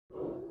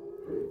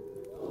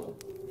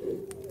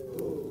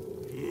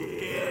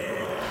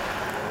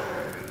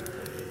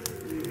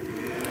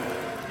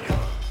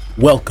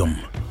Welcome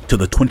to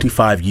the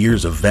 25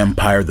 Years of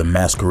Vampire the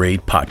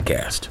Masquerade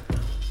podcast,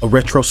 a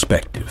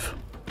retrospective.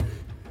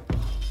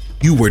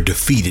 You were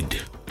defeated,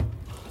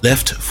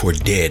 left for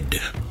dead.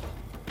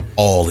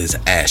 All is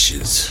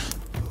ashes.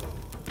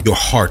 Your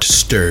heart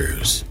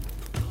stirs,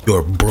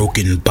 your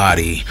broken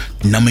body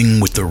numbing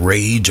with the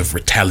rage of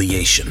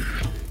retaliation.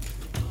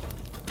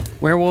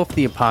 Werewolf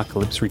the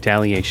Apocalypse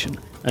Retaliation,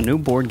 a new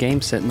board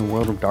game set in the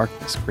world of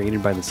darkness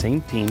created by the same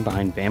team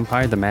behind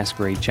Vampire the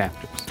Masquerade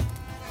chapters.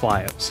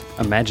 Flyos,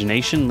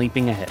 Imagination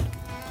Leaping Ahead.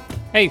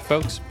 Hey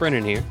folks,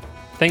 Brennan here.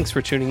 Thanks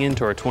for tuning in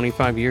to our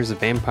 25 Years of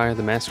Vampire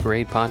the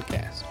Masquerade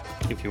podcast.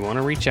 If you want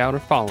to reach out or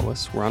follow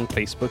us, we're on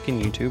Facebook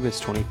and YouTube as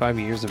 25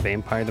 Years of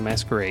Vampire the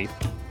Masquerade,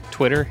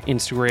 Twitter,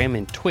 Instagram,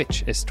 and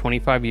Twitch as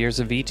 25 Years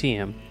of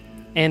VTM,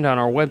 and on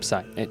our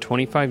website at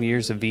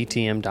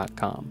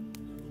 25yearsofvtm.com.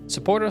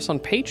 Support us on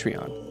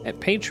Patreon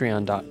at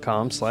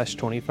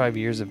patreon.com/25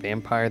 Years of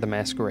Vampire the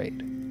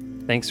Masquerade.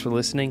 Thanks for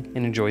listening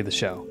and enjoy the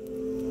show.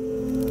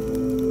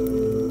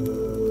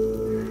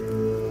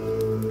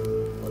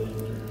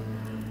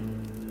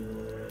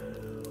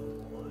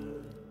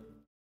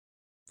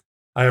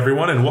 Hi,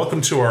 everyone, and welcome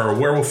to our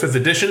Werewolf 5th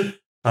edition.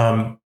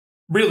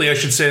 Really, I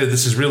should say that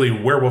this is really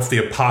Werewolf the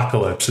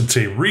Apocalypse. It's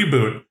a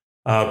reboot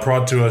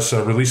brought to us,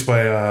 released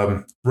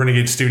by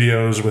Renegade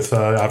Studios with,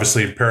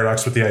 obviously,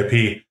 Paradox with the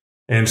IP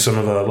and some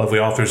of the lovely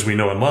authors we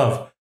know and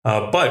love.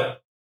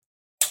 But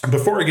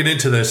before I get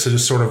into this, I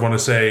just sort of want to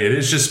say it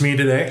is just me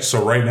today.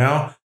 So right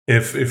now,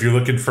 if you're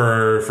looking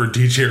for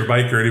DJ or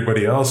Mike or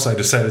anybody else, I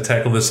decided to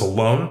tackle this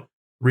alone.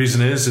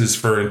 Reason is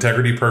for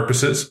integrity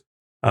purposes.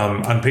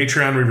 On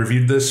Patreon, we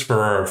reviewed this for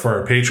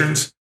our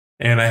patrons,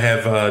 and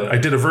I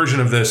did a version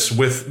of this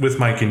with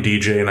Mike and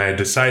DJ, and I had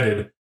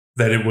decided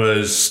that it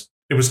was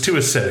too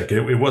acidic.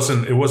 It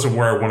wasn't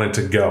where I wanted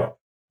to go,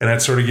 and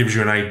that sort of gives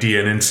you an idea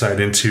and insight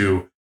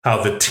into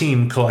how the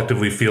team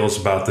collectively feels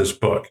about this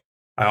book.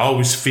 I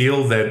always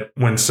feel that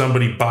when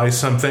somebody buys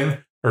something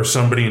or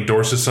somebody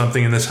endorses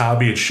something in this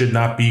hobby, it should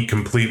not be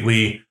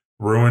completely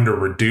ruined or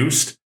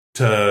reduced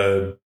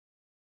to.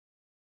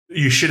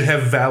 You should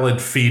have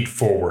valid feed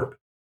forward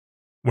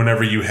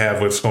whenever you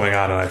have what's going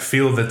on. And I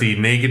feel that the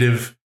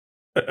negative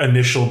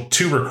initial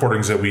 2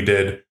 recordings that we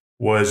did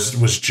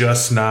was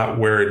just not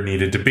where it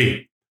needed to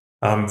be.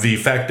 The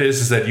fact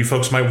is that you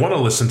folks might want to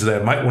listen to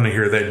that, might want to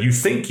hear that. You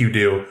think you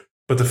do,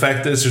 but the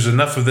fact is there's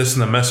enough of this in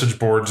the message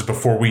boards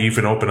before we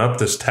even open up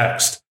this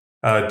text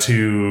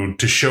to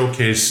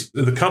showcase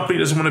the company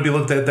doesn't want to be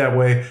looked at that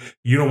way.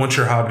 You don't want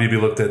your hobby to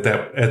be looked at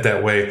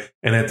that way.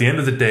 And at the end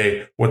of the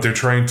day, what they're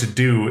trying to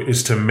do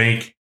is to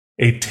make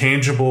a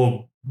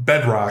tangible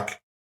bedrock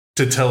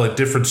to tell a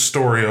different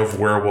story of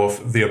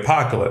Werewolf the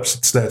Apocalypse.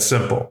 It's that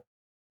simple.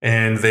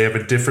 And they have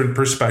a different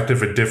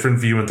perspective, a different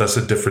view, and thus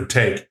a different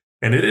take.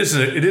 And it is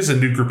a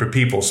new group of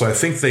people. So I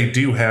think they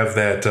do have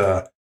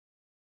that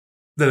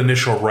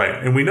initial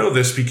right. And we know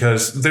this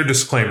because their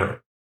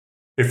disclaimer.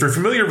 If you're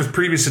familiar with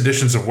previous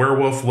editions of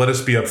Werewolf, let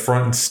us be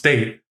upfront and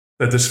state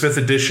that this 5th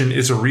edition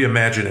is a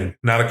reimagining,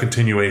 not a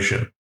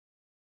continuation.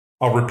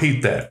 I'll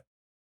repeat that.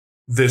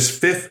 This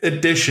 5th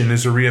edition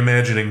is a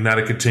reimagining, not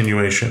a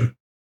continuation.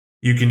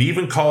 You can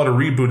even call it a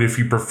reboot if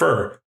you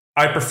prefer.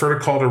 I prefer to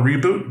call it a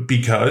reboot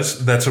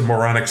because that's a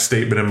moronic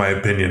statement in my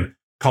opinion.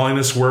 Calling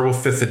this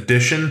Werewolf 5th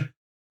edition,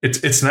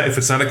 it's not. If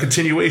it's not a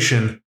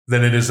continuation,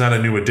 then it is not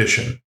a new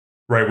edition,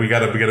 right? We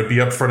gotta be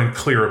upfront and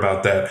clear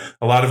about that.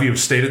 A lot of you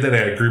have stated that. I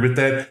agree with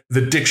that.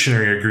 The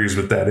dictionary agrees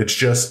with that. It's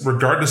just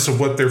regardless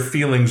of what their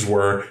feelings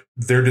were,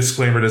 their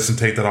disclaimer doesn't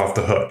take that off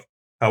the hook.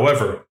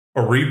 However,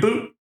 a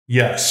reboot,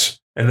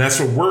 yes, and that's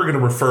what we're going to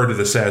refer to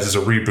this as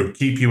a reboot.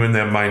 Keep you in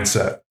that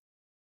mindset.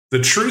 The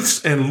truths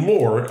and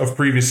lore of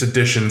previous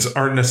editions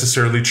aren't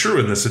necessarily true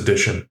in this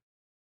edition.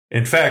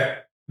 In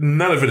fact,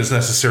 none of it is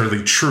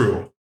necessarily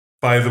true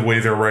by the way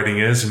their writing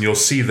is, and you'll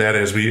see that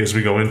as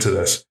we go into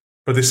this.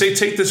 But they say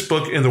take this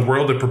book and the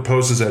world it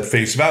proposes at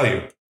face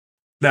value.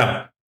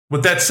 Now,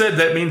 with that said,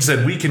 that means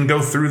that we can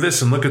go through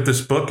this and look at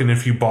this book, and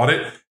if you bought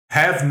it,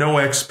 have no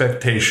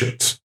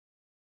expectations.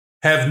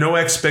 Have no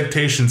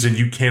expectations, and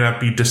you cannot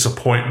be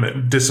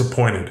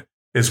disappointed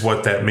is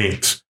what that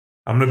means.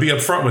 I'm going to be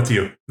upfront with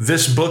you.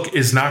 This book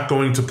is not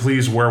going to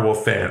please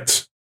Werewolf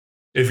fans.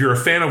 If you're a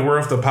fan of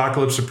Werewolf the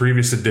Apocalypse of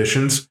previous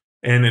editions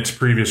and its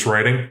previous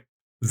writing,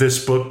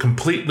 this book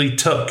completely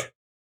took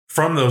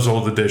from those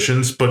old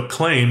editions, but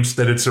claims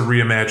that it's a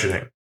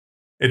reimagining.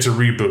 It's a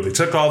reboot. They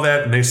took all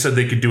that and they said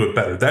they could do it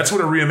better. That's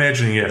what a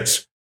reimagining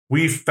is.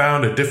 We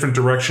found a different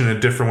direction, a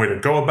different way to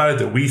go about it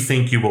that we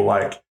think you will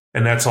like.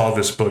 And that's all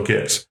this book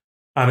is.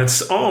 On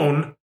its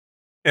own,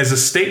 as a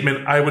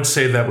statement, I would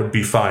say that would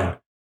be fine.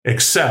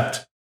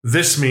 Except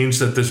this means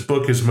that this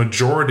book is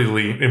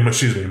majorly,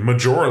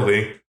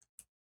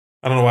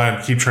 I don't know why I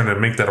keep trying to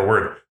make that a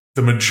word.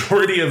 The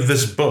majority of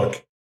this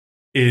book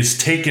is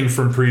taken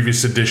from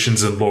previous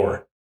editions and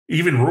lore,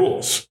 even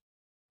rules.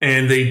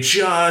 And they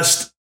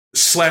just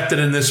slapped it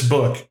in this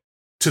book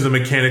to the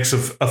mechanics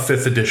of a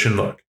 5th edition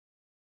look.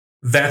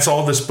 That's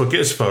all this book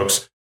is,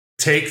 folks.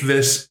 Take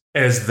this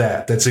as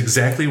that. That's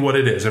exactly what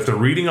it is. After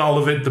reading all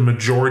of it, the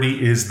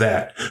majority is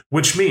that,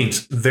 which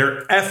means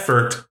their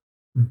effort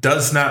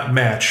does not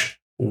match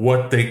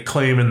what they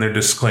claim in their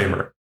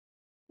disclaimer.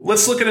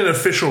 Let's look at an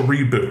official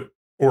reboot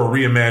or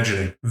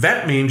reimagining.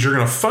 That means you're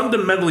going to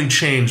fundamentally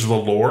change the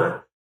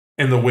lore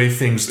and the way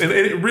things, and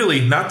it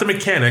really, not the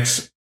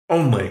mechanics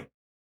only.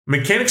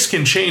 Mechanics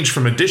can change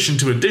from edition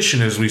to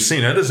edition, as we've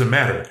seen. That doesn't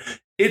matter.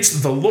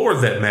 It's the lore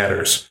that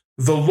matters.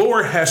 The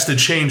lore has to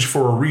change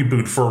for a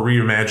reboot, for a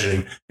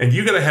reimagining, and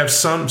you got to have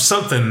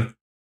something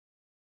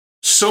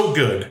so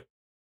good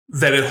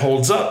that it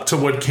holds up to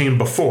what came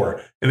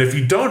before. And if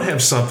you don't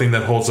have something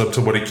that holds up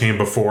to what it came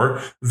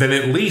before, then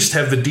at least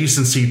have the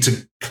decency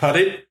to cut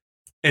it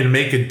and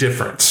make a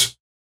difference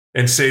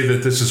and say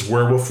that this is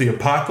Werewolf the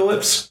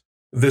Apocalypse.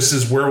 This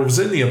is Werewolves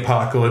in the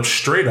Apocalypse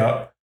straight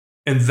up.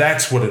 And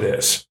that's what it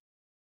is.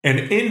 And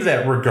in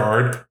that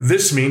regard,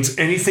 this means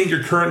anything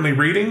you're currently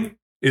reading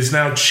is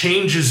now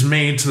changes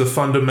made to the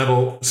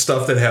fundamental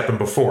stuff that happened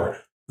before.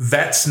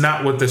 That's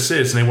not what this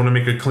is. And they want to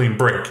make a clean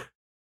break.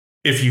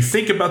 If you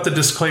think about the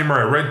disclaimer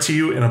I read to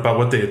you and about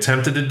what they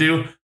attempted to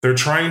do, they're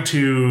trying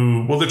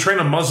to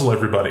muzzle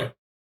everybody.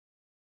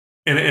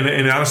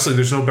 And honestly,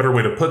 there's no better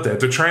way to put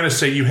that. They're trying to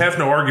say you have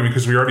no argument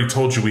because we already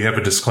told you we have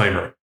a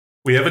disclaimer.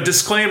 We have a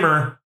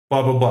disclaimer,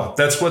 blah, blah, blah.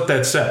 That's what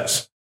that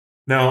says.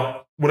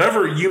 Now,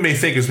 whatever you may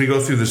think as we go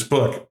through this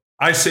book,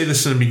 I say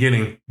this in the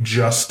beginning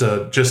just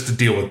to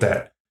deal with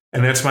that.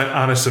 And that's my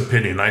honest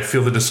opinion. I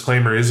feel the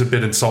disclaimer is a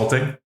bit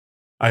insulting.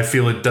 I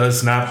feel it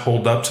does not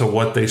hold up to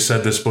what they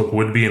said this book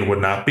would be and would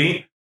not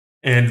be.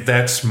 And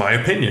that's my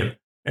opinion.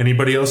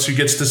 Anybody else who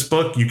gets this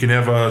book, you can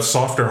have a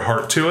softer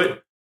heart to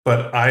it.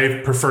 But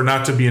I prefer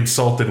not to be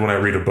insulted when I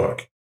read a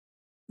book.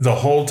 The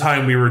whole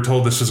time we were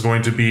told this was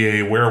going to be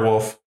a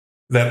werewolf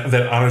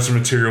that honors the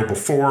material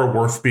before,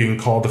 worth being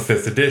called the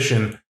 5th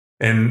edition.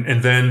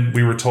 And then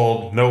we were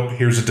told, nope,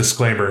 here's a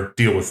disclaimer,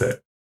 deal with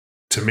it.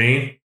 To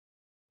me,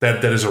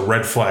 that is a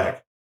red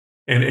flag.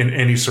 In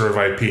any sort of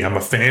IP. I'm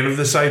a fan of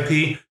this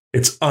IP.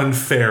 It's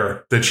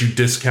unfair that you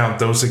discount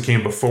those that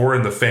came before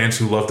and the fans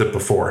who loved it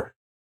before,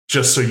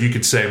 just so you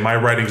could say, my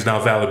writing's now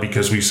valid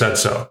because we said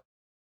so.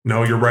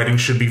 No, your writing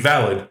should be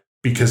valid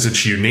because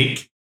it's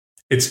unique,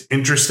 it's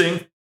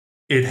interesting,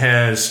 it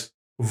has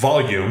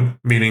volume,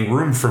 meaning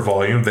room for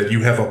volume, that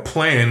you have a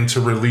plan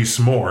to release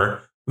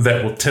more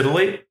that will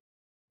titillate,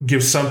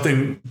 give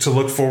something to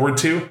look forward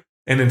to,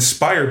 and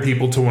inspire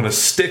people to want to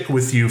stick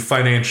with you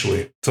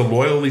financially, to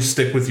loyally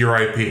stick with your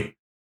IP.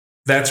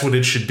 That's what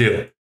it should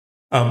do.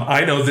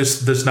 I know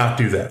this does not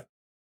do that.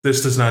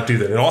 This does not do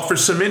that. It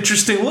offers some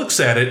interesting looks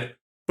at it,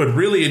 but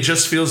really it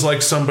just feels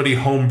like somebody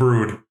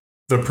homebrewed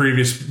the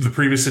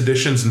previous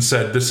editions and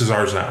said, this is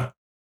ours now.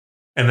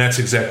 And that's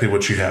exactly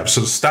what you have.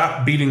 So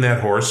stop beating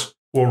that horse.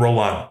 We'll roll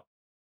on.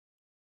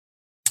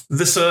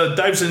 This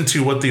dives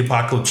into what the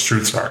apocalypse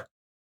truths are.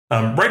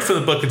 Right from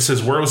the book, it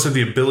says werewolves have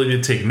the ability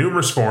to take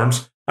numerous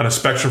forms on a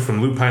spectrum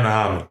from lupine to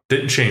hominid.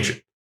 Didn't change it.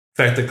 In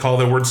fact, they call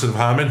their words of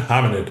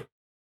hominid.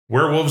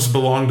 Werewolves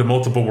belong to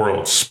multiple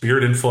worlds,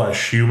 spirit and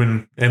flesh,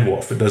 human and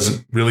wolf. It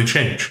doesn't really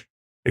change,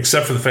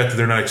 except for the fact that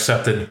they're not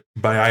accepted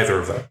by either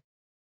of them.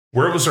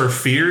 Werewolves are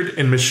feared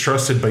and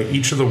mistrusted by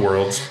each of the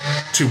worlds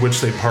to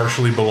which they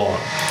partially belong.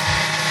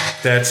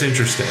 That's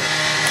interesting.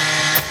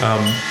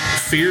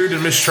 Feared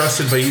and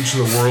mistrusted by each of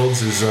the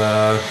worlds is...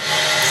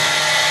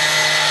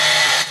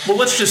 Well,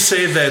 let's just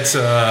say that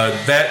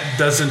that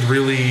doesn't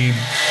really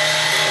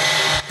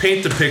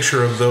paint the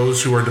picture of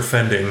those who are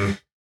defending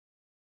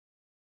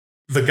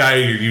the guy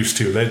you're used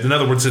to. In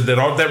other words, that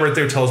right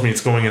there tells me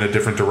it's going in a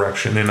different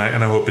direction, and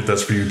I hope it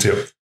does for you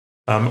too.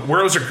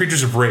 Werewolves are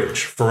creatures of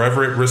rage,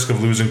 forever at risk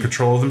of losing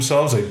control of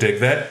themselves. I dig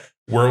that.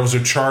 Werewolves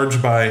are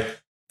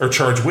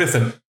charged with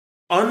an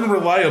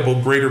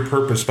unreliable greater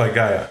purpose by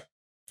Gaia.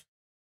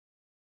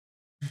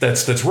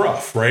 That's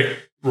rough, right?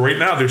 Right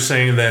now, they're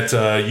saying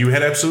that you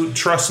had absolute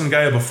trust in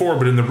Gaia before,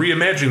 but in the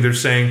reimagining, they're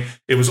saying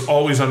it was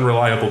always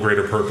unreliable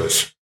greater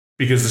purpose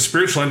because the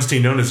spiritual entity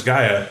known as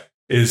Gaia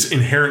is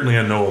inherently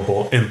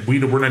unknowable, and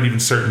we're not even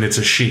certain it's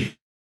a she.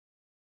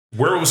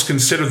 Werewolves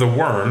consider the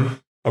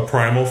worm, a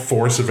primal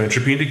force of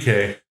entropy and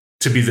decay,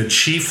 to be the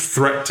chief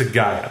threat to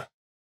Gaia,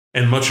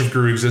 and much of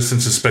Guru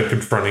existence is spent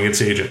confronting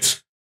its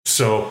agents.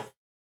 So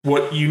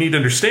what you need to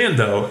understand,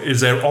 though,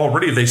 is that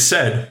already they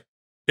said,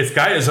 if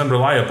Gaia is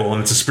unreliable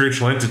and it's a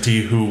spiritual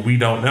entity who we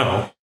don't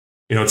know,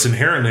 it's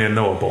inherently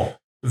unknowable,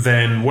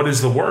 then what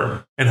is the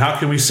worm? And how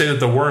can we say that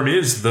the worm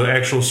is the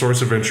actual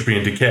source of entropy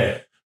and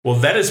decay? Well,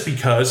 that is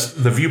because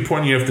the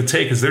viewpoint you have to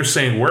take is they're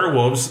saying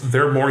werewolves,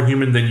 they're more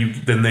human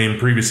than they in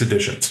previous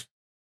editions.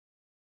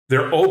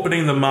 They're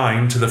opening the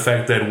mind to the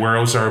fact that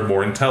werewolves are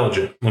more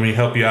intelligent. Let me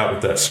help you out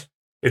with this.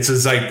 It's a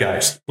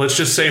zeitgeist. Let's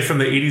just say from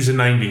the 80s and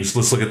 90s,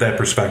 let's look at that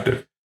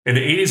perspective. In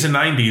the 80s and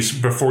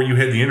 90s, before you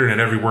had the internet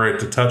everywhere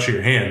at the touch of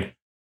your hand,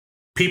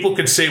 people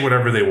could say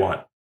whatever they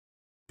want.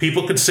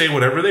 People could say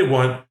whatever they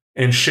want,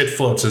 and shit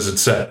floats, as it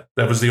said.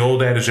 That was the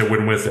old adage that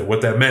went with it.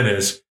 What that meant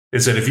is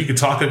that if you could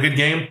talk a good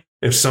game,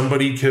 if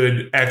somebody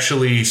could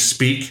actually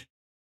speak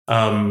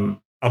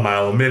a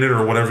mile a minute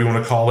or whatever you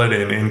want to call it,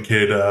 and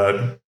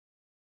could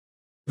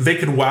they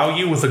could wow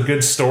you with a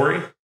good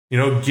story,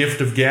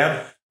 gift of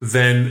gab,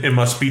 then it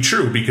must be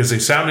true because they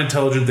sound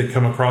intelligent, they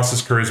come across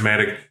as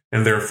charismatic,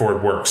 and therefore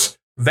it works.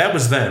 That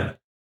was then.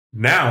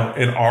 Now,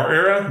 in our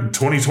era, in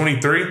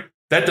 2023,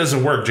 that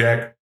doesn't work,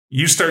 Jack.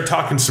 You start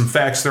talking some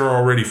facts, there are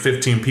already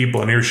 15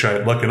 people in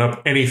earshot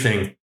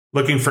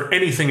looking for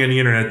anything in the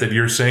internet that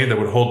you're saying that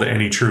would hold to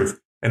any truth.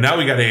 And now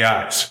we got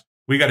AIs.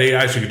 We got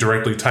AIs you can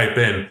directly type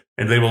in,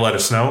 and they will let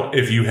us know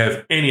if you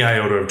have any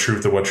iota of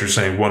truth to what you're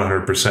saying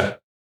 100%.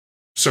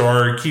 So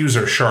our cues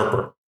are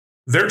sharper.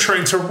 They're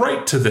trying to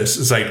write to this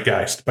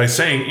zeitgeist by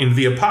saying in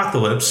the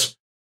apocalypse,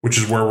 which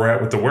is where we're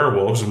at with the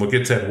werewolves, and we'll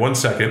get to that in 1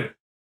 second,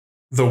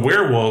 the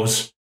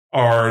werewolves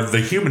are,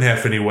 the human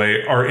half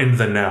anyway, are in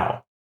the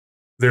now.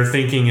 They're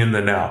thinking in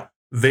the now.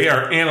 They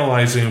are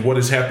analyzing what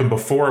has happened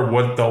before,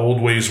 what the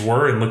old ways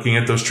were, and looking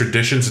at those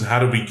traditions and how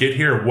did we get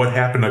here, what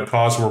happened to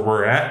cause where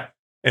we're at,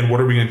 and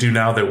what are we going to do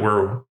now that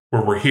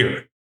we're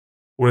here?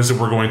 What is it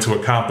we're going to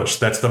accomplish?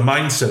 That's the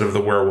mindset of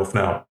the werewolf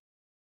now.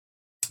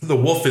 The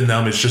wolf in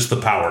them is just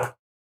the power.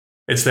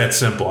 It's that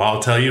simple.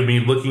 I'll tell you,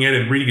 looking at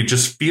it and reading it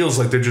just feels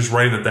like they're just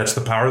writing that that's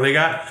the power they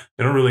got.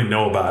 They don't really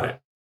know about it.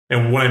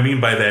 And what I mean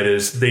by that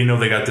is they know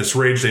they got this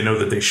rage. They know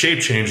that they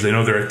shape change. They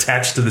know they're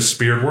attached to the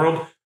spirit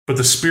world. But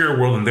the spirit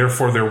world and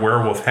therefore their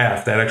werewolf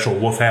half, that actual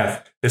wolf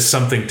half, is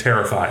something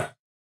terrifying,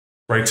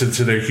 right, to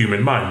their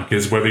human mind.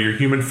 Because whether you're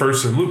human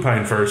first or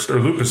lupine first or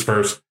lupus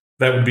first,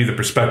 that would be the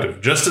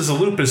perspective. Just as a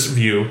lupus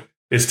view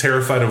is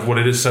terrified of what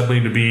it is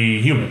suddenly to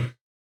be human,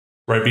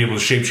 right, be able to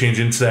shape change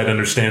into that,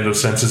 understand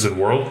those senses and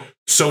world,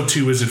 so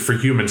too is it for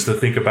humans to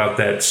think about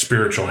that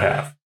spiritual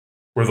half,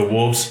 where the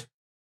wolves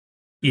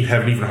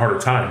have an even harder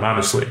time,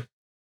 honestly,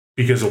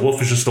 because a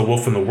wolf is just a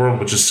wolf in the world,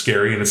 which is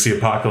scary, and it's the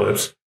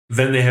apocalypse.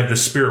 Then they have the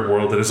spirit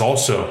world that is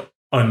also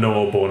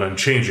unknowable and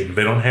unchanging.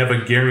 They don't have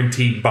a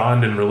guaranteed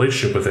bond and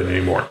relationship with it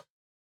anymore.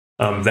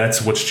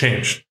 That's what's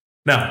changed.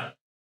 Now,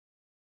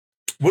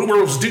 what do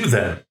werewolves do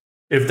then?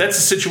 If that's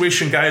the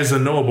situation, guy is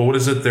unknowable, what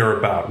is it they're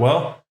about?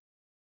 Well,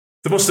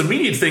 the most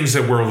immediate things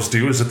that werewolves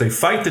do is that they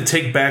fight to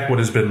take back what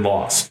has been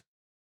lost.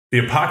 The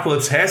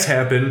apocalypse has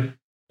happened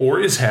or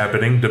is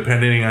happening,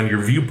 depending on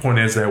your viewpoint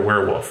as that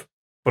werewolf.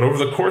 But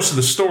over the course of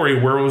the story,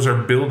 werewolves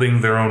are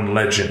building their own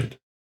legend.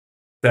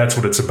 That's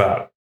what it's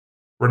about.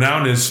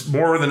 Renown is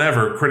more than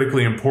ever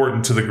critically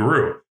important to the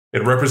guru.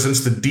 It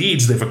represents the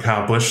deeds they've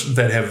accomplished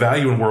that have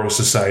value in werewolf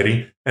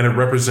society, and it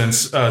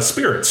represents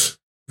spirits.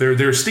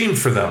 They're esteemed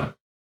for them,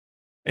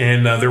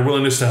 and their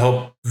willingness to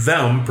help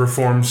them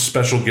perform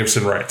special gifts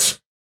and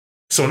rites.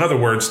 So in other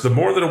words, the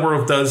more that a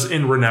werewolf does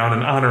in renown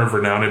and honor of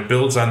renown, it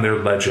builds on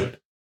their legend.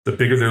 The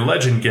bigger their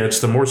legend gets,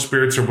 the more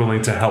spirits are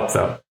willing to help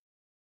them.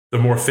 The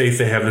more faith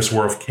they have this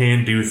werewolf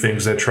can do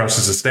things that trust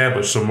is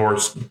established, so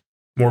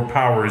more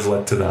power is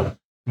lent to them.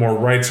 More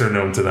rights are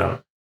known to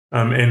them,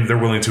 and they're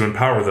willing to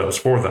empower those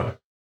for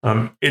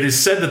them. It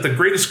is said that the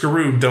greatest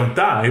guru don't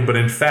die, but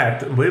in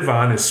fact live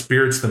on as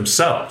spirits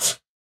themselves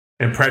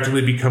and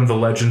practically become the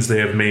legends they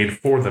have made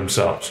for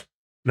themselves.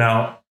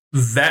 Now,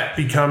 that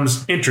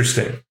becomes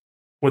interesting.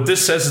 What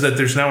this says is that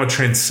there's now a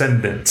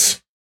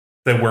transcendence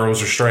that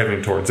werewolves are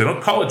striving towards. They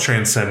don't call it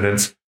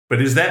transcendence,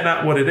 but is that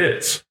not what it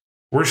is?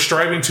 We're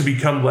striving to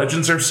become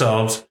legends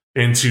ourselves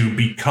and to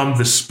become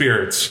the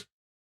spirits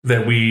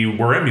that we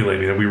were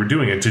emulating, that we were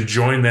doing it, to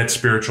join that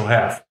spiritual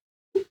half.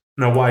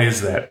 Now, why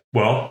is that?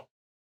 Well,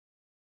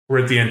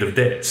 we're at the end of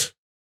days,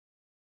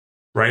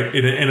 right?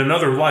 In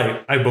another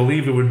light, I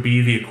believe it would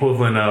be the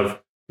equivalent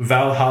of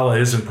Valhalla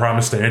isn't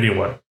promised to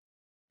anyone.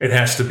 It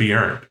has to be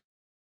earned.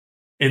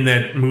 In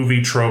that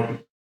movie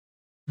trope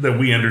that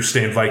we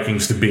understand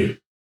Vikings to be.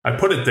 I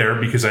put it there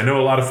because I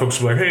know a lot of folks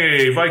will be like,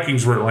 hey,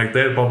 Vikings weren't like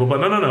that, blah, blah,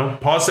 blah. No.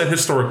 Pause that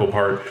historical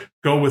part.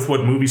 Go with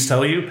what movies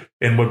tell you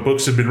and what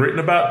books have been written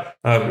about,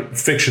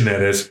 fiction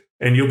that is,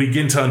 and you'll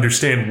begin to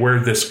understand where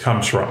this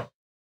comes from.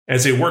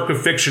 As a work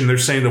of fiction, they're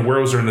saying the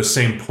werewolves are in the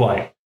same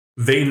plight.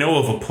 They know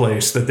of a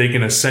place that they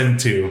can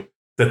ascend to,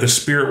 that the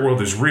spirit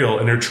world is real,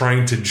 and they're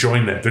trying to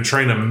join that. They're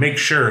trying to make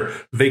sure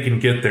they can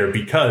get there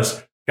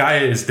because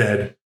Gaia is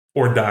dead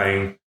or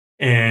dying,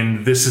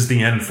 and this is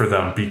the end for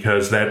them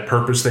because that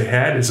purpose they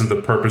had isn't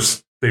the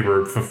purpose they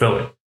were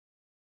fulfilling.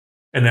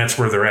 And that's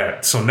where they're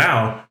at. So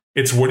now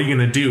it's what are you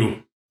going to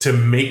do to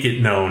make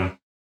it known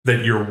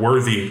that you're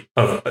worthy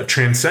of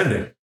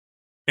transcending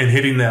and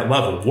hitting that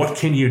level? What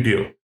can you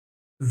do?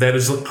 That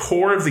is the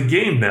core of the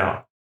game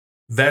now.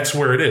 That's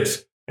where it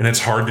is. And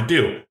it's hard to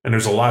do. And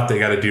there's a lot they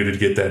got to do to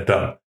get that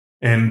done.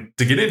 And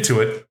to get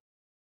into it,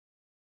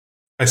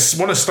 I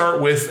want to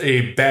start with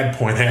a bad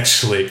point,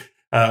 actually.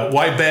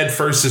 Why bad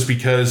first is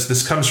because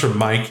this comes from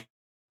Mike.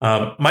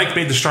 Mike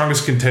made the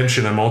strongest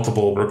contention on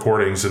multiple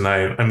recordings, and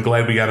I'm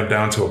glad we got him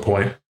down to a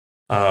point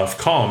of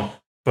calm.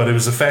 But it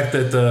was the fact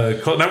that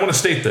and I want to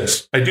state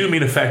this. I do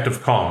mean a fact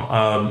of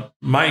calm.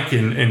 Mike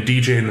and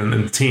DJ and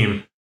the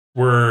team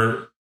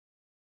were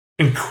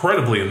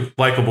incredibly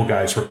likable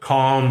guys. We're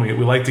calm. We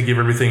like to give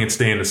everything its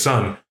day in the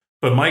sun.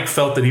 But Mike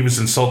felt that he was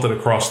insulted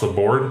across the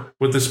board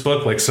with this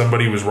book, like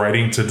somebody was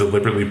writing to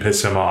deliberately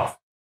piss him off.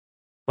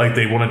 Like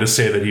they wanted to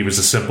say that he was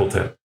a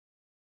simpleton.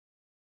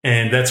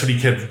 And that's what he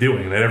kept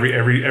doing. That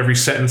every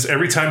sentence,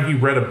 every time he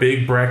read a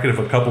big bracket of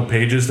a couple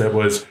pages that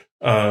was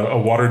a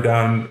watered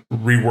down,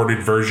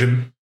 reworded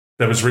version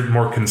that was written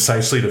more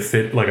concisely to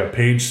fit like a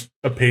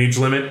page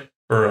limit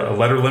or a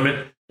letter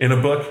limit in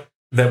a book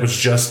that was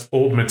just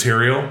old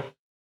material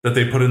that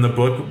they put in the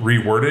book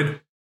reworded,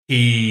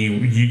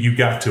 you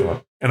got to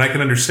him. And I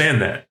can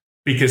understand that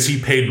because he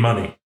paid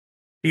money.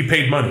 He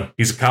paid money.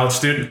 He's a college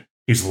student.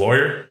 He's a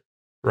lawyer.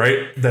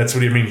 Right? That's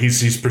what I mean.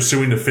 He's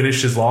pursuing to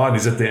finish his law, and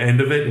he's at the end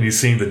of it, and he's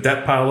seeing the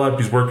debt pile up.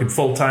 He's working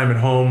full-time at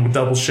home,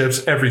 double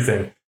shifts,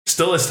 everything.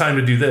 Still has time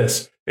to do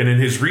this. And in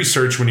his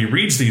research, when he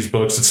reads these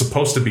books, it's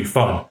supposed to be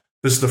fun.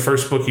 This is the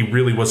first book he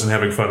really wasn't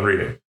having fun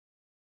reading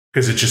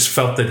because it just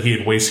felt that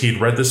he'd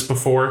read this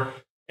before.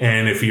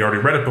 And if he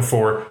already read it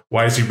before,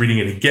 why is he reading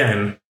it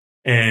again?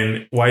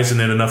 And why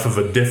isn't it enough of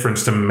a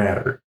difference to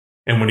matter?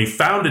 And when he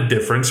found a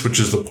difference, which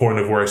is the point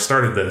of where I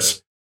started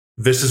this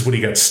is what he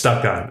got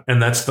stuck on.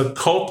 And that's the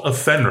cult of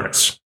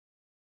Fenris.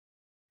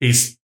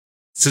 It's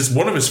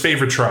one of his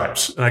favorite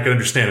tribes. And I can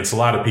understand it's a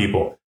lot of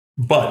people.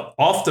 But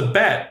off the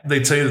bat, they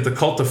tell you that the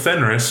cult of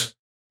Fenris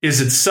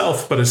is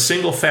itself but a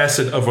single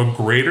facet of a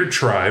greater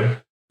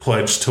tribe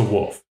pledged to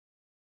Wolf.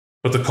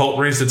 But the cult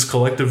raised its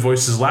collective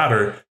voices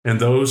louder,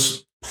 and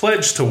those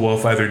pledged to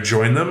Wolf either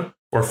joined them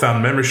or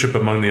found membership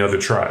among the other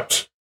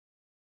tribes.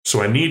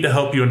 So I need to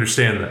help you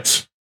understand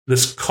this.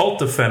 This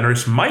cult of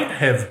Fenris might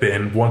have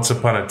been, once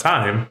upon a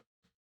time,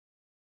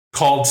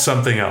 called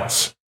something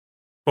else.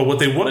 But what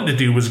they wanted to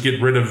do was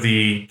get rid of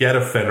the get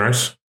of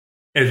Fenris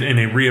and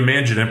they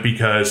reimagined it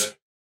because,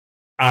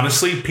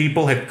 honestly,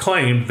 people had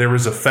claimed there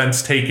was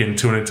offense taken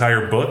to an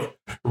entire book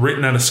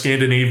written on a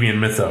Scandinavian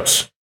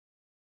mythos.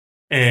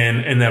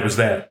 And that was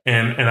that.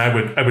 And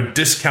I would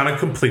discount it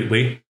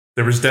completely.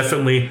 There was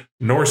definitely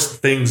Norse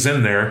things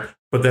in there.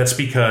 But that's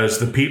because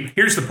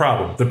here's the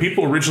problem. The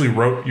people who originally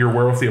wrote Your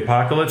Werewolf the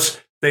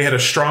Apocalypse, they had a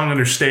strong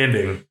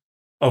understanding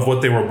of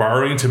what they were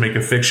borrowing to make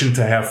a fiction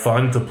to have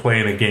fun, to play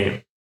in a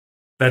game.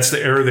 That's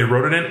the era they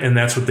wrote it in, and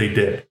that's what they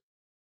did.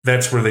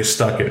 That's where they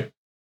stuck it.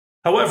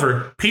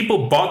 However,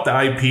 people bought the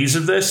IPs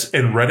of this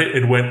and read it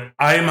and went,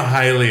 I'm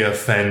highly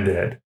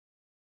offended.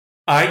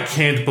 I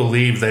can't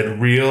believe that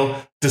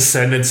real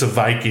descendants of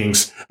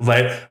Vikings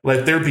let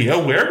there be a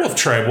werewolf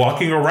tribe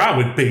walking around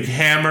with big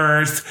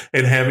hammers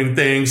and having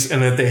things,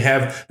 and that they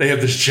have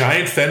this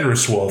giant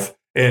Fenris wolf.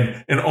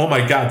 And oh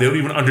my God, they don't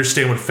even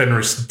understand what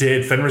Fenris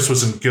did. Fenris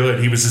wasn't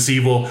good. He was this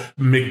evil,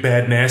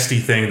 bad, nasty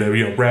thing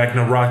that,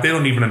 Ragnarok. They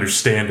don't even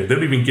understand it. They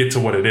don't even get to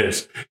what it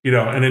is,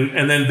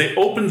 and then they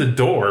opened the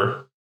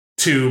door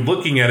to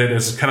looking at it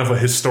as kind of a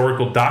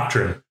historical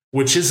doctrine,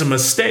 which is a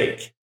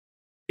mistake.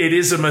 It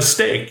is a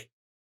mistake.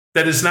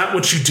 That is not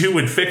what you do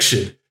in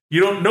fiction.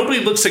 Nobody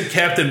looks at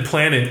Captain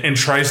Planet and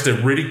tries to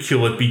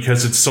ridicule it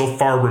because it's so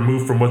far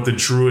removed from what the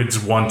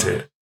Druids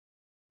wanted,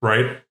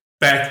 right?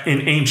 Back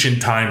in ancient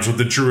times, what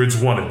the Druids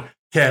wanted.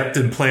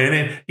 Captain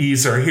Planet,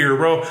 he's our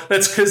hero.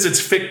 That's because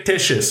it's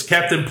fictitious.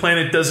 Captain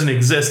Planet doesn't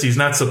exist. He's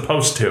not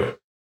supposed to,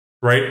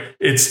 right?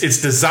 It's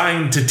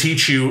designed to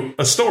teach you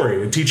a story,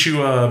 to teach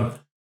you an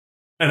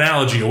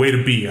analogy, a way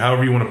to be,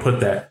 however you want to put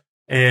that.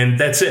 And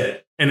that's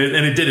it. And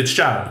it did its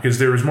job because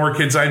there was more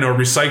kids I know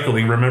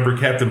recycling remember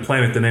Captain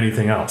Planet than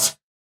anything else.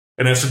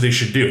 And that's what they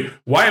should do.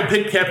 Why I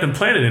picked Captain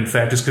Planet, in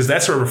fact, is because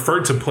that's what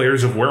referred to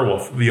players of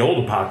Werewolf, the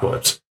old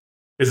apocalypse.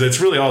 Is that's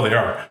really all they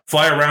are.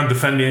 Fly around,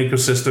 defend the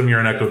ecosystem,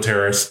 you're an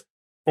eco-terrorist,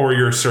 or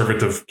you're a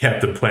servant of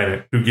Captain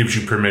Planet who gives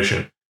you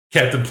permission.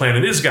 Captain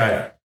Planet is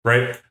Gaia,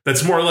 right?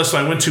 That's more or less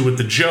what I went to with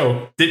the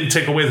joke. Didn't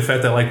take away the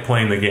fact that I like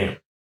playing the game.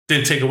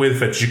 Didn't take away the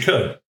fact that you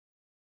could.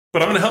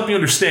 But I'm going to help you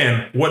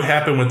understand what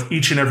happened with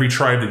each and every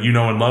tribe that you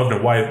know and loved,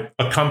 and why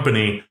a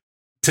company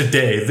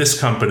today, this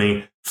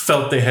company,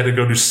 felt they had to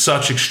go to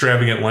such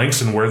extravagant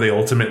lengths and where they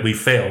ultimately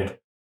failed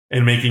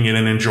in making it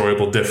an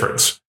enjoyable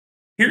difference.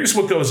 Here's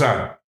what goes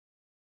on.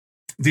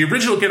 The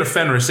original Get of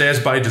Fenris, as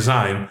by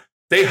design,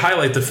 they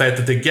highlight the fact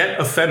that the Get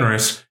of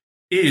Fenris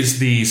is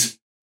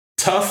these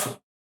tough,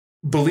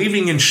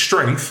 believing in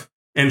strength,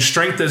 and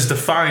strength as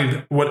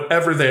defined,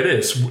 whatever that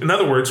is. In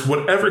other words,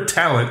 whatever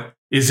talent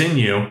is in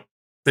you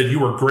that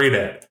you are great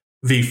at.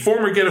 The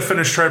former Get of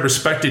Fenris tribe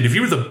respected, if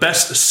you were the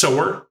best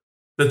sewer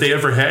that they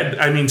ever had,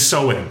 I mean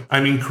sewing,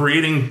 I mean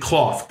creating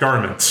cloth,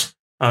 garments,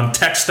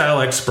 textile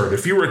expert.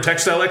 If you were a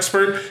textile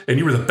expert and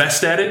you were the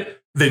best at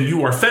it, then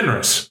you are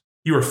Fenris.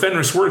 You are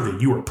Fenris worthy.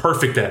 You are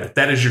perfect at it.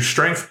 That is your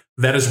strength.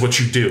 That is what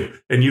you do.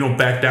 And you don't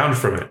back down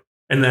from it.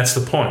 And that's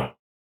the point.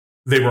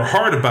 They were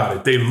hard about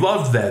it. They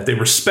loved that. They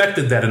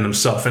respected that in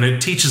themselves. And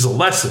it teaches a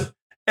lesson.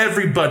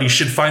 Everybody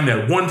should find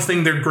that one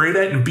thing they're great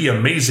at and be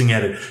amazing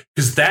at it,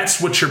 because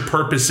that's what your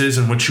purpose is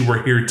and what you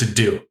were here to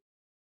do.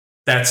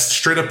 That's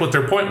straight up what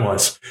their point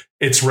was.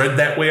 It's read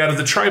that way out of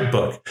the tribe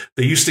book.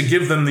 They used to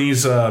give them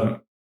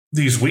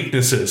these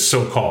weaknesses,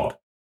 so-called,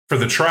 for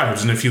the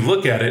tribes. And if you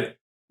look at it,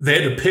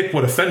 they had to pick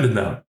what offended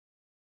them.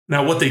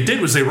 Now, what they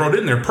did was they wrote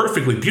in there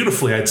perfectly,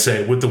 beautifully, I'd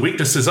say, with the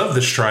weaknesses of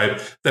this tribe,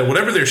 that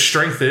whatever their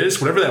strength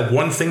is, whatever that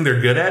one thing they're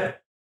good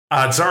at,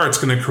 odds are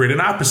it's going to create an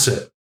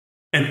opposite.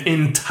 and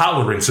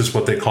intolerance is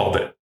what they called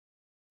it.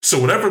 So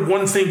whatever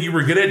one thing you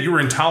were good at, you were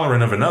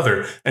intolerant of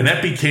another. And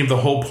that became the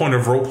whole point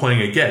of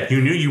role-playing a get.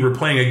 You knew you were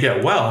playing a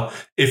get well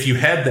if you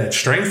had that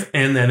strength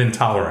and that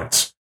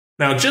intolerance.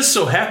 Now, it just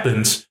so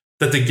happens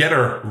that the get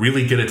are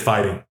really good at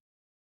fighting.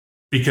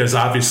 Because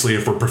obviously,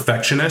 if we're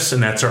perfectionists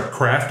and that's our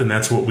craft and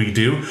that's what we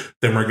do,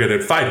 then we're good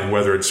at fighting,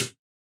 whether it's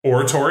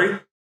oratory,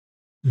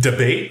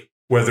 debate,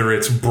 whether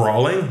it's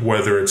brawling,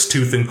 whether it's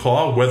tooth and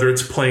claw, whether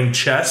it's playing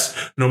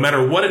chess, no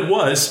matter what it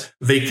was,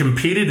 they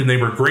competed and they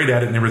were great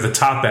at it and they were the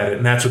top at it.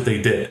 And that's what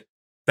they did.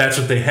 That's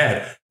what they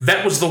had.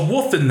 That was the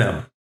wolf in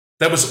them.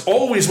 That was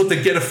always what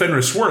the Get of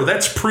Fenris were.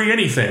 That's pre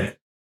anything.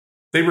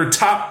 They were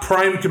top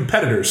prime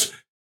competitors.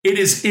 It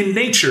is in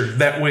nature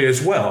that way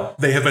as well.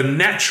 They have a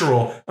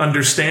natural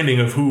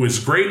understanding of who is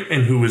great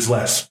and who is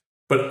less,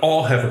 but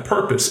all have a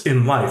purpose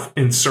in life,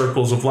 in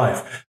circles of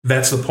life.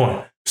 That's the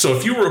point. So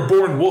if you were a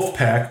born wolf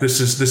pack, this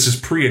is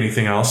pre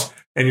anything else,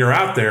 and you're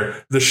out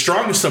there, the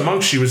strongest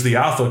amongst you is the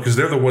alpha because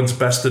they're the ones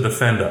best to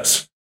defend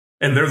us.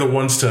 And they're the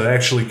ones to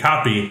actually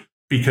copy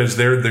because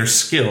their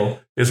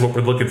skill is what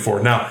we're looking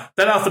for. Now,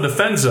 that alpha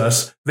defends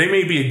us. They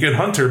may be a good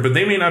hunter, but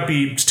they may not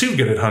be too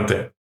good at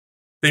hunting.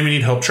 They may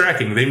need help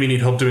tracking. They may need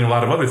help doing a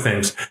lot of other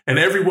things. And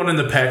everyone in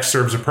the pack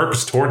serves a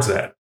purpose towards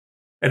that.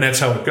 And that's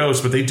how it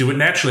goes, but they do it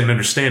naturally and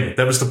understand it.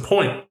 That was the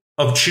point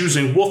of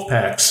choosing wolf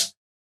packs,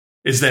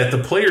 is that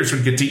the players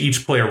would get to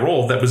each play a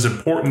role that was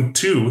important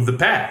to the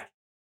pack.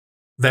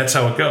 That's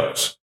how it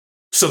goes.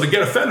 So the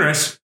Get of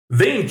Fenris,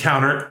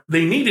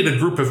 they needed a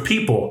group of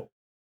people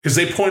because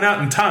they point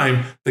out in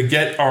time the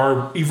Get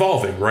are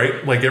evolving,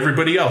 right? Like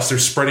everybody else, they're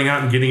spreading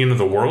out and getting into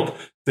the world.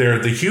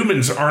 The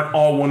humans aren't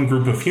all one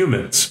group of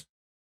humans,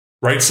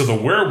 right? So the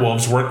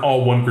werewolves weren't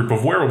all one group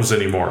of werewolves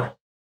anymore.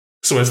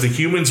 So as the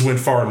humans went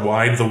far and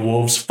wide, the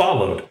wolves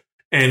followed.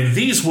 And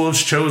these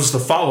wolves chose to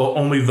follow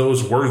only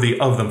those worthy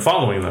of them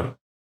following them.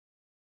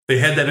 They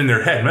had that in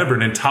their head. Remember,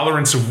 an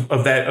intolerance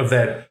of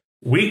that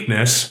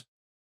weakness,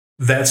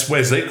 that's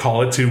as they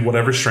call it, to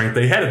whatever strength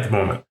they had at the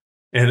moment,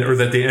 or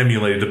that they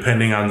emulated,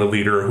 depending on the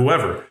leader or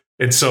whoever.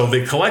 And so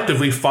they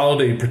collectively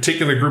followed a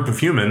particular group of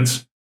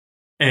humans,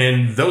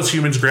 and those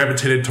humans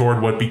gravitated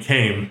toward what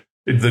became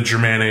the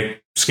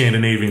Germanic,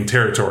 Scandinavian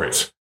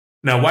territories.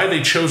 Now, why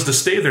they chose to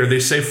stay there, they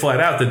say flat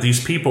out that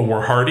these people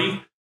were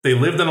hardy. They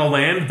lived in a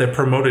land that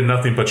promoted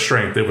nothing but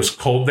strength. It was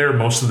cold there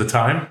most of the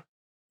time.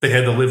 They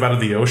had to live out of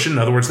the ocean. In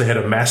other words, they had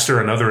to master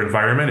another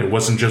environment. It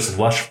wasn't just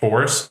lush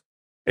forest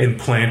and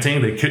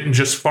planting. They couldn't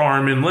just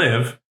farm and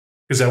live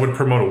because that would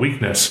promote a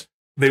weakness.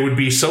 They would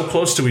be so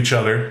close to each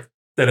other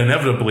that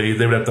inevitably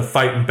they would have to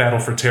fight and battle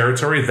for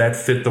territory. That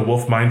fit the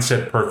wolf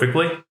mindset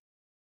perfectly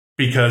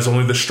because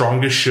only the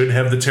strongest should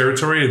have the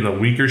territory and the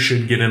weaker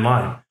should get in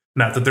line.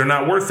 Not that they're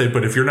not worth it,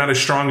 but if you're not as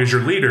strong as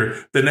your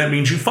leader, then that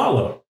means you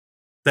follow.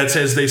 That's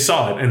as they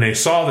saw it, and they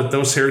saw that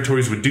those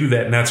territories would do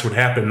that, and that's what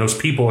happened. Those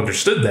people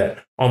understood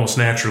that almost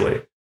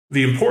naturally.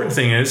 The important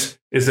thing is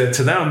that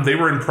to them, they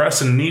were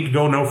impressed and need to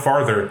go no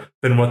farther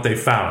than what they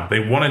found. They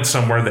wanted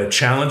somewhere that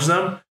challenged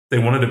them. They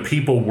wanted a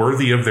people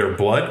worthy of their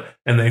blood,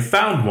 and they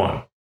found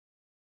one.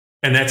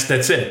 And that's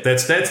it.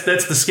 That's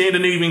the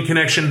Scandinavian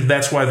connection.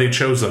 That's why they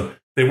chose them.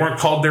 They weren't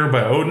called there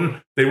by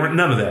Odin. They weren't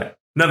none of that.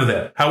 None of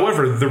that.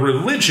 However, the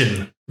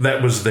religion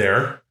that was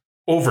there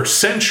over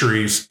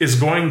centuries is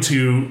going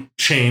to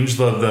change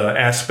the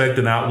aspect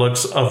and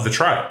outlooks of the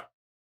tribe.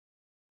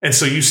 And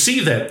so you see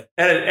that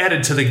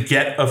added to the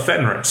Get of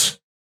Fenris.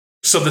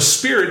 So the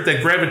spirit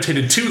that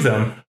gravitated to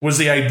them was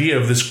the idea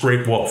of this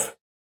great wolf.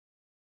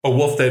 A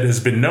wolf that has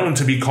been known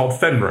to be called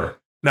Fenrir.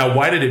 Now,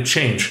 why did it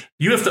change?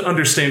 You have to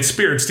understand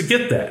spirits to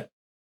get that.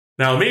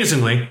 Now,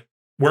 amazingly,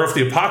 Werewolf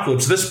the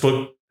Apocalypse, this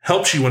book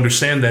helps you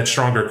understand that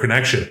stronger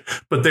connection.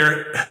 But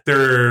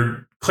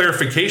their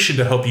clarification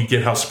to help you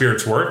get how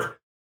spirits work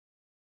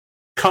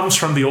comes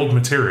from the old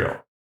material.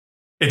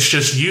 It's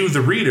just you,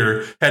 the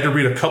reader, had to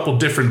read a couple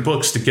different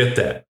books to get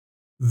that.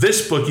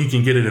 This book, you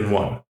can get it in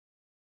one.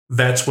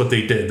 That's what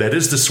they did. That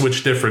is the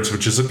switch difference,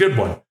 which is a good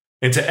one.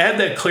 And to add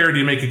that clarity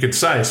and make it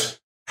concise,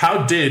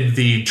 how did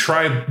the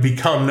tribe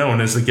become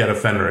known as the Get of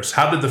Fenris?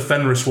 How did the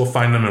Fenris wolf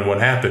find them and what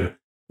happened?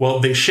 Well,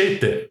 they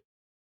shaped it.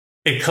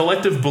 A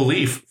collective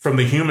belief from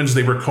the humans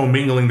they were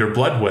commingling their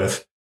blood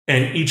with,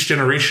 and each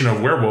generation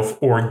of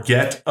werewolf or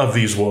Get of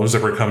these wolves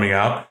that were coming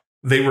out,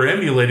 they were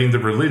emulating the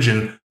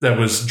religion that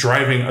was a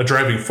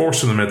driving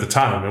force for them at the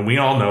time. And we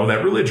all know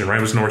that religion,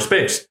 right, was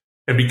Norse-based.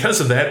 And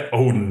because of that,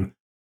 Odin,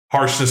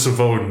 harshness of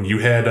Odin, you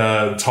had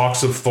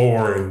talks of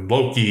Thor and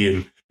Loki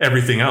and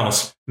everything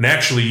else.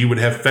 Naturally, you would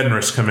have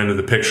Fenris come into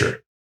the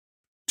picture.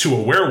 To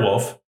a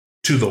werewolf,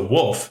 to the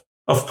wolf,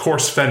 of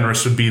course,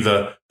 Fenris would be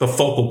the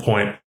focal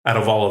point out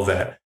of all of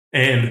that.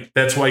 And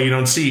that's why you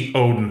don't see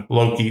Odin,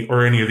 Loki,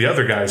 or any of the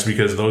other guys,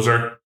 because those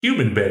are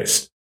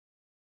human-based.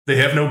 They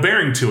have no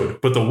bearing to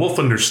it, but the wolf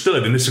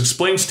understood, and this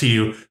explains to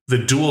you the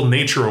dual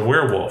nature of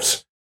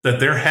werewolves, that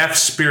their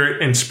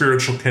half-spirit and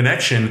spiritual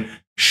connection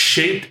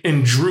shaped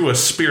and drew a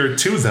spirit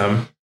to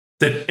them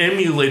that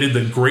emulated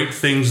the great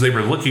things they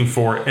were looking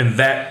for, and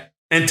that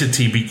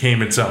entity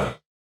became its own.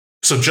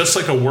 So just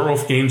like a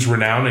werewolf gains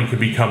renown and can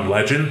become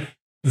legend,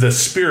 the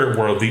spirit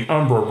world, the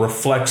Umbra,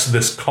 reflects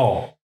this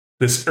call,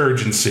 this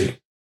urgency.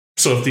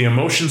 So if the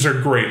emotions are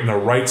great and the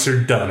rites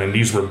are done, and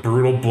these were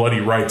brutal,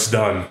 bloody rites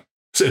done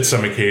at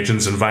some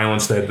occasions, and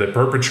violence that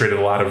perpetrated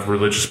a lot of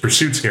religious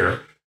pursuits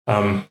here,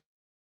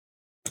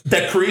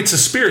 that creates a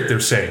spirit, they're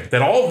saying.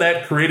 That all of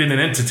that created an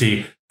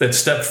entity that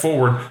stepped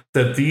forward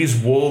that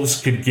these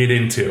wolves could get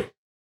into.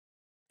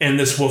 And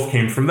this wolf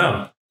came from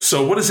them.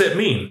 So what does that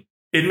mean?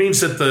 It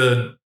means that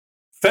the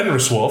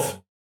Fenris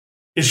wolf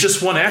is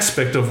just one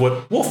aspect of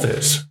what wolf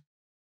is.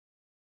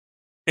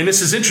 And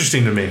this is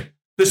interesting to me.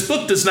 This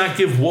book does not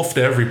give wolf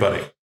to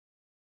everybody.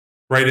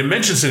 Right? It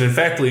mentions it, in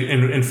fact,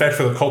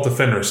 for the cult of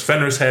Fenris.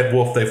 Fenris had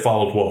wolf, they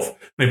followed wolf.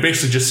 They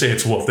basically just say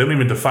it's wolf. They don't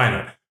even define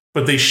it.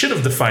 But they should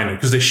have defined it,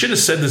 because they should have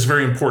said this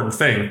very important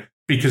thing,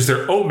 because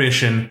their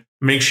omission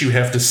makes you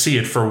have to see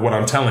it for what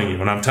I'm telling you.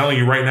 And I'm telling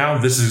you right now,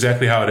 this is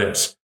exactly how it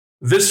is.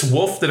 This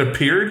wolf that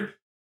appeared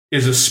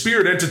is a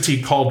spirit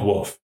entity called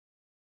wolf.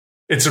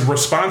 It's a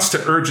response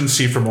to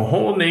urgency from a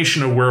whole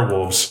nation of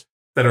werewolves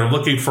that are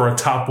looking for a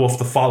top wolf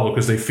to follow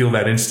because they feel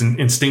that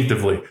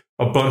instinctively.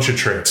 A bunch of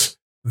traits.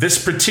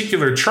 This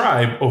particular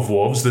tribe of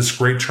wolves, this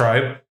great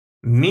tribe,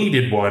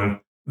 needed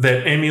one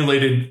that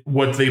emulated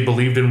what they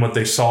believed in, what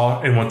they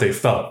saw, and what they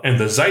felt. And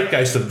the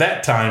zeitgeist of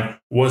that time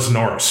was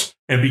Norse.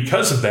 And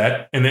because of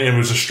that, and it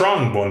was a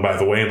strong one, by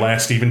the way, and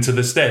lasts even to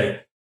this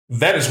day,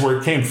 that is where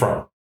it came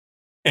from.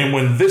 And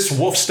when this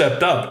wolf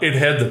stepped up, it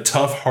had the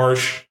tough,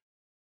 harsh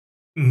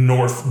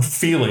North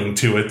feeling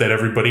to it that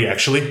everybody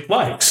actually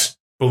likes,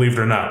 believe it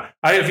or not.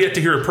 I have yet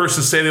to hear a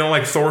person say they don't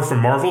like Thor from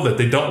Marvel, that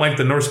they don't like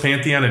the Norse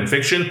pantheon in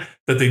fiction,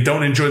 that they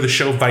don't enjoy the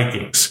show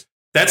Vikings.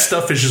 That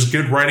stuff is just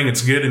good writing.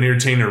 It's good and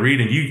entertaining to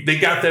read. And they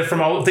got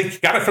that they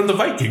got it from the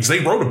Vikings. They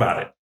wrote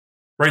about it,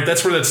 right?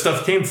 That's where that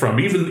stuff came from.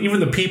 Even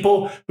the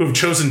people who have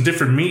chosen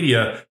different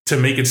media to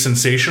make it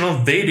sensational,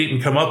 they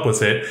didn't come up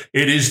with it.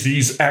 It is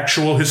these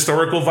actual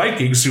historical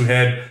Vikings who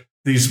had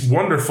these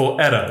wonderful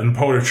Edda and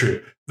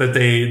poetry that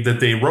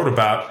they wrote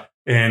about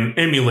and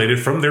emulated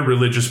from their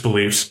religious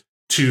beliefs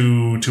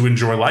to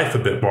enjoy life a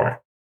bit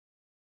more.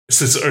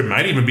 So it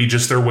might even be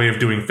just their way of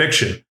doing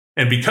fiction.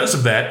 And because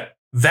of that,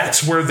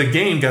 that's where the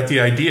game got the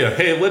idea,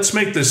 hey, let's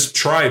make this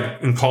tribe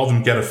and call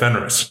them Get a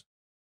Fenris.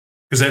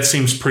 Because that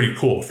seems pretty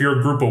cool. If you're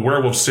a group of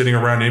werewolves sitting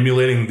around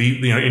emulating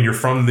and you're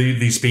from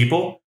these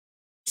people,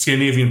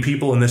 Scandinavian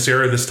people in this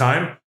era, this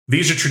time,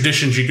 these are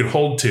traditions you could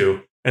hold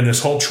to, and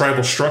this whole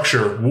tribal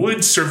structure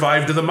would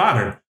survive to the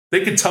modern.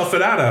 They could tough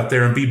it out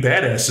there and be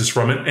badasses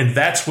from it, and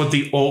that's what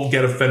the old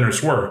Get a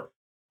Fenris were.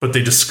 But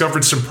they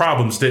discovered some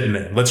problems, didn't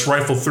they? Let's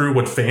rifle through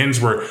what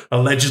fans were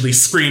allegedly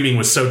screaming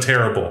was so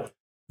terrible.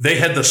 They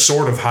had the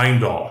Sword of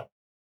Heimdall.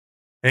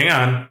 Hang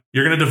on,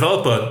 you're going to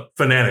develop a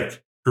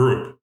fanatic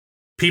group.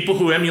 People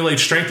who emulate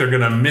strength are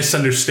going to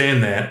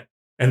misunderstand that,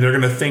 and they're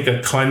going to think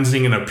a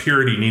cleansing and a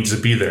purity needs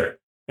to be there.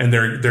 And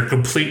they're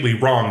completely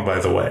wrong, by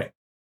the way.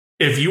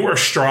 If you are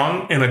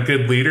strong and a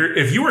good leader,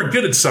 if you are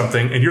good at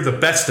something and you're the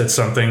best at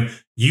something,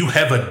 you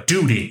have a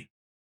duty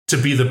to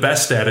be the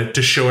best at it,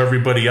 to show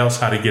everybody else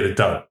how to get it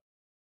done.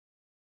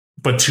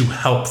 But to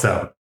help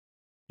them.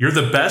 You're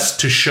the best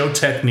to show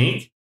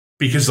technique,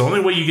 because the only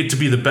way you get to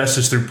be the best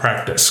is through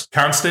practice.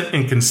 Constant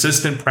and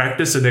consistent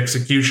practice and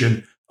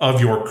execution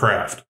of your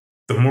craft.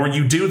 The more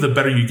you do, the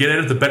better you get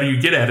at it. The better you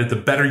get at it, the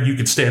better you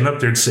can stand up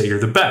there and say you're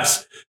the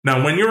best.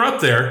 Now, when you're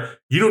up there,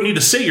 you don't need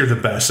to say you're the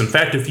best. In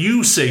fact, if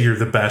you say you're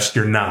the best,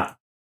 you're not.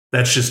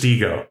 That's just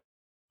ego.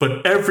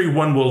 But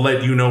everyone will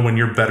let you know when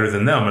you're better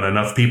than them. And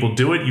enough people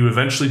do it, you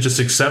eventually just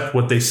accept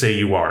what they say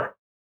you are.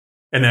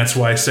 And that's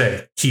why I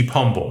say, keep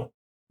humble.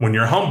 When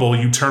you're humble,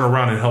 you turn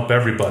around and help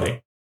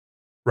everybody.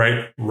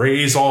 Right?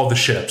 Raise all the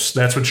ships.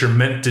 That's what you're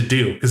meant to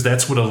do, because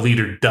that's what a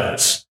leader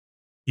does.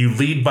 You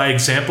lead by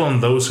example,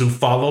 and those who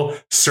follow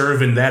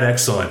serve in that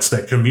excellence,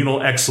 that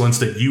communal excellence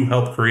that you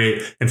helped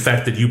create, in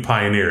fact, that you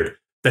pioneered.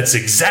 That's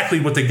exactly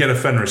what the Get a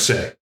Fenris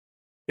say.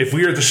 If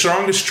we are the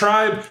strongest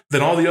tribe,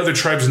 then all the other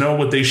tribes know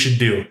what they should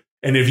do.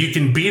 And if you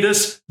can beat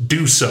us,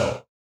 do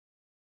so.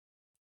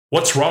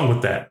 What's wrong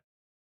with that?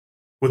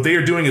 What they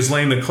are doing is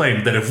laying the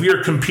claim that if we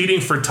are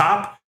competing for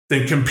top,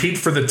 then compete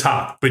for the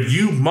top. But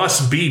you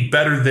must be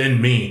better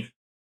than me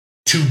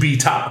to be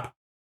top.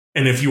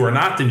 And if you are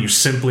not, then you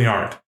simply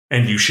aren't.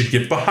 And you should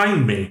get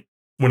behind me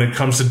when it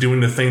comes to doing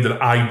the thing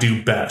that I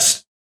do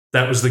best.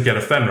 That was the Get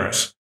a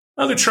Fenris.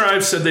 Other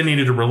tribes said they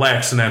needed to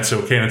relax, and that's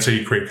okay, and that's how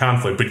you create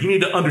conflict. But you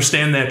need to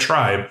understand that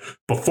tribe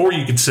before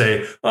you can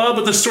say, oh,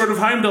 but the Sword of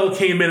Heimdall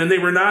came in and they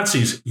were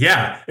Nazis.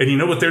 Yeah, and you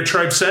know what their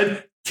tribe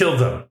said? Kill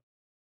them.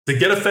 The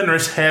Get a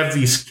Fenris have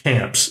these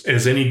camps,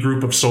 as any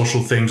group of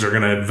social things are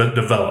going to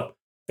develop.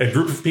 A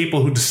group of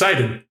people who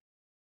decided,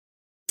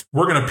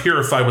 we're going to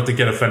purify what the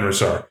Get a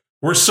Fenris are.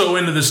 We're so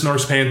into this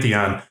Norse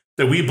pantheon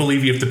that we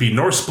believe you have to be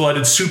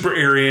Norse-blooded, super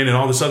Aryan, and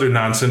all this other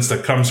nonsense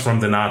that comes from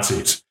the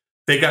Nazis.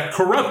 They got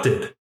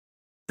corrupted.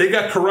 They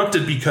got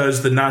corrupted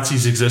because the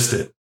Nazis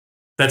existed.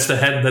 That's the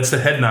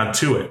head nod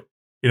to it.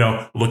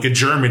 Look at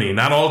Germany.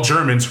 Not all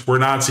Germans were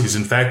Nazis.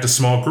 In fact, a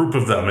small group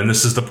of them. And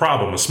this is the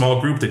problem. A small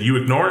group that you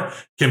ignore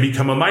can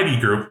become a mighty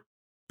group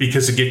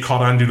because it get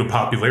caught on due to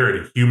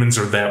popularity. Humans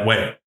are that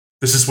way.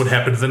 This is what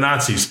happened to the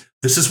Nazis.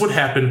 This is what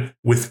happened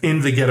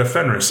within the Geta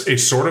Fenris. A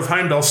sort of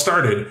Heimdall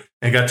started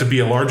and got to be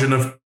a large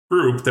enough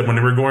group that when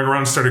they were going around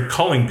and started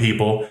culling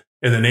people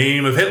in the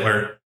name of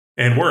Hitler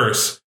and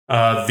worse,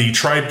 the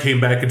tribe came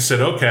back and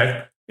said,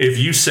 okay, if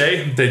you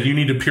say that you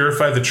need to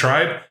purify the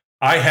tribe,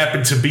 I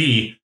happen to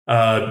be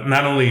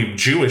not only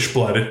Jewish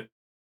blooded,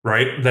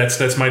 right?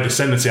 That's my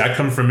descendancy. I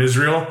come from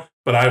Israel,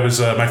 but I was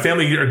my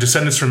family are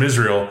descendants from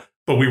Israel,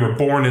 but we were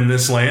born in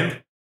this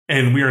land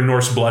and we are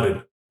Norse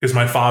blooded because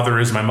my father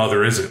is, my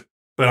mother isn't.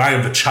 But I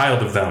am the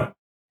child of them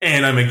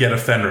and I'm a Geta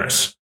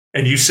Fenris.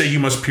 And you say you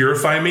must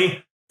purify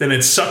me? Then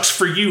it sucks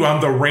for you.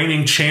 I'm the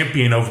reigning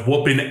champion of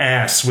whooping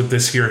ass with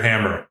this here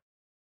hammer.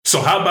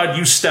 So how about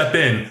you step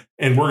in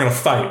and we're going to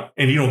fight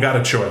and you don't got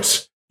a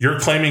choice. You're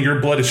claiming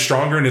your blood is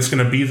stronger and it's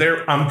going to be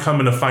there. I'm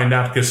coming to find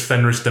out because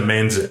Fenris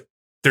demands it.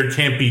 There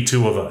can't be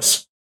two of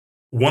us.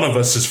 One of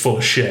us is full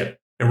of shit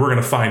and we're going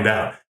to find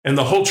out. And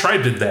the whole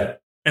tribe did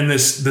that. And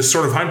this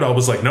sort of Heimdall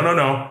was like,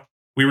 no.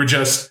 We were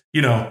just,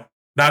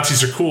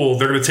 Nazis are cool.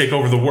 They're going to take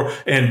over the war.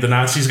 And the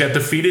Nazis got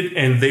defeated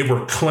and they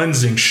were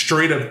cleansing,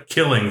 straight up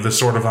killing the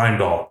Sword of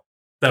Heimdall.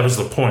 That was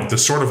the point. The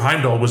Sword of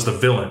Heimdall was the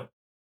villain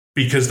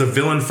because the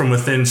villain from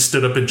within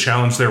stood up and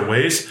challenged their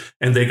ways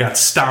and they got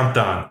stomped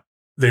on.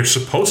 They're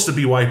supposed to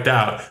be wiped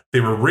out.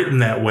 They were written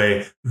that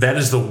way. That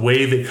is the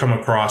way they come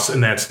across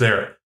and that's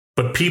there.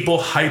 But people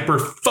hyper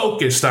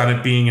focused on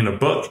it being in a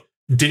book,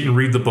 didn't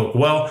read the book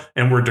well,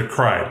 and were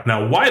decried.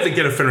 Now, why the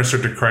Geta Fenris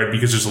are decried?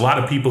 Because there's a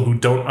lot of people who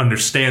don't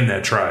understand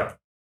that tribe.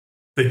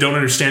 They don't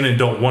understand and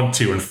don't want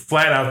to, and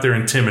flat out they're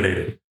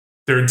intimidated.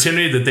 They're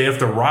intimidated that they have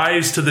to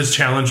rise to this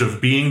challenge of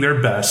being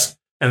their best,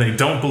 and they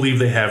don't believe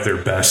they have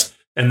their best.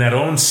 And that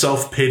own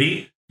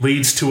self-pity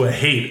leads to a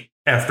hate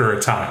after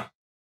a time.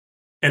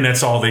 And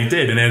that's all they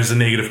did, and it has a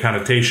negative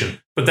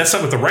connotation. But that's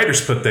not what the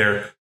writers put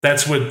there.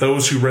 That's what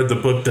those who read the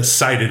book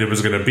decided it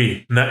was going to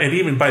be. And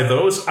even by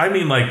those, I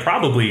mean like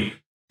probably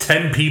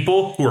 10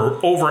 people who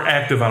are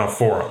overactive on a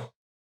forum.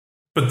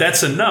 But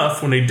that's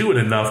enough when they do it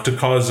enough to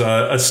cause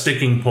a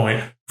sticking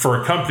point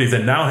for a company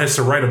that now has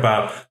to write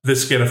about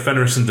this Geta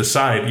Fenris and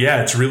decide,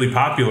 yeah, it's really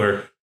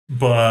popular,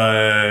 but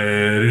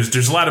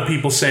there's a lot of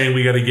people saying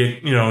we got to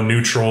get,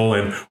 neutral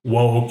and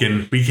woke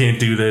and we can't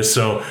do this.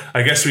 So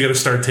I guess we got to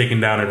start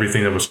taking down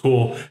everything that was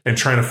cool and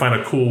trying to find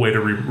a cool way to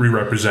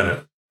re-represent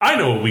it. I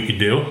know what we could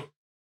do.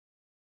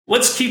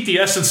 Let's keep the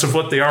essence of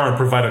what they are and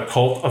provide a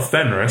cult of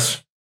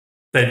Fenris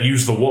that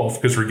use the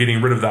wolf, because we're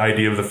getting rid of the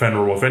idea of the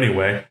Fenrir wolf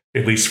anyway,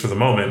 at least for the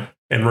moment.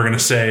 And we're going to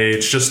say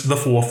it's just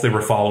the wolf they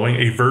were following,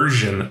 a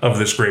version of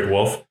this great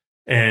wolf.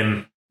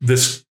 And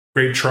this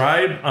great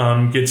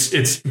tribe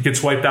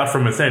gets wiped out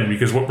from within,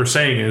 because what we're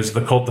saying is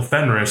the cult of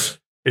Fenris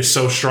is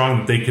so strong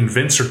that they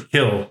convince or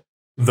kill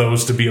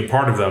those to be a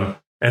part of them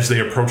as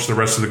they approach the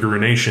rest of the Guru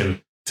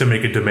Nation to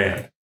make a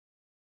demand.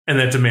 And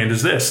that demand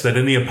is this, that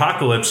in the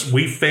apocalypse,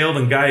 we failed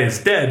and Gaia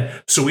is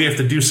dead, so we have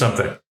to do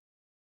something.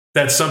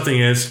 That something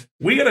is,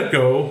 we got to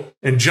go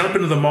and jump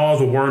into the maw of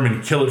the worm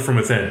and kill it from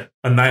within,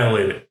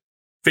 annihilate it,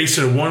 face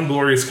it in one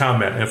glorious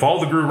combat. And if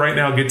all the Guru right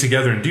now get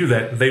together and do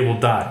that, they will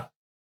die.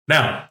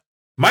 Now,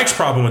 Mike's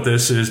problem with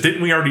this is,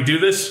 didn't we already do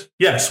this?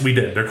 Yes, we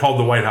did. They're called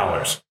the White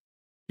Howlers.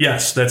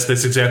 Yes, that's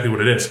exactly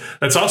what it is.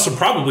 That's also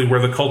probably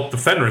where the cult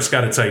of Fenris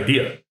got its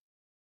idea,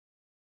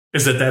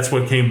 is that's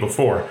what came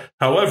before.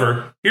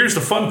 However, here's the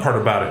fun part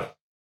about it.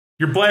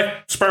 Your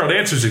black spiral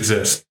dancers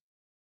exist.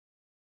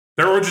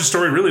 Their origin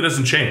story really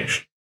doesn't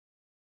change.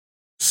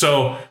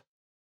 So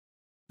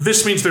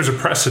this means there's a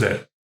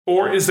precedent.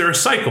 Or is there a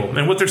cycle?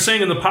 And what they're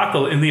saying in the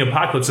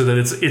apocalypse is that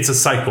it's a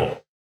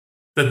cycle.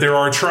 That there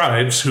are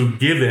tribes who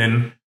give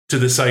in to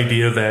this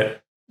idea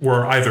that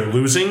we're either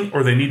losing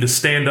or they need to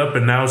stand up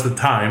and now's the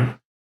time.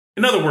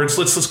 In other words,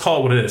 let's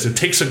call it what it is. It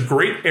takes a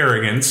great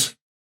arrogance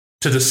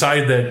to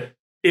decide that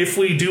if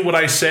we do what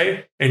I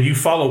say and you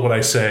follow what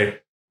I say,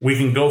 we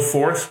can go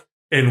forth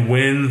and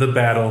win the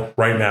battle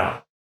right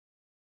now.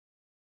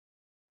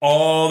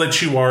 All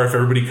that you are, if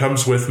everybody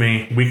comes with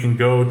me, we can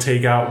go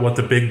take out what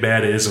the big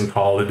bad is and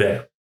call it a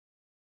day.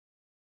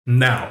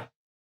 Now,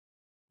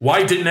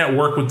 why didn't that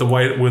work with the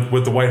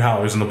White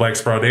Howlers and the Black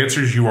Spiral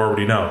Dancers? You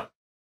already know.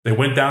 They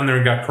went down there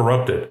and got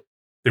corrupted.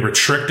 They were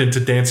tricked into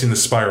dancing the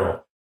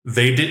spiral.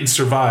 They didn't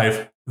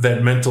survive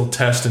that mental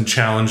test and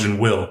challenge and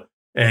will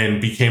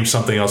and became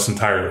something else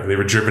entirely. They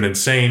were driven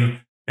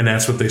insane, and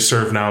that's what they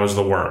serve now as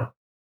the worm.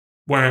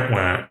 Wah,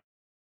 wah.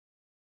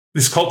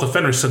 This cult of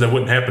Fenris said that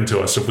wouldn't happen to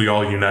us if we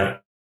all unite.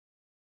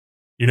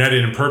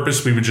 United in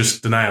purpose, we would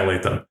just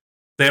annihilate them.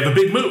 They have a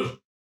big move.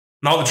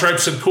 And all the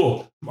tribes said,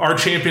 cool, our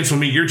champions will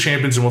meet your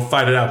champions and we'll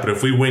fight it out. But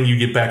if we win, you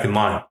get back in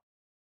line.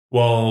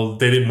 Well,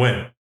 they didn't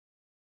win.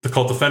 The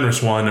cult of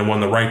Fenris won and won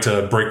the right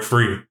to break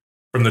free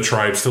from the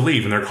tribes to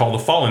leave. And they're called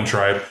the Fallen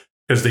Tribe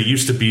because they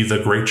used to be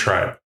the Great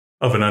Tribe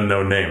of an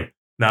unknown name.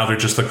 Now they're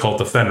just the cult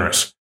of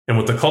Fenris. And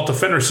what the cult of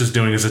Fenris is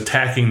doing is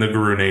attacking the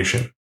Guru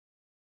Nation.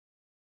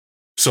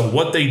 So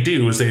what they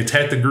do is they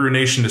attack the Guru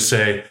Nation to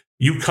say,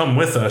 you come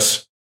with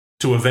us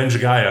to avenge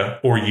Gaia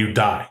or you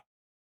die.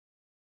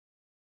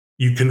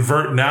 You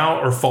convert now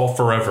or fall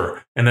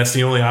forever. And that's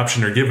the only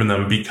option they're giving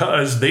them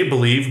because they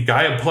believe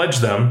Gaia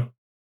pledged them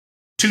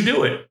to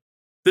do it.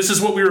 This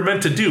is what we were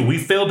meant to do. We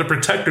failed to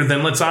protect her,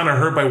 then let's honor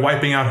her by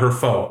wiping out her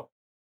foe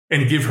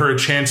and give her a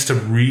chance to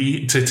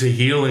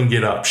heal and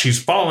get up.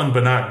 She's fallen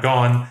but not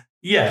gone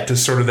yet,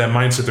 is sort of that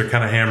mindset they're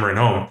kind of hammering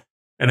home.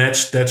 And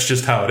that's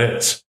just how it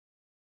is.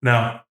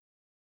 Now,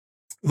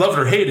 love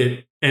it or hate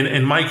it,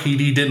 and Mike,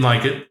 he didn't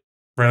like it,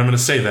 right? I'm going to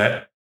say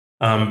that.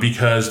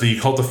 Because the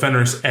Cult of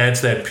Fenris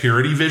adds that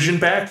purity vision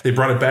back. They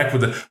brought it back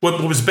with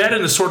what was bad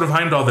in the Sword of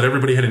Heimdall that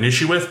everybody had an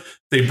issue with.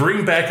 They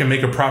bring back and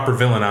make a proper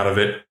villain out of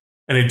it,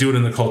 and they do it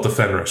in the Cult of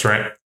Fenris,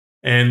 right?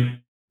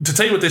 And to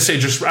tell you what they say,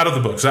 just out of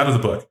the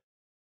book,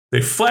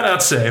 they flat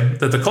out say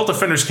that the Cult of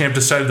Fenris camp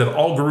decided that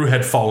all Guru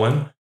had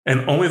fallen,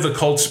 and only the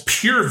cult's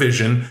pure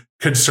vision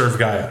could serve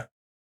Gaia.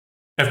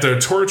 After a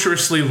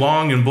tortuously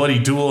long and bloody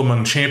duel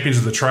among champions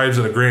of the tribes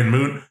of the Grand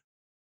Moot,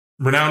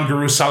 renowned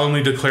Guru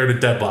solemnly declared a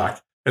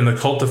deadlock. And the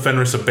Cult of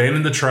Fenris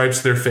abandoned the tribes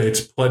to their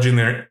fates, pledging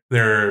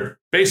their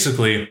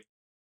basically,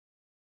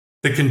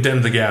 they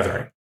condemned the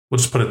gathering. We'll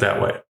just put it that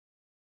way.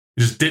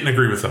 He just didn't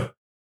agree with them.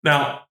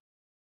 Now,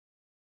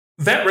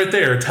 that right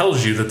there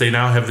tells you that they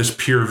now have this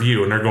pure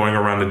view and they're going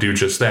around to do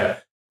just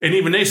that. And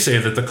even they say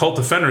that the Cult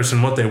of Fenris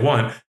and what they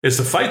want is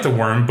to fight the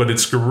worm, but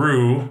it's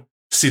Guru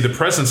see the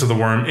presence of the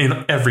worm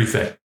in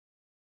everything.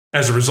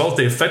 As a result,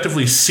 they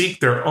effectively seek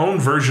their own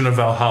version of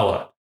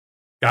Valhalla.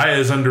 Gaia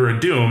is under a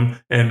doom,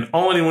 and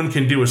all anyone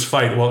can do is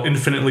fight while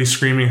infinitely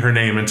screaming her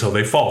name until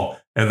they fall.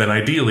 And then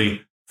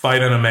ideally,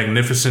 fight on a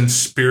magnificent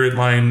spirit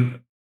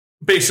line,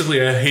 basically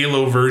a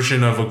Halo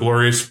version of a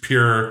glorious,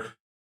 pure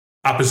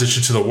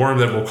opposition to the worm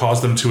that will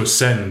cause them to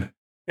ascend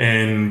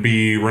and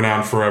be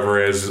renowned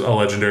forever as a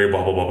legendary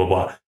blah, blah, blah, blah,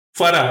 blah.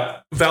 Flat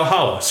out,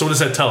 Valhalla. So what does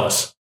that tell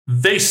us?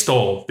 They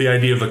stole the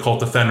idea of the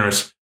Cult of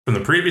Fenris from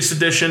the previous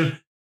edition,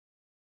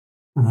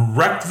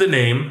 wrecked the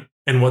name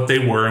and what they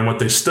were and what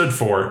they stood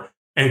for,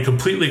 and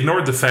completely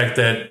ignored the fact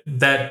that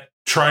that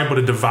tribe would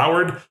have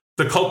devoured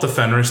the Cult of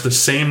Fenris the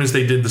same as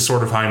they did the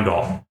Sword of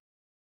Heimdall.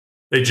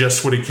 They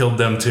just would have killed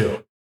them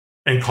too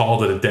and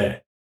called it a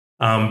day.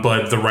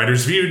 But the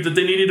writers viewed that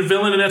they needed a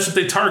villain, and that's what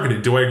they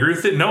targeted. Do I agree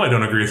with it? No, I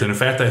don't agree with it. In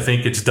fact, I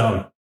think it's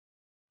dumb.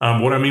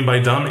 What I mean by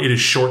dumb, it is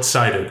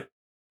short-sighted.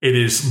 It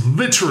is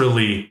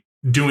literally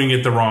doing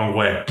it the wrong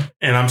way.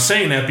 And I'm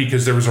saying that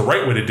because there was a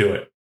right way to do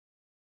it.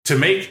 To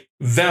make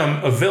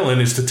them a villain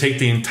is to take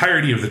the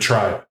entirety of the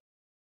tribe.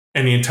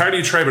 And the entirety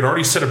of the tribe had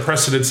already set a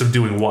precedence of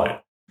doing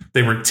what?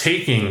 They were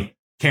taking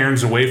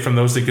cairns away from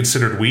those they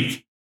considered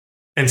weak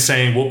and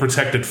saying, we'll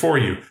protect it for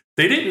you.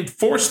 They didn't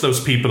force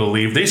those people to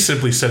leave. They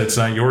simply said it's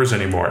not yours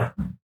anymore.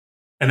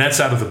 And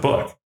that's out of the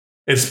book.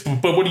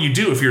 But what do you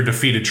do if you're a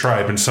defeated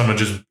tribe and someone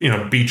just,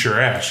 beats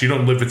your ass? You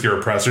don't live with your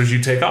oppressors.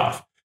 You take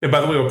off. And by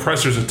the way,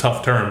 oppressor is a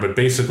tough term, but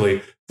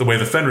basically the way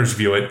the Fenris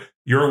view it,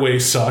 your way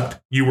sucked.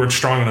 You weren't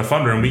strong enough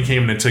under, and we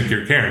came in and took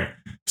your cairn.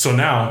 So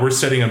now we're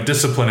setting up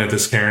discipline at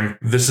this cairn.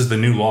 This is the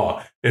new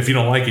law. If you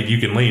don't like it, you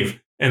can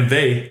leave. And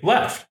they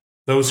left,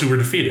 those who were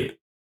defeated.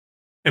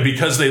 And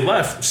because they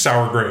left,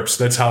 sour grapes.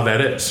 That's how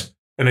that is.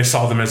 And they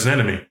saw them as an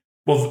enemy.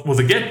 Well,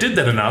 the Get did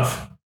that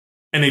enough,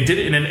 and they did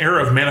it in an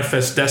era of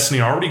manifest destiny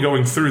already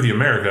going through the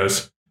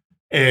Americas.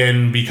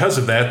 And because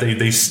of that,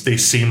 they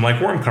seem like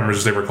wormcomers,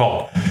 as they were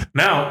called.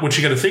 Now, what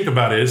you got to think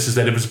about is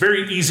that it was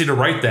very easy to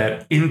write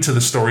that into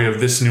the story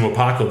of this new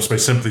apocalypse by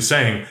simply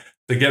saying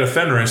the Get of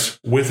Fenris,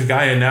 with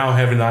Gaia now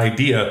having the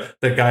idea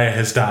that Gaia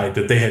has died,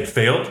 that they had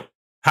failed.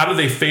 How do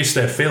they face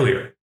that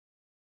failure?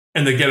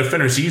 And the Get of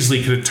Fenris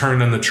easily could have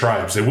turned on the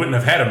tribes. They wouldn't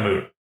have had a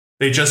moot.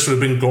 They just would have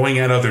been going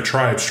at other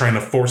tribes, trying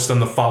to force them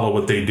to follow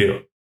what they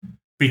do.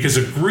 Because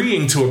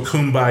agreeing to a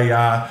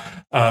kumbaya,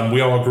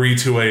 we all agree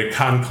to a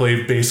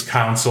conclave-based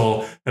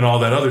council and all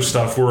that other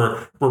stuff.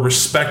 We're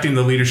respecting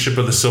the leadership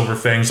of the Silver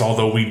Fangs,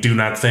 although we do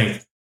not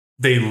think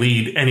they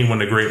lead anyone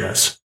to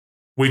greatness.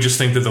 We just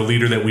think they're the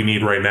leader that we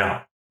need right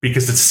now,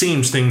 because it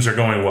seems things are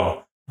going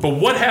well. But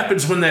what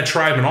happens when that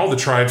tribe and all the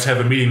tribes have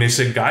a meeting? They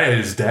say Gaia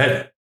is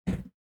dead.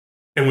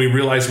 And we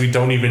realize we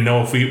don't even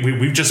know if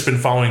we've just been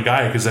following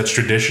Gaia because that's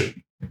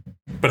tradition.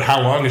 But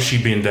how long is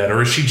she being dead?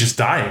 Or is she just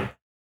dying?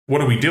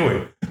 What are we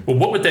doing? Well,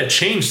 what would that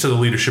change to the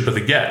leadership of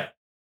the Get?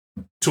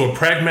 To a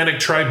pragmatic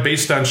tribe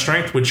based on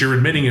strength, which you're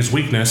admitting is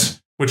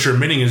weakness, what you're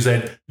admitting is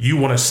that you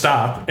want to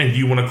stop and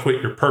you want to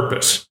quit your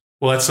purpose.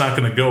 Well, that's not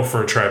going to go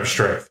for a tribe of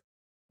strength.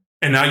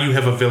 And now you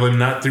have a villain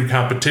not through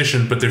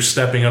competition, but they're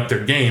stepping up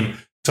their game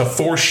to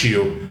force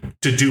you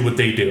to do what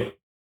they do.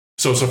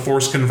 So it's a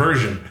forced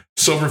conversion.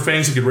 Silver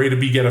Fangs get ready to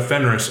be Get of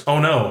Fenris. Oh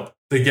no,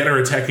 the Get are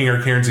attacking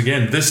our cairns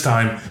again. This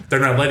time, they're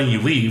not letting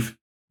you leave.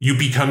 You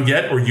become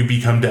Get or you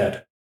become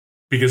dead.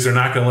 Because they're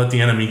not going to let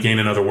the enemy gain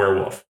another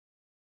werewolf.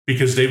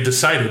 Because they've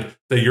decided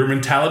that your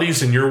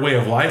mentalities and your way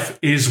of life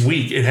is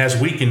weak. It has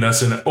weakened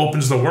us and it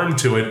opens the worm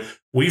to it.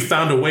 We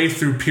found a way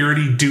through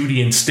purity,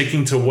 duty, and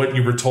sticking to what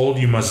you were told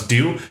you must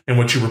do and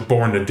what you were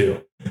born to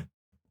do.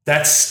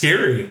 That's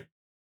scary.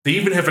 They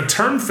even have a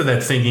term for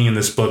that thinking in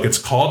this book. It's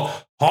called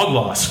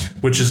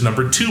hoglosk, which is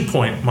number 2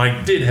 point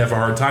Mike did have a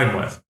hard time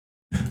with.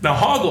 Now,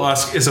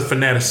 hoglosk is a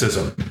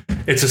fanaticism.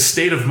 It's a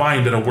state of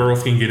mind that a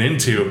werewolf can get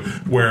into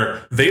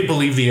where they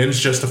believe the ends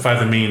justify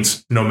the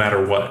means no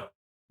matter what.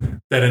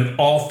 That in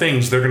all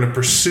things, they're going to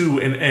pursue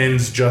an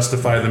ends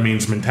justify the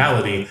means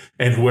mentality,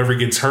 and whoever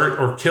gets hurt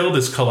or killed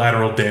is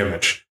collateral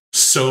damage.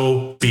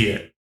 So be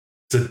it.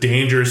 It's a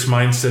dangerous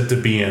mindset to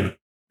be in.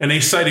 And they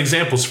cite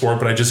examples for it,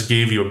 but I just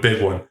gave you a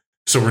big one.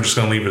 So we're just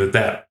going to leave it at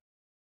that.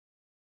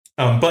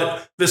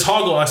 But this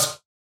hoglosk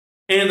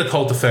and the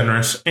cult of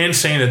Fenris, and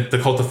saying that the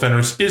cult of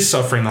Fenris is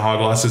suffering the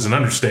hoglosk is an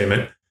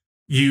understatement.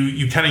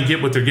 You kind of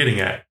get what they're getting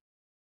at.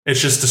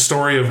 It's just a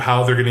story of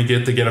how they're going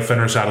to get a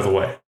Fenris out of the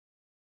way.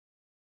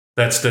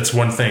 That's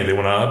one thing. They're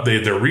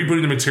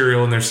rebooting the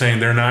material, and they're saying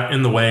they're not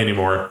in the way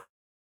anymore.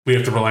 We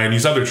have to rely on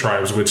these other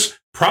tribes, which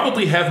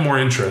probably have more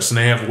interest, and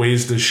they have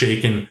ways to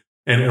shake and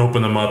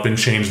open them up and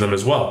change them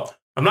as well.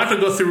 I'm not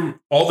going to go through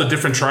all the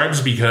different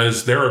tribes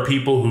because there are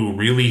people who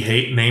really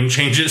hate name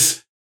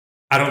changes.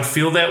 I don't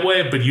feel that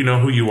way, but you know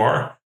who you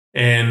are.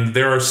 And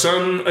there are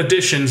some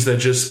additions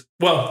that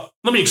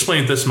let me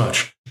explain this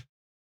much.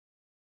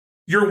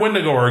 Your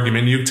Wendigo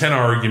argument, your Tenna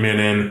argument,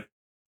 and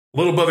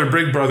Little Brother,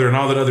 Big Brother, and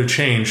all that other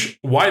change,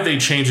 why they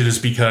change it is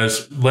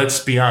because, let's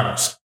be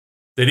honest,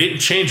 they didn't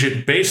change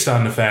it based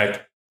on the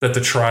fact that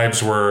the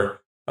tribes were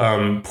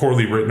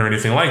poorly written or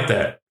anything like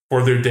that.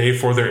 For their day,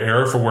 for their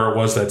era, for where it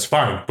was, that's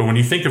fine. But when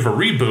you think of a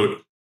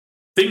reboot,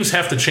 things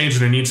have to change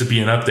and there needs to be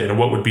an update. And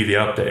what would be the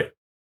update?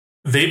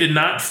 They did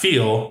not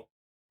feel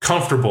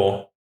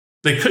comfortable.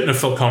 They couldn't have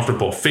felt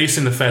comfortable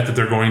facing the fact that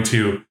they're going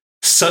to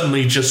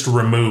suddenly just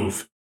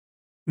remove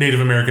Native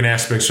American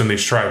aspects from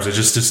these tribes.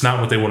 It's not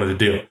what they wanted to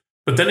do.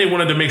 But then they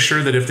wanted to make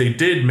sure that if they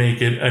did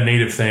make it a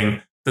native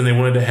thing, then they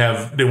wanted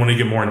to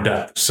get more in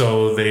depth.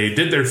 So they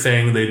did their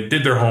thing. They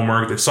did their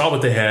homework. They saw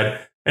what they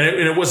had. And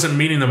it wasn't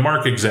meeting the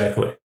mark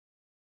exactly.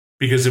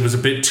 Because it was a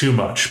bit too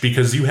much.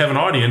 Because you have an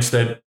audience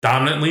that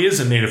dominantly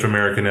isn't Native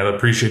American that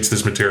appreciates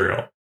this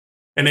material.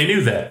 And they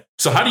knew that.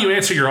 So how do you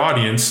answer your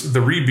audience the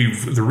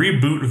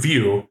reboot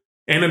view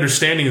and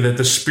understanding that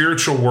the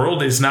spiritual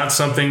world is not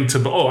something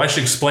to... I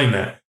should explain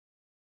that.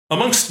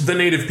 Amongst the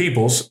Native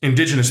peoples,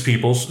 indigenous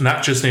peoples,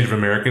 not just Native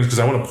Americans, because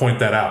I want to point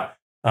that out.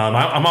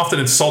 I'm often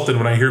insulted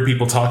when I hear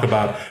people talk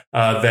about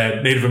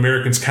that Native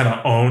Americans kind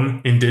of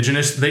own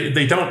indigenous.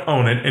 They don't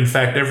own it. In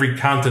fact, every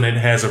continent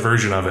has a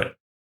version of it.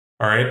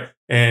 All right.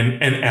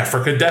 And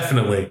Africa,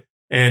 definitely.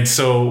 And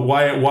so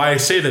why I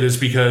say that is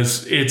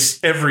because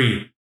it's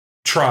every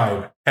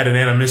tribe had an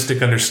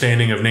animistic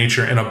understanding of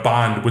nature and a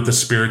bond with the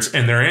spirits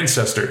and their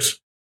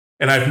ancestors.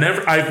 And I've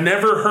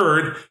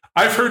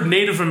heard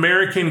Native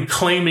American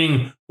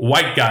claiming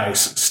white guys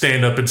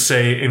stand up and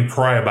say and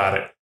cry about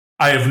it.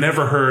 I have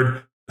never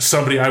heard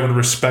somebody I would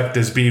respect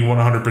as being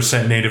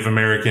 100% Native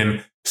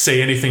American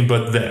say anything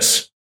but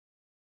this.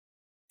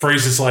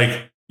 Phrases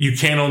like, you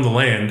can't own the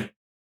land,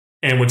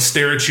 and would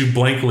stare at you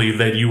blankly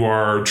that you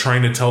are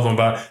trying to tell them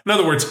about. In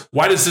other words,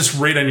 why does this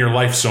rate on your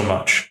life so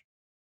much?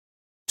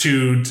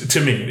 To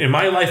me, in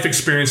my life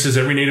experiences,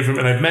 every Native,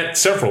 and I've met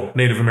several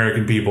Native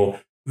American people,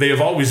 they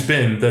have always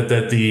been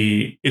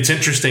it's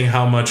interesting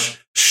how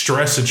much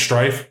stress and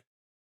strife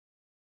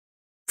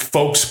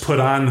folks put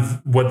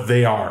on what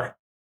they are.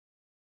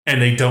 And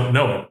they don't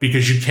know it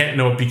because you can't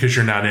know it because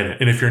you're not in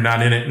it. And if you're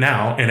not in it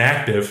now and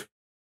active,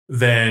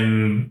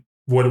 then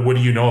what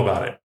do you know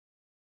about it?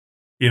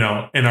 You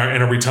know, and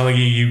are we telling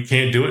you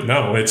can't do it?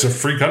 No, it's a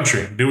free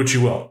country. Do what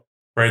you will,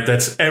 right?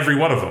 That's every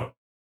one of them.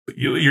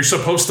 You're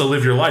supposed to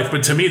live your life.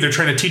 But to me, they're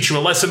trying to teach you a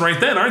lesson right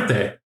then, aren't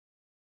they?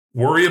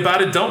 Worry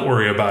about it. Don't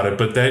worry about it.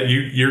 But that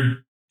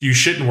you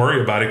shouldn't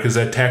worry about it because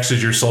that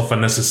taxes yourself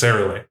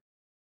unnecessarily.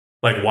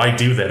 Like, why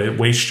do that? It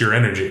wastes your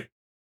energy.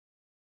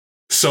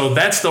 So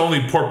that's the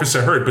only purpose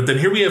I heard. But then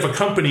here we have a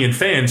company and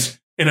fans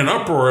in an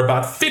uproar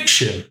about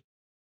fiction,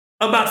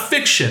 about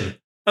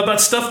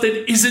stuff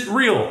that isn't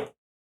real.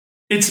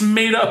 It's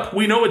made up.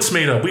 We know it's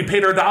made up. We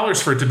paid our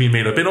dollars for it to be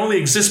made up. It only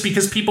exists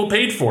because people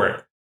paid for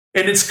it.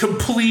 And it's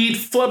complete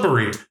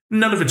flubbery.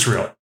 None of it's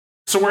real.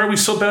 So why are we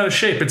so bad of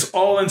shape? It's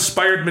all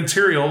inspired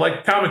material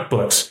like comic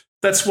books.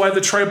 That's why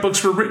the tribe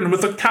books were written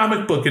with a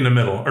comic book in the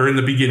middle, or in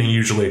the beginning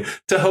usually,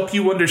 to help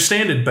you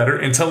understand it better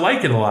and to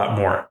like it a lot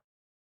more.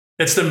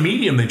 It's the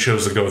medium they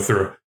chose to go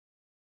through.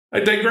 I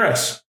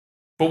digress.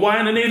 But why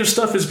on the native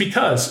stuff is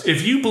because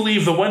if you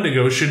believe the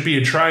Wendigo should be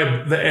a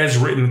tribe that has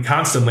written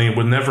constantly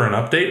with never an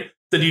update,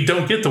 then you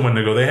don't get the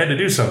Wendigo. They had to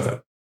do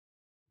something.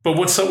 But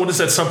what is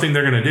that something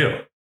they're going to do?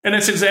 And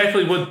that's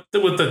exactly what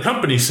the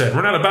company said.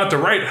 We're not about to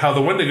write how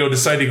the Wendigo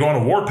decided to go on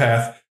a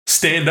warpath,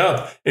 stand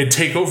up, and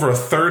take over a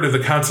third of the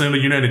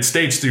continental United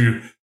States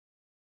through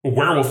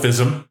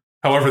werewolfism,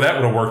 however that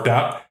would have worked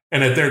out,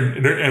 and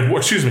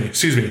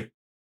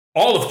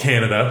all of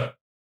Canada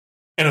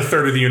and a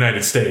third of the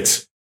United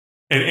States,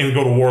 and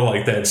go to war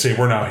like that and say,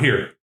 we're now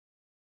here.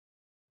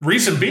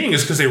 Reason being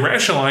is because they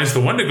rationalized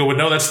the Wendigo would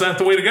know that's not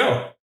the way to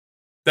go.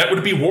 That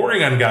would be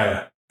warring on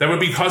Gaia. That would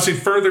be causing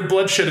further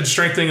bloodshed and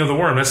strengthening of the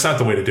worm. That's not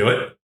the way to do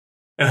it.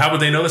 And how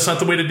would they know that's not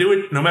the way to do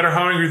it? No matter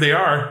how angry they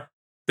are,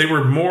 they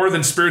were more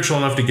than spiritual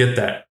enough to get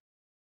that.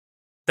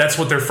 That's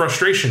what their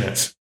frustration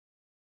is.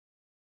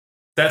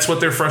 That's what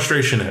their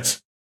frustration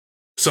is.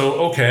 So,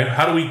 okay,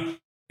 how do we...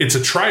 It's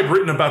a tribe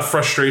written about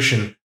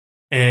frustration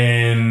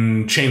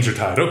and chains are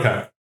tied.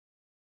 Okay.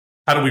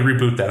 How do we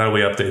reboot that? How do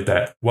we update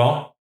that?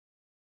 Well,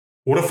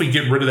 what if we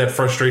get rid of that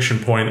frustration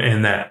point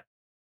and that?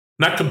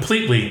 Not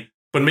completely,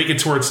 but make it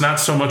to where it's not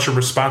so much a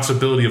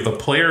responsibility of the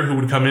player who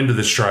would come into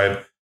this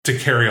tribe to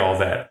carry all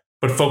that,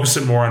 but focus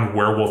it more on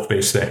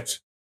werewolf-based things.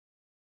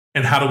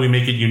 And how do we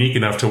make it unique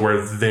enough to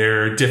where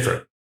they're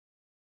different?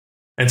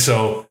 And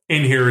so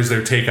in here is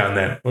their take on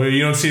that. Well,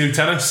 you don't see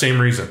Lieutenant? Same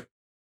reason.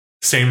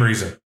 Same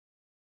reason.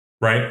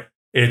 Right?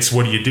 It's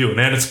what do you do? And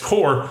at its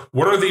core,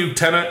 what are the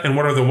Lieutenant and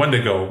what are the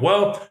Wendigo?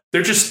 Well,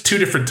 they're just two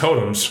different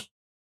totems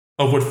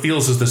of what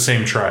feels as the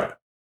same tribe.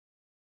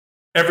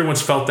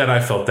 Everyone's felt that. I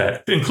felt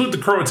that. Include the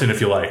Croatan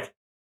if you like.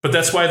 But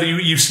that's why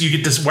you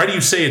get this. Why do you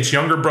say it's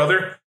younger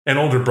brother and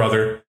older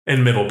brother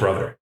and middle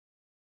brother?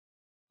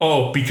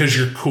 Oh, because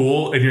you're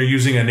cool and you're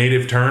using a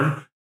native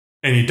term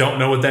and you don't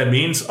know what that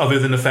means other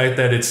than the fact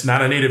that it's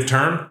not a native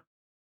term.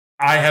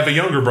 I have a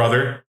younger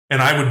brother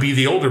and I would be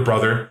the older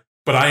brother,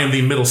 but I am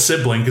the middle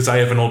sibling because I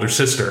have an older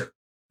sister.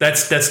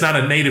 That's not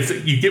a native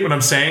thing. You get what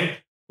I'm saying?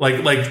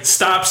 Like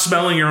stop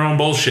smelling your own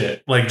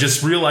bullshit. Like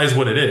just realize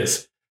what it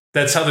is.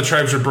 That's how the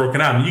tribes are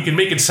broken out. And you can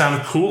make it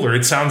sound cooler.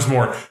 It sounds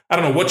more, I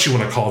don't know what you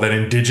want to call that,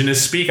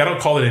 indigenous speak. I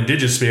don't call it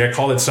indigenous speak. I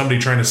call it somebody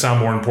trying to sound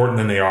more important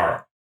than they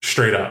are.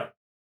 Straight up.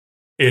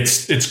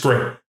 It's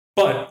great.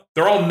 But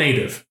they're all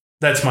native.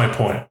 That's my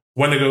point.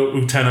 Wendigo,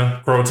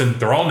 Utena, Croatan,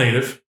 they're all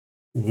native.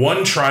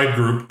 One tribe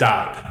group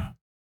died.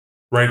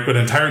 Right? But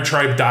an entire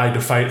tribe died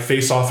to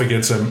face off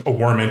against a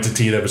worm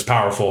entity that was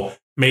powerful,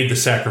 made the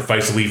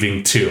sacrifice,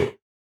 leaving two.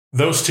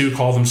 Those two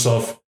call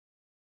themselves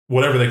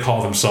whatever they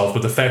call themselves.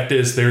 But the fact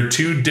is, there are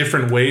two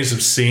different ways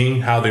of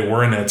seeing how they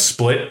were in that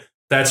split.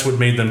 That's what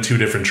made them two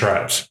different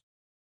tribes.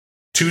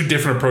 Two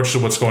different approaches to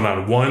what's going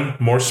on. One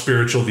more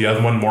spiritual, the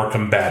other one more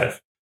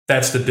combative.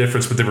 That's the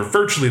difference, but they were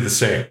virtually the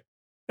same.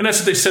 And that's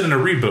what they said in a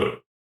reboot.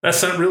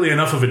 That's not really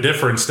enough of a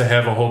difference to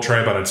have a whole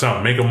tribe on its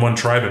own. Make them one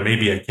tribe and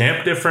maybe a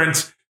camp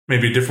difference,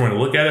 maybe a different way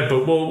to look at it,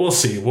 but we'll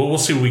see. We'll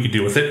see what we can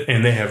do with it,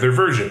 and they have their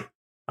version.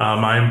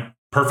 I'm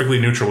perfectly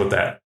neutral with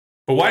that.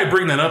 But why I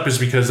bring that up is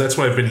because that's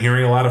what I've been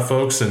hearing a lot of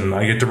folks, and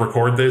I get to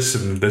record this,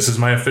 and this is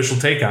my official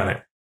take on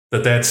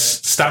it.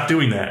 Stop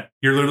doing that.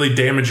 You're literally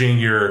damaging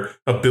your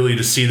ability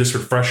to see this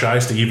with fresh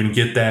eyes, to even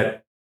give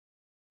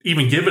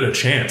it a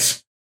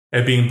chance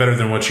at being better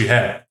than what you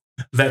had.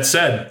 That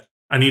said,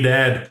 I need to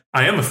add,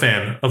 I am a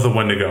fan of the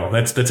Wendigo.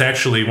 That's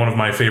actually one of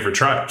my favorite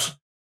tribes.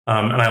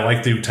 And I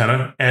like the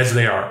Utena as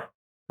they are,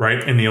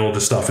 right? In the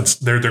oldest stuff.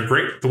 They're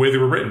great the way they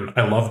were written.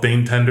 I love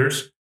Bane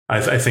Tenders.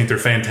 I think they're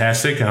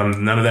fantastic.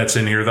 None of that's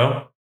in here,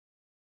 though.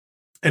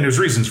 And there's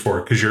reasons for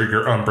it, because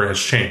your Umbra has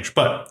changed.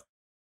 But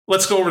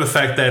let's go over the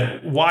fact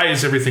that why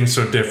is everything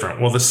so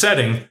different? Well, the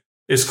setting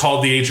is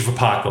called the Age of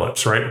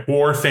Apocalypse, right?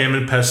 War,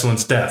 famine,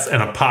 pestilence, death,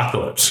 and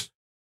apocalypse.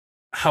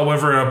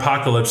 However, an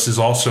apocalypse is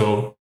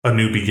also a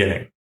new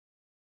beginning.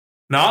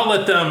 Now,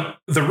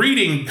 the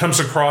reading comes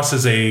across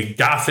as a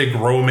gothic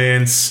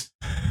romance,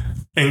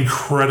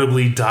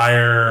 incredibly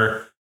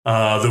dire.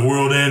 The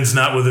world ends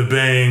not with a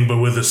bang, but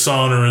with a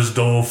sonorous,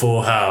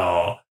 doleful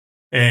howl.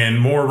 And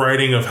more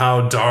writing of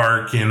how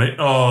dark and,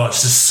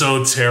 it's just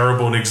so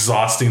terrible and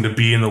exhausting to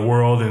be in the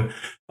world. And,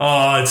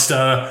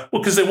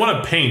 because they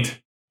want to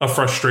paint a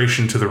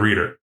frustration to the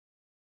reader.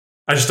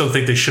 I just don't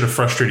think they should have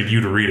frustrated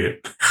you to read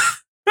it.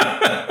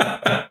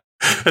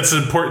 That's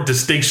an important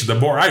distinction. The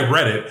more I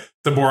read it,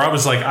 the more I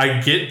was like, I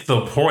get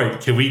the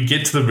point. Can we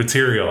get to the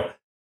material?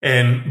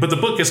 But the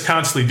book is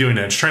constantly doing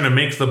that. It's trying to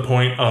make the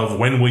point of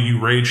when will you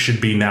rage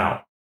should be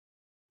now.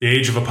 The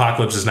age of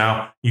apocalypse is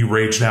now. You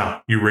rage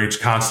now. You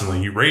rage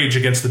constantly. You rage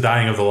against the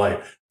dying of the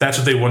light. That's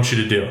what they want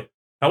you to do.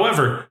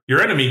 However,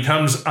 your enemy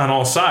comes on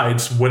all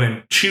sides when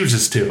it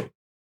chooses to.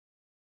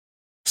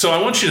 So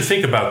I want you to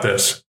think about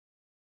this.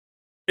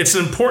 It's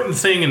an important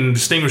thing and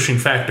distinguishing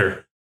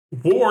factor.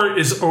 War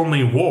is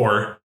only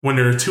war when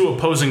there are two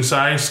opposing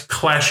sides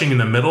clashing in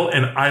the middle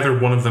and either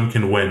one of them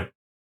can win.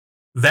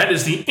 That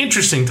is the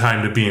interesting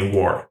time to be in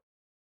war.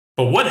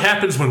 But what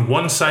happens when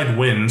one side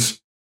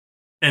wins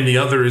and the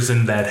other is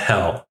in that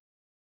hell?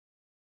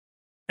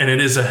 And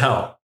it is a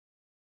hell.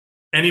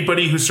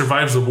 Anybody who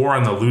survives the war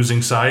on the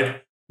losing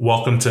side,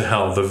 welcome to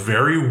hell. The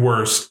very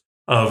worst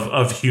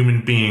of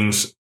human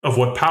beings, of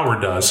what power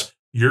does,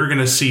 you're going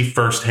to see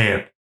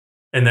firsthand.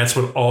 And that's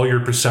what all your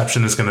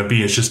perception is going to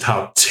be, is just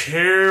how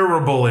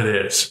terrible it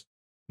is.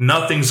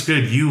 Nothing's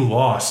good. You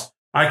lost.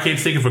 I can't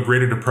think of a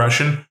greater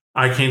depression.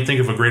 I can't think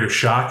of a greater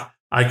shock.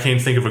 I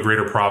can't think of a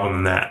greater problem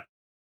than that.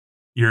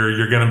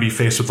 You're going to be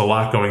faced with a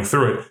lot going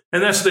through it.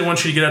 And that's what they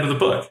want you to get out of the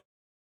book.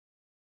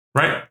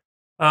 Right?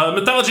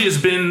 Mythology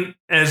has been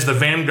as the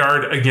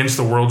vanguard against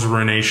the world's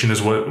ruination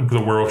is what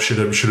the werewolf should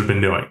have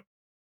been doing.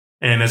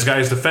 And as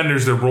Gaia's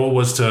defenders, their role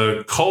was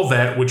to cull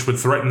that which would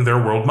threaten their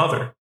world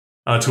mother,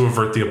 to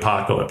avert the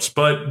apocalypse.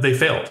 But they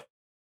failed.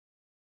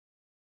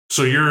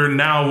 So you're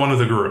now one of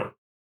the group.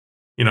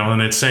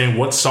 And it's saying,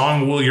 what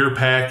song will your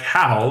pack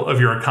howl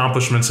of your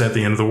accomplishments at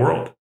the end of the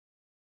world?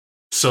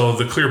 So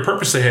the clear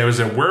purpose they have is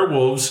that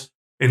werewolves'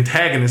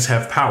 antagonists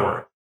have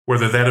power,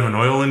 whether that of an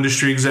oil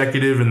industry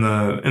executive in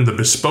the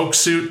bespoke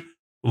suit,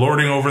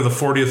 lording over the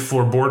 40th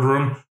floor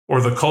boardroom, or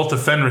the cult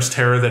of Fenris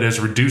terror that has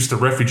reduced the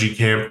refugee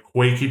camp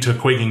to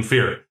quaking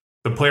fear.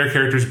 The player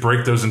characters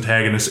break those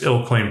antagonists'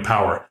 ill-claimed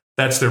power.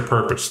 That's their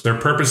purpose. Their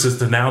purpose is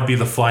to now be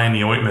the fly in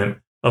the ointment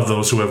of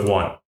those who have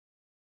won.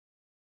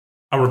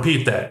 I'll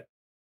repeat that.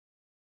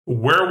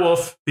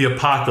 Werewolf the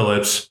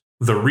Apocalypse,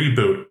 the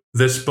reboot,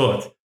 this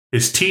book,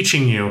 is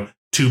teaching you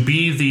to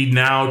be the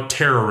now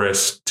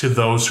terrorist to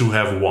those who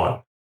have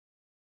won.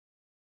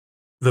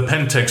 The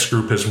Pentex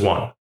group has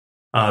won.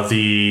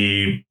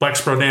 The Black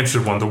Sprout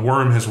Dancer won. The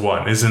Worm has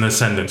won, is in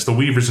ascendance. The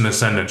Weaver's in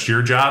ascendance.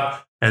 Your job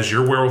as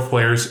your werewolf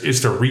players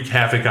is to wreak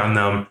havoc on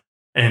them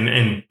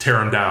and tear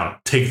them down,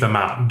 take them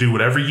out, do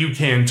whatever you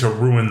can to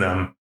ruin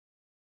them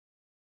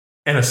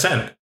and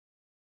ascend.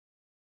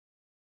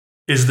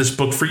 Is this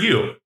book for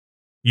you?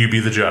 You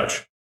be the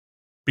judge.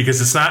 Because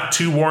it's not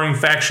two warring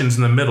factions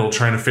in the middle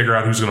trying to figure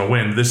out who's going to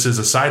win. This is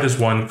a side has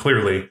won,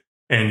 clearly,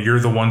 and you're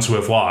the ones who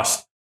have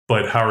lost.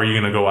 But how are you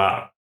going to go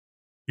out?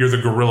 You're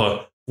the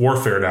guerrilla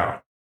warfare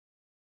now.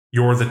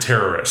 You're the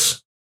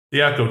terrorists,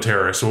 the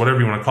eco-terrorists, or whatever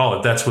you want to call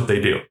it. That's what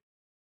they do.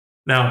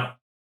 Now,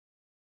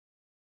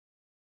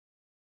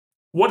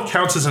 what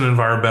counts as an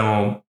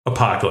environmental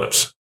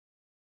apocalypse?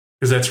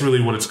 Because that's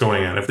really what it's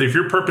going at. If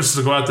your purpose is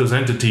to go out those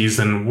entities,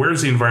 then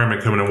where's the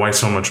environment coming and why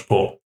so much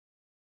pull?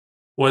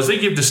 Well, as they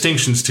give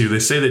distinctions to, they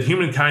say that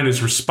humankind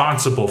is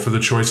responsible for the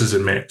choices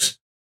it makes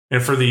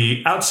and for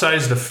the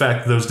outsized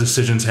effect those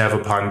decisions have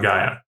upon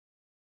Gaia,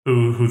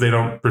 who they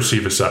don't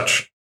perceive as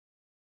such.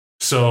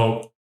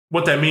 So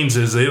what that means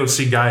is they don't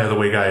see Gaia the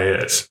way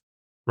Gaia is,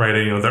 right?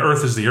 And, the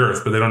Earth is the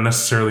Earth, but they don't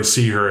necessarily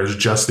see her as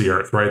just the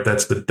Earth, right?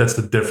 That's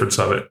the difference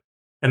of it.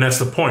 And that's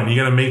the point. You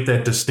got to make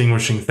that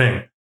distinguishing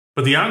thing.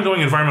 But the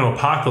ongoing environmental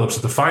apocalypse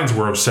that defines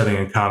world setting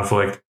and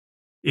conflict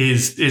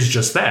is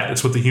just that.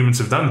 It's what the humans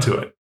have done to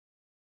it.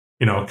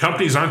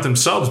 Companies aren't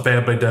themselves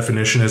bad by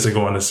definition, as they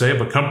go on to say,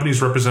 but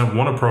companies represent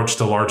one approach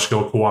to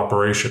large-scale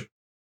cooperation.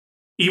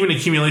 Even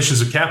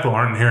accumulations of capital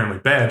aren't inherently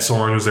bad so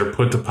long as they're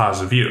put to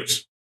positive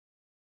use.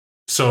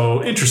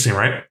 So, interesting,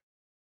 right?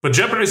 But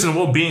jeopardizing the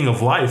well-being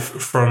of life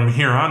from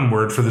here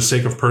onward for the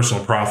sake of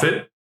personal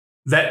profit,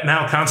 that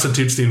now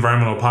constitutes the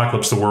environmental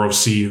apocalypse the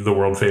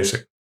world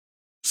facing.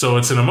 So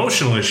it's an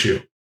emotional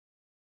issue,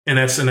 and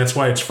that's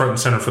why it's front and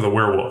center for the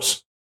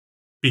werewolves,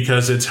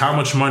 because it's how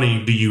much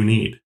money do you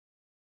need?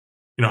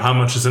 How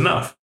much is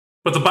enough?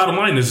 But the bottom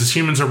line is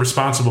humans are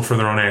responsible for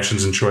their own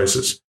actions and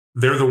choices.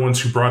 They're the ones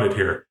who brought it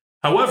here.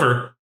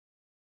 However,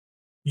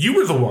 you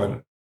were the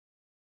one.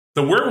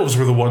 The werewolves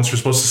were the ones who were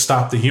supposed to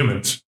stop the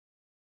humans.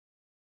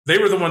 They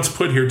were the ones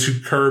put here to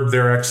curb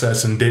their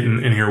excess and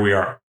didn't, and here we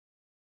are.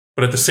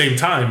 But at the same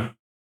time,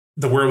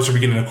 the werewolves are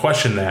beginning to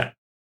question that.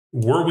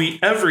 Were we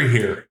ever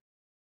here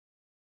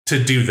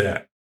to do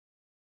that?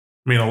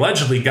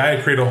 Allegedly,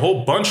 Gaia created a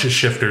whole bunch of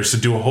shifters to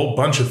do a whole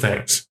bunch of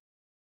things.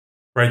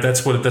 Right?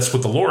 That's what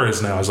the lore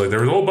is now. It's like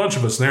there was a whole bunch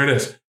of us, and there it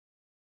is.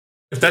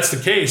 If that's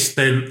the case,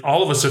 then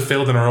all of us have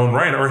failed in our own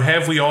right, or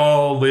have we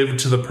all lived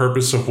to the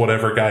purpose of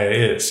whatever Gaia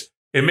is?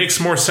 It makes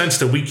more sense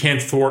that we can't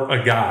thwart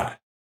a god.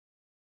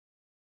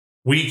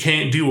 We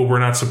can't do what we're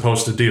not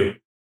supposed to do.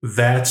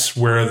 That's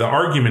where the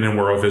argument in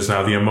Werewolf is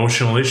now. The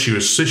emotional issue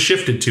is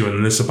shifted to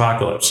in this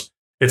apocalypse.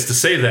 It's to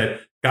say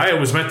that Gaia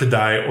was meant to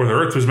die, or the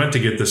Earth was meant to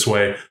get this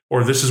way,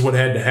 or this is what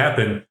had to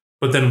happen.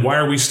 But then why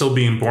are we still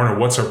being born, or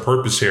what's our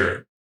purpose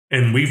here?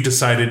 And we've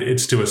decided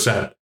it's to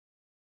ascend.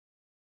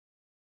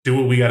 Do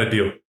what we got to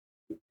do.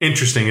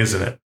 Interesting,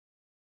 isn't it?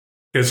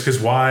 Because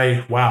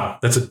why? Wow,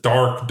 that's a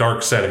dark,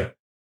 dark setting.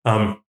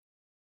 But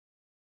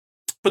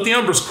the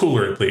Umbra's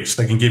cooler, at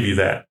least. I can give you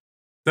that.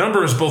 The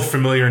Umbra is both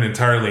familiar and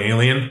entirely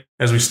alien.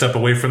 As we step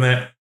away from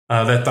that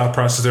thought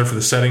process there for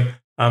the setting.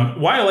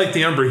 Why I like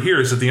the Umbra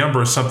here is that the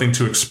Umbra is something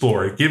to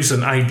explore. It gives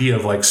an idea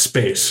of like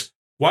space.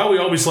 Why we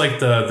always like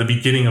the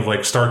beginning of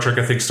like Star Trek,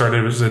 I think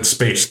started was in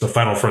space, the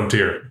final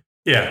frontier.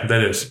 Yeah,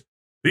 that is.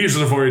 These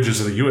are the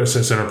voyages of the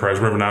USS Enterprise,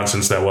 whatever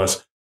nonsense that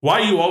was. Why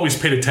you always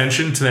paid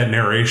attention to that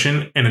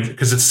narration, and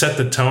because it set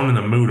the tone and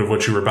the mood of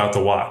what you were about to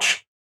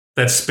watch.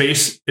 That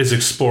space is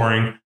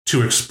exploring.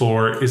 To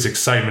explore is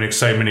excitement.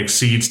 Excitement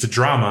exceeds to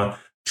drama.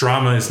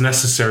 Drama is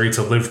necessary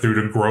to live through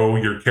to grow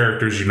your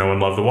characters you know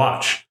and love to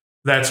watch.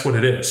 That's what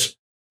it is.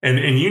 And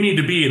you need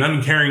to be an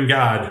uncaring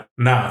god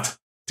not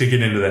to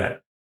get into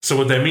that. So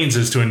what that means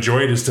is to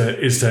enjoy it, is to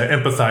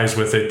empathize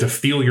with it, to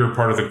feel you're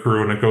part of the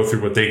crew and to go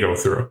through what they go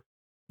through.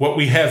 What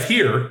we have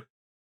here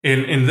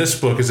in this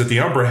book is that the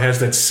Umbra has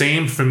that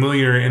same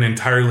familiar and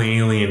entirely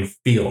alien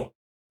feel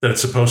that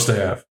it's supposed to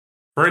have.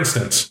 For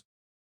instance,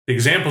 the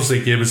examples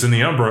they give is in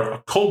the Umbra, a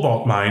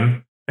cobalt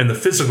mine and the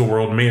physical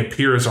world may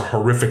appear as a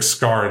horrific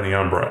scar in the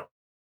Umbra.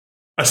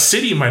 A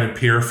city might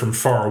appear from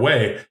far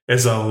away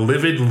as a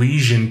livid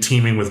lesion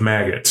teeming with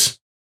maggots.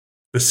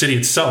 The city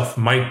itself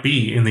might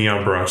be in the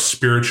Umbra.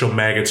 Spiritual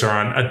maggots are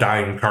on a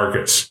dying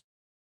carcass.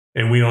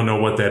 And we don't know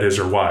what that is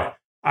or why.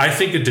 I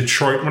think of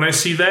Detroit when I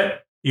see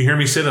that. You hear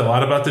me say that a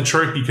lot about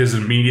Detroit because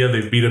in media,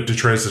 they've beat up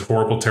Detroit as this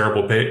horrible,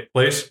 terrible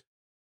place.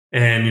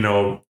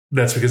 And,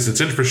 that's because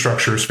its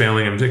infrastructure is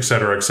failing, and et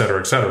cetera, et cetera,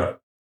 et cetera.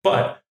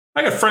 But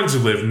I got friends who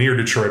live near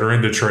Detroit or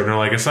in Detroit, and they're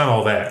like, it's not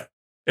all that.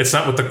 It's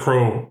not what the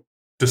Crow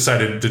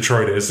decided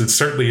Detroit is. It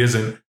certainly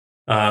isn't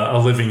a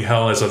living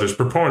hell as others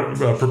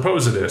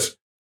propose it is.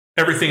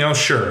 Everything else,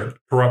 sure.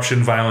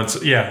 Corruption,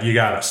 violence, yeah, you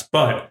got us.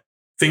 But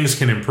things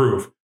can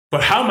improve.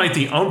 But how might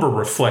the Umbra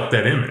reflect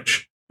that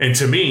image? And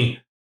to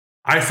me,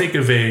 I think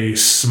of a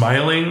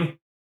smiling,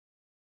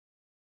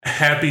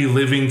 happy,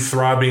 living,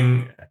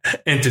 throbbing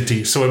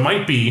entity. So it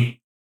might be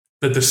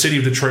that the city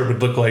of Detroit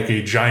would look like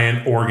a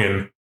giant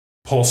organ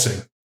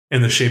pulsing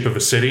in the shape of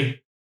a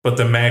city, but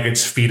the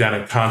maggots feed on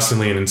it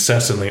constantly and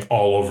incessantly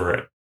all over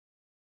it.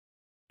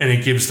 And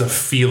it gives the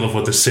feel of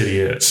what the city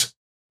is.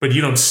 But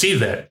you don't see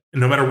that. And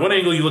no matter what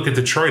angle you look at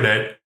Detroit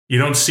at, you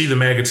don't see the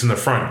maggots in the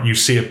front. You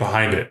see it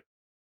behind it,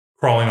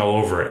 crawling all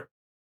over it.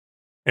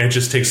 And it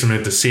just takes a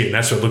minute to see it. And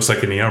that's what it looks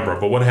like in the Umbra.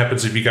 But what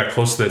happens if you got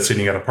close to that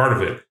city and you got a part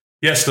of it?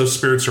 Yes, those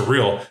spirits are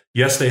real.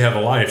 Yes, they have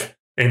a life.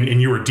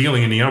 And you are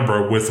dealing in the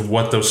Umbra with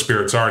what those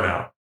spirits are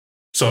now.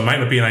 So it might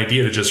not be an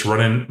idea to just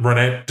run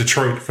at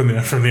Detroit from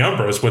the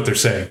Umbra is what they're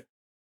saying.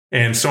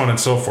 And so on and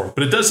so forth.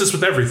 But it does this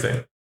with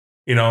everything.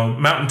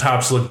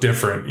 Mountaintops look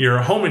different. Your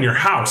home and your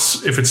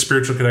house, if its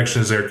spiritual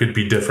connection is there, could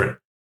be different.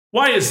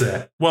 Why is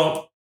that?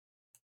 Well,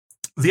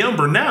 the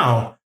Umbra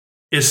now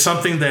is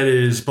something that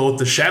is both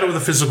the shadow of the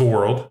physical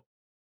world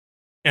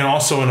and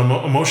also an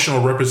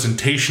emotional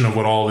representation of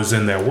what all is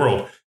in that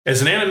world. As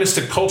an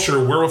animistic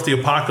culture, Werewolf the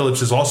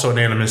Apocalypse is also an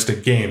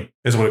animistic game,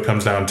 is what it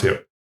comes down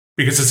to.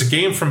 Because it's a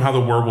game from how the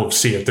werewolves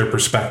see it, their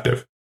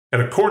perspective. And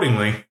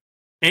accordingly,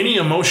 any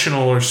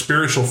emotional or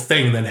spiritual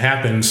thing that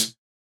happens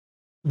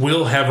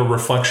will have a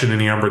reflection in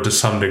the Umbra to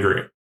some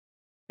degree.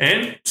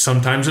 And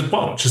sometimes it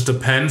won't. It just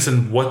depends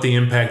on what the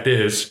impact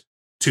is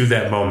to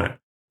that moment.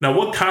 Now,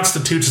 what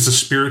constitutes as a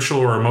spiritual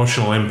or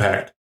emotional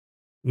impact?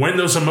 When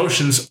those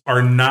emotions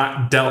are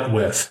not dealt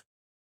with.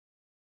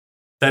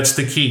 That's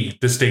the key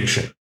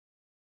distinction.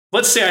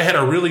 Let's say I had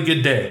a really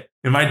good day,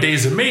 and my day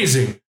is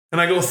amazing,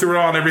 and I go through it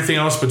all and everything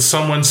else, but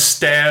someone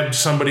stabbed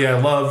somebody I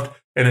loved,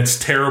 and it's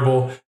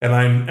terrible, and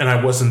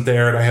I wasn't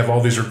there, and I have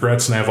all these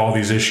regrets, and I have all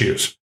these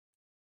issues.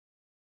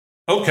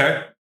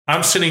 Okay,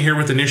 I'm sitting here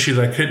with an issue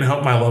that I couldn't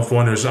help my loved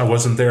one, or I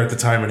wasn't there at the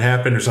time it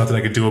happened, there's nothing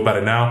I could do about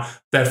it now.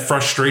 That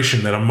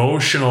frustration, that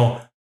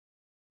emotional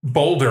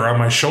boulder on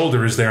my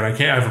shoulder is there, and I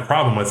have a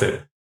problem with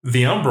it.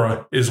 The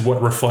Umbra is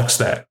what reflects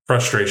that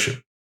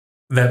frustration,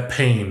 that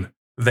pain,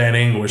 that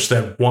anguish,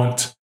 that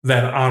want,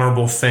 that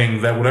honorable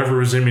thing, that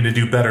whatever is in me to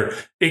do better.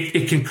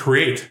 It can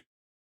create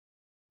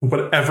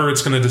whatever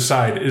it's going to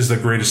decide is the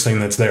greatest thing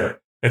that's there.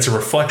 It's a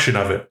reflection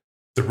of it.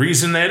 The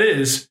reason that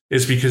is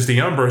because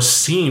the Umbra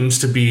seems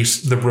to be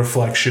the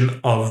reflection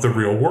of the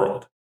real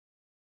world.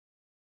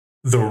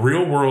 The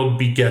real world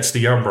begets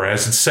the Umbra.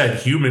 As it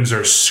said, humans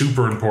are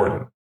super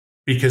important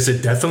because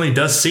it definitely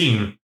does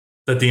seem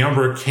that the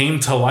Umbra came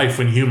to life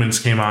when humans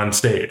came on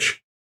stage.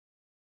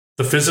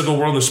 The physical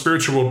world and the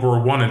spiritual world were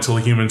one until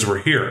humans were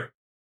here.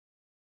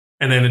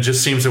 And then it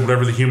just seems that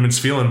whatever the humans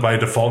feel, and by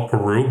default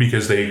Peru,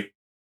 because they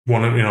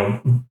want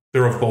to,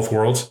 they're of both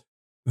worlds,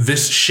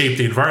 this shaped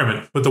the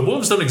environment. But the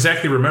wolves don't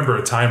exactly remember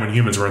a time when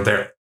humans weren't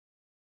there.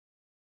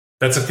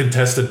 That's a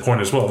contested point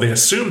as well. They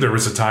assume there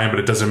was a time, but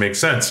it doesn't make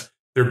sense.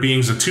 They're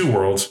beings of two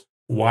worlds.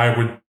 Why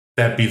would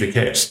that be the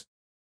case?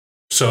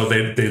 So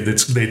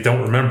they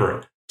don't remember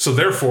it. So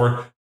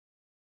therefore,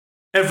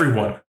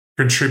 everyone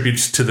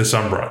contributes to this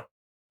Umbra,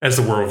 as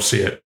the werewolves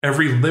see it.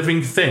 Every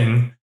living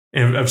thing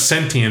of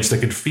sentience that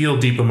can feel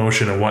deep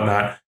emotion and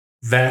whatnot,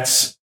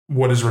 that's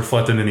what is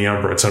reflected in the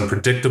Umbra. It's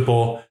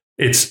unpredictable.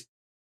 It's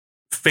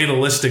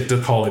fatalistic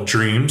to call it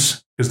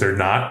dreams, because they're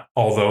not,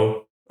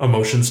 although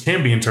emotions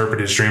can be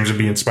interpreted as dreams and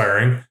be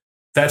inspiring.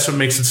 That's what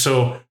makes it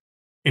so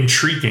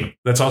intriguing.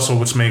 That's also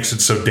what makes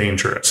it so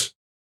dangerous.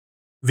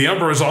 The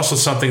Umbra is also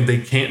something they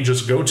can't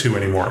just go to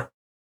anymore.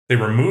 They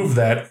remove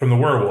that from the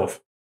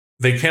werewolf.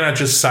 They cannot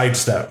just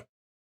sidestep.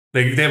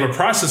 They have a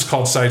process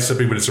called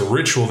sidestepping, but it's a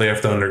ritual they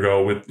have to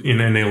undergo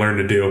and they learn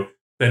to do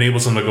that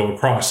enables them to go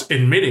across,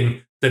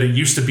 admitting that it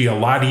used to be a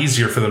lot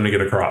easier for them to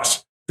get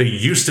across. They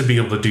used to be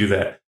able to do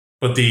that,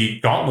 but the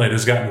gauntlet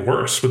has gotten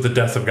worse with the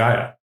death of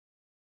Gaia.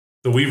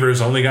 The Weaver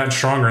has only gotten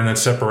stronger in that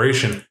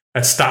separation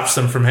that stops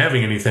them from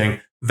having anything.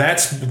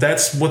 That's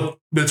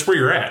where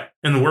you're at.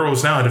 And the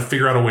werewolves now had to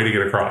figure out a way to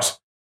get across,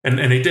 and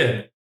they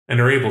did, and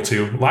they're able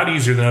to. A lot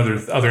easier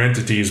than other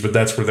entities, but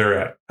that's where they're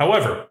at.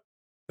 However,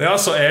 they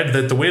also add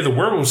that the way the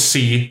werewolves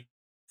see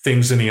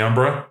things in the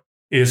Umbra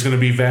is going to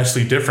be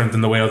vastly different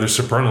than the way other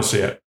supernals see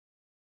it.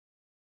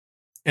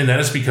 And that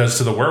is because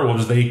to the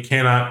werewolves, they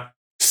cannot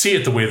see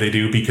it the way they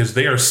do because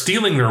they are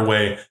stealing their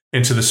way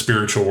into the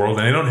spiritual world,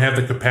 and they don't have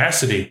the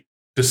capacity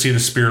to see the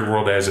spirit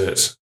world as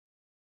is.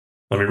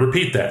 Let me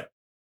repeat that.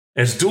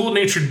 As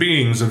dual-natured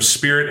beings of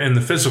spirit and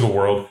the physical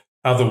world,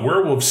 how the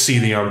werewolves see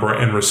the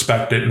Umbra and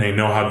respect it, and they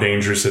know how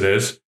dangerous it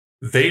is.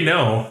 They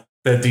know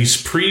that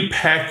these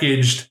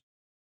pre-packaged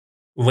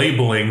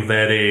labeling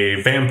that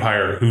a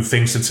vampire who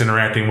thinks it's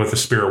interacting with the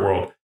spirit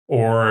world,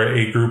 or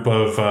a group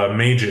of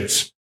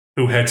mages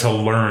who had to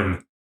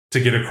learn to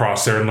get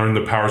across there and learn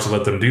the powers to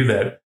let them do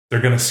that, they're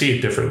going to see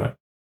it differently.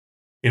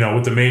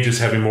 With the mages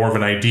having more of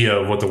an idea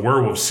of what the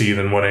werewolves see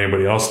than what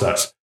anybody else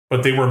does.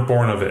 But they weren't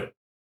born of it.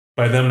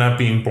 By them not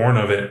being born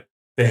of it,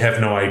 they have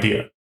no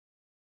idea.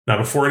 Now,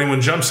 before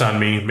anyone jumps on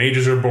me,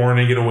 mages are born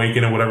and get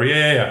awakened and whatever.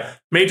 Yeah.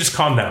 Mages,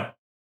 calm down.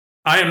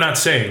 I am not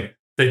saying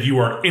that you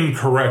are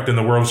incorrect and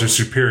the werewolves are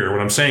superior.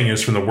 What I'm saying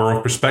is, from the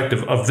werewolf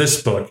perspective of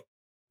this book,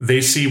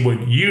 they see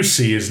what you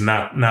see is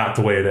not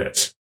the way it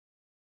is.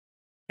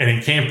 And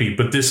it can't be.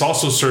 But this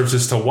also serves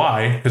as to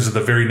why, because of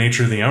the very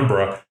nature of the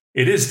Umbra,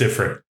 it is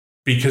different.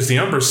 Because the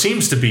Umbra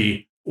seems to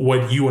be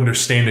what you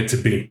understand it to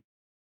be,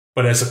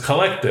 but as a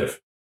collective.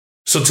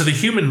 So to the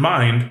human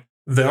mind,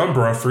 the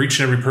Umbra, for each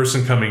and every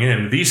person coming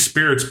in, these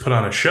spirits put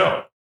on a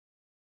show.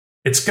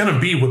 It's going to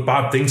be what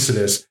Bob thinks it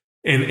is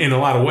in a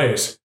lot of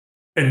ways.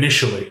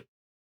 Initially,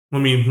 let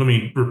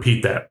me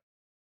repeat that.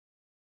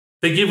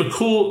 They give a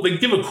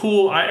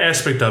cool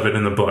aspect of it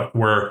in the book,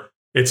 where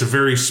it's a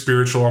very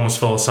spiritual, almost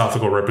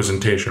philosophical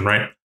representation,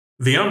 right?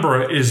 The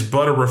Umbra is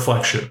but a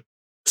reflection.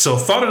 So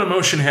thought and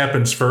emotion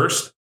happens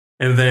first,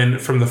 and then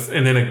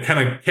it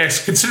kind of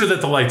consider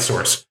that the light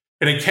source,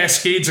 and it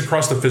cascades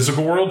across the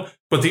physical world.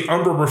 But the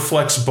Umbra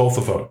reflects both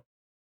of them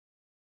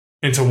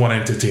into one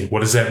entity.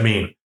 What does that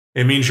mean?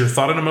 It means your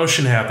thought and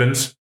emotion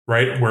happens,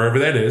 right, wherever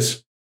that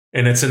is,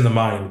 and it's in the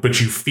mind, but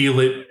you feel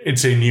it,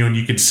 it's in you, and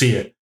you can see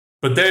it.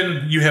 But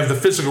then you have the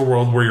physical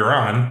world where you're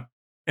on,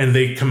 and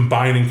they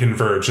combine and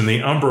converge, and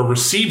the Umbra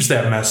receives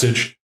that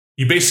message.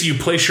 You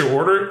place your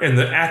order, and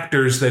the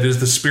actors, that is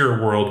the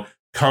spirit world,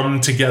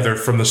 come together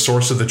from the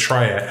source of the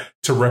triad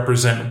to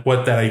represent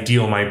what that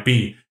ideal might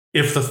be,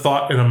 if the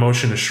thought and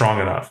emotion is strong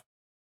enough.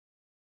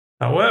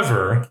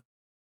 However,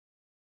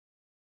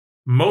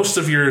 most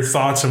of your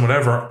thoughts and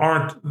whatever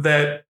aren't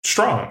that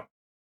strong.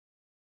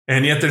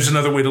 And yet there's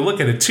another way to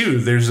look at it too.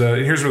 Here's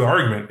where the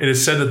argument. It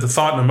is said that the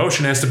thought and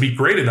emotion has to be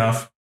great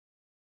enough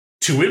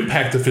to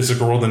impact the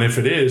physical world, and if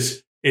it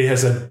is, it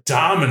has a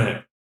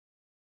dominant,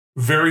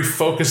 very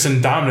focused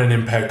and dominant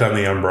impact on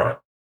the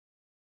Umbra.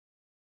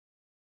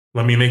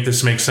 Let me make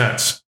this make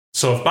sense.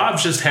 So if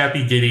Bob's just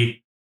happy,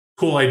 giddy,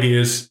 cool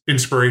ideas,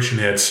 inspiration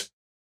hits,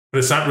 but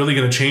it's not really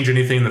going to change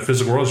anything in the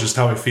physical world, it's just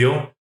how I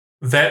feel,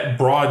 that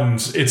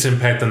broadens its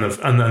impact on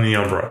the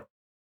Umbra.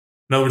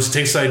 In other words, it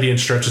takes the idea and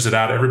stretches it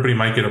out. Everybody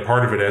might get a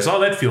part of it as, oh,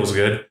 that feels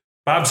good.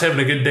 Bob's having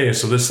a good day,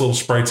 so this little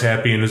sprite's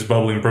happy and this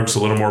bubbling brook's a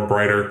little more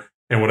brighter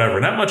and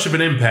whatever. Not much of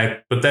an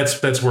impact, but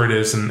that's where it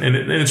is, and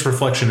its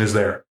reflection is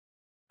there.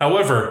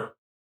 However,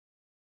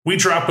 we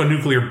drop a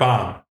nuclear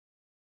bomb.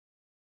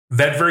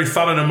 That very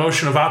thought and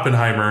emotion of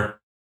Oppenheimer,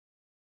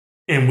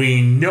 and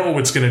we know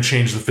it's going to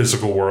change the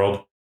physical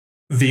world.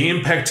 The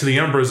impact to the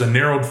Umbra is a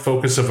narrowed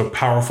focus of a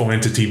powerful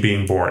entity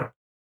being born.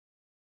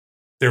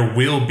 There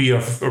will be a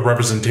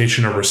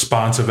representation, a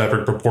response of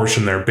epic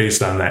proportion there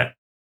based on that.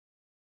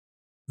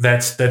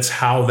 That's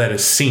how that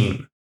is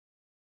seen.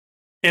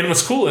 And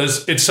what's cool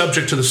is it's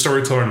subject to the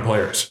storyteller and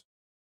players.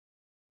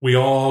 We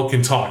all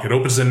can talk. It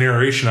opens the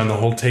narration on the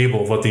whole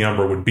table of what the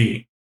Umbra would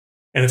be.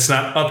 And it's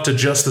not up to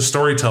just the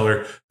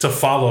storyteller to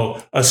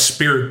follow a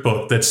spirit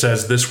book that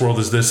says this world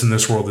is this and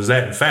this world is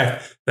that. In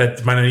fact,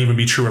 that might not even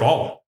be true at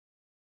all.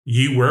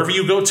 Wherever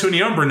you go to in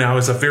the Umbra now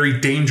is a very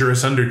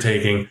dangerous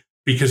undertaking,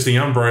 because the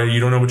Umbra, you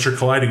don't know what you're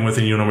colliding with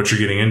and you don't know what you're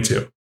getting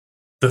into.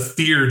 The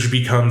Theurge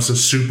becomes a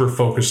super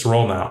focused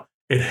role now.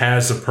 It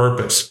has a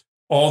purpose.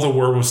 All the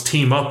werewolves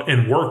team up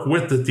and work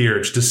with the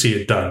Theurge to see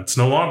it done. It's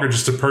no longer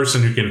just a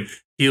person who can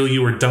heal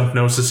you or dump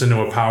gnosis into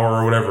a power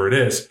or whatever it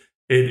is.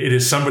 It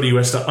is somebody who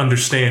has to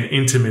understand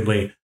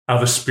intimately how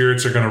the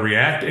spirits are going to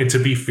react and to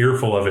be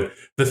fearful of it.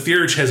 The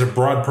Theurge has a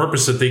broad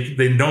purpose that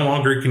they no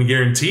longer can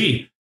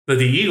guarantee that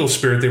the eagle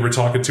spirit they were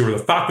talking to or the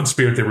falcon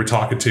spirit they were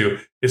talking to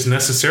is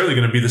necessarily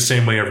going to be the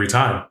same way every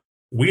time.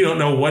 We don't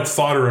know what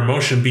thought or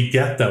emotion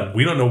beget them.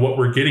 We don't know what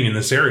we're getting in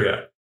this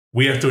area.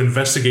 We have to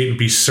investigate and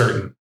be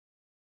certain.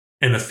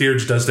 And the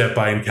Theurge does that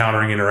by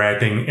encountering,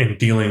 interacting, and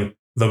dealing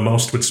the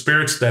most with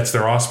spirits. That's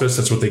their auspice.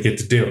 That's what they get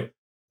to do.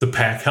 The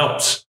pack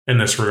helps in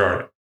this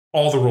regard.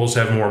 All the rules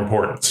have more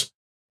importance.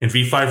 In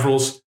V5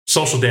 rules,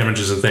 social damage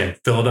is a thing.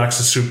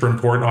 Philodox is super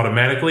important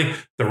automatically.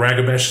 The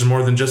Ragabash is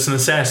more than just an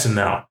assassin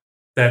now.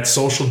 That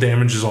social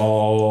damage is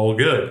all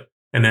good.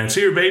 And that's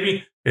here,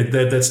 baby.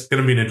 That's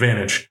going to be an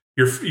advantage.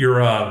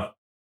 Your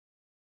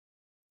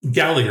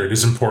Galliard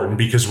is important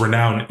because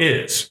renown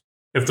is.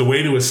 If the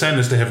way to ascend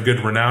is to have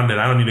good renown, then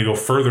I don't need to go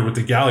further with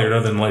the Galliard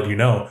other than let you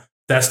know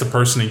that's the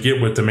person to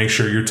get with to make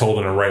sure you're told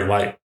in a right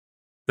light,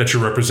 that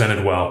you're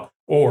represented well,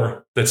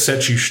 or that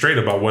sets you straight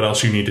about what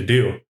else you need to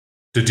do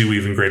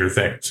even greater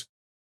things.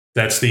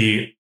 That's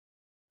the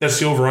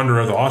over-under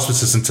of the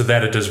auspices, and to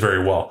that it does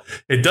very well.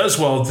 It does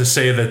well to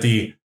say that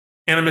the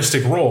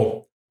animistic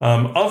role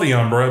of the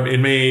Umbra, it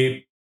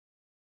may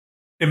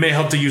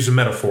help to use a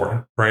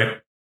metaphor,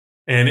 right?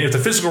 And if the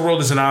physical world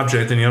is an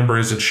object and the Umbra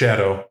is its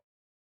shadow,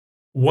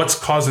 what's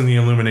causing the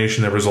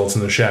illumination that results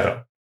in the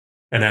shadow?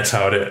 And that's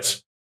how it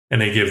is.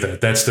 And they give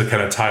that. That's to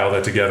kind of tie all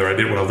that together. I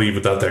didn't want to leave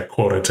without that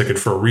quote. I took it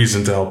for a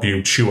reason to help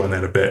you chew on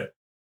that a bit.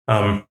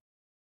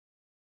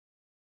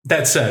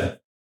 That said,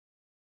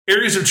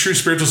 areas of true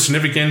spiritual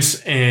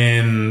significance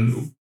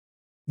and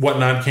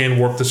whatnot can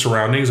warp the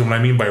surroundings. And what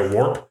I mean by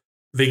warp,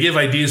 they give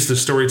ideas to the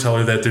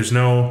storyteller that there's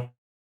no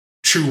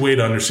true way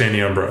to understand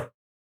the Umbra.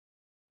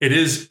 It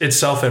is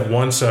itself at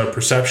once a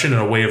perception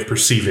and a way of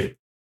perceiving,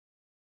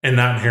 and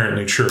not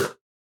inherently true.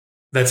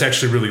 That's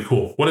actually really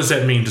cool. What does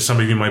that mean to some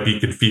of you might be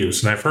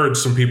confused? And I've heard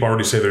some people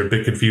already say they're a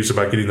bit confused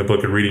about getting the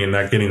book and reading and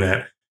not getting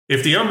that.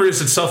 If the Umbra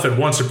is itself at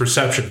once a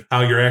perception,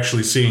 how you're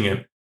actually seeing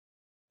it,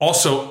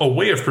 also a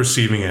way of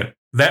perceiving it,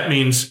 that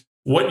means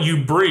what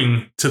you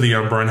bring to the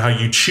Umbra and how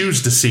you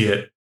choose to see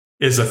it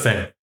is a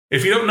thing.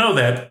 If you don't know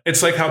that,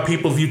 it's like how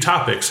people view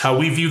topics, how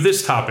we view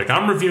this topic.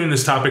 I'm reviewing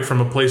this topic from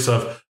a place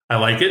of, I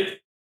like it.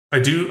 I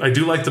do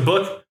like the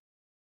book.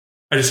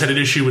 I just had an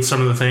issue with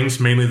some of the things,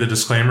 mainly the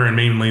disclaimer and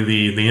mainly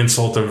the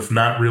insult of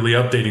not really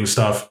updating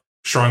stuff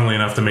strongly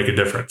enough to make a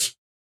difference.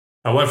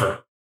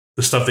 However,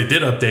 the stuff they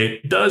did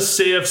update does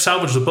say I've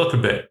salvaged the book a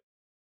bit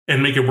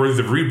and make it worthy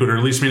of reboot, or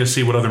at least me to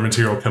see what other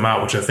material come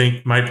out, which I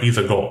think might be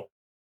the goal.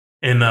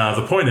 And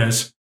the point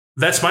is,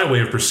 that's my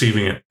way of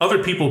perceiving it.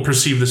 Other people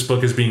perceive this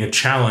book as being a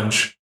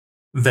challenge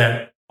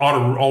that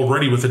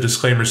already with the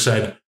disclaimer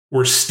said,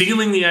 we're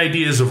stealing the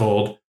ideas of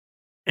old,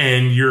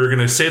 and you're going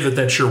to say that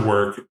that's your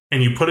work,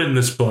 and you put it in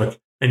this book,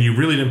 and you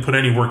really didn't put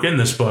any work in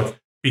this book,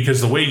 because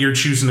the way you're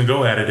choosing to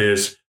go at it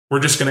is, we're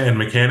just going to add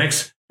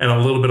mechanics and a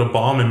little bit of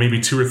bomb and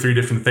maybe 2 or 3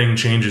 different thing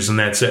changes, and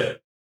that's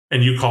it.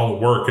 And you call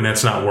it work, and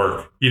that's not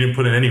work. You didn't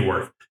put in any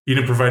work. You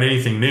didn't provide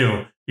anything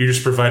new. You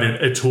just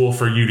provided a tool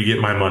for you to get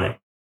my money.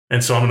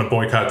 And so I'm going to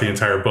boycott the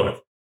entire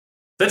book.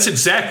 That's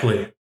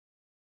exactly.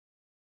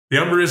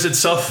 The Umbra is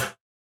itself.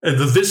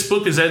 This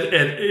book is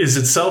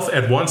itself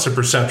at once a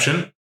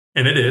perception,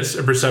 and it is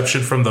a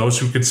perception from those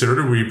who consider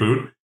it a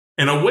reboot,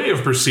 and a way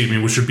of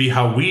perceiving, which would be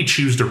how we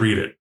choose to read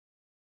it.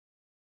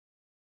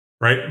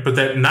 Right? But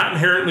that not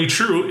inherently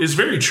true is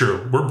very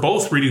true. We're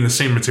both reading the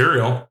same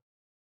material,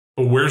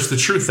 but where's the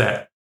truth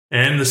at?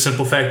 And the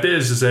simple fact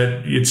is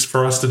that it's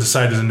for us to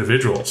decide as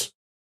individuals.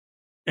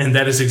 And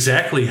that is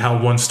exactly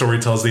how one story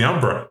tells the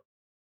Umbra.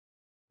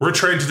 We're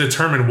trying to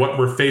determine what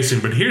we're facing,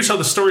 but here's how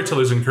the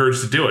storyteller is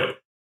encouraged to do it.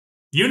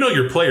 You know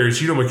your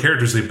players, you know what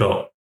characters they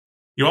built.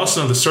 You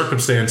also know the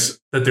circumstance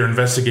that they're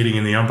investigating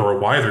in the Umbra or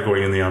why they're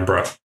going in the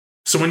Umbra.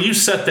 So when you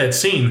set that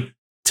scene,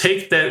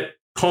 take that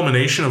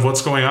culmination of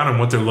what's going on and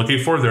what they're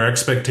looking for, their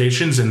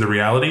expectations and the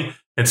reality,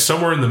 and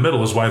somewhere in the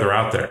middle is why they're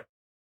out there.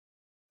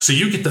 So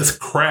you get to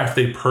craft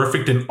a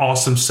perfect and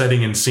awesome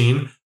setting and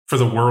scene for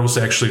the werewolves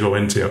to actually go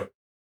into.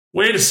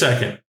 Wait a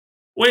second,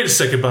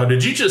 Bob.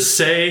 Did you just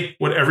say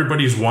what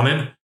everybody's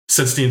wanted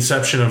since the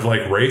inception of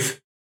like Wraith?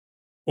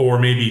 Or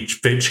maybe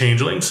fake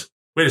Changelings?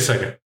 Wait a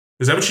second.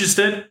 Is that what you just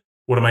did?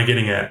 What am I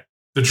getting at?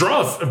 The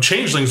draw of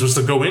Changelings was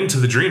to go into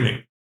the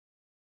dreaming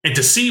and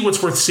to see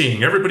what's worth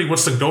seeing. Everybody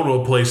wants to go to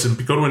a place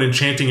and go to an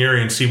enchanting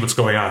area and see what's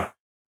going on.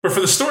 But for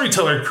the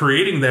storyteller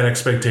creating that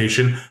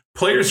expectation,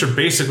 players are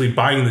basically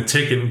buying the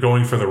ticket and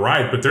going for the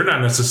ride, but they're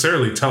not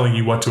necessarily telling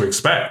you what to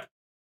expect.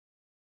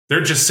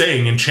 They're just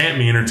saying, enchant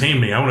me, entertain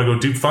me. I want to go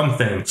do fun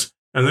things.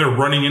 And they're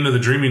running into the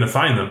dreaming to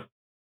find them.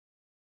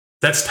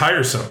 That's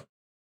tiresome.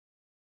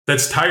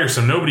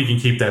 Nobody can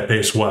keep that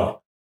pace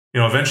well.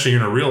 Eventually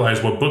you're going to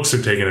realize what books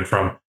they're taking it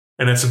from.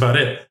 And that's about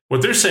it.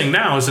 What they're saying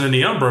now is that in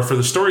the Umbra, for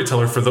the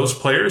storyteller, for those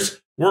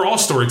players, we're all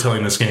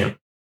storytelling this game.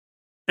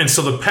 And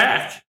so the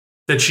pack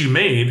that you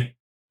made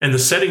and the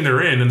setting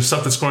they're in and the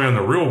stuff that's going on in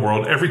the real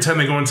world, every time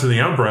they go into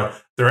the Umbra,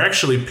 they're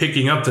actually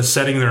picking up the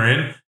setting they're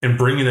in and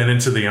bringing that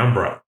into the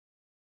Umbra.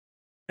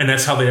 And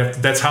that's how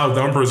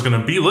the Umbra is going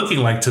to be looking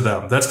like to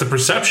them. That's the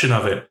perception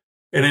of it.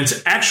 And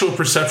its actual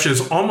perception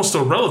is almost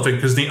irrelevant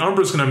because the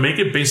Umbra is going to make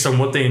it based on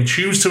what they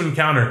choose to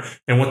encounter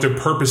and what their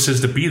purpose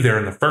is to be there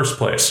in the first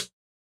place.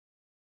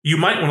 You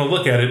might want to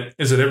look at it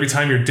as that every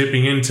time you're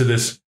dipping into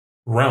this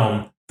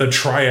realm, the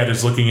triad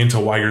is looking into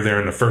why you're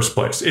there in the first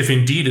place. If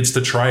indeed it's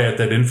the triad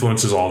that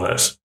influences all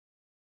this.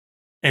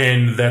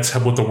 And that's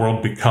what the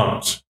world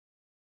becomes.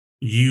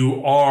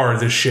 You are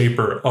the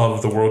shaper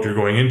of the world you're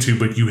going into,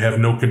 but you have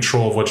no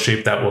control of what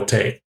shape that will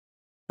take.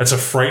 That's a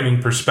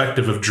frightening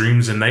perspective of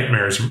dreams and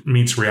nightmares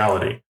meets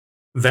reality.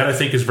 That I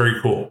think is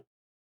very cool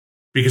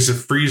because it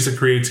frees the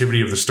creativity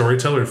of the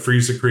storyteller. It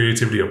frees the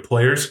creativity of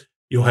players.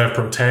 You'll have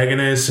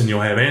protagonists and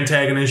you'll have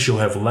antagonists. You'll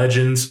have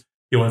legends.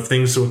 You'll have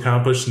things to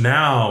accomplish.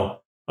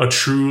 Now, a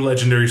true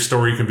legendary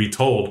story can be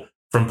told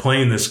from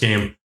playing this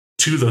game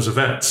to those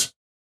events.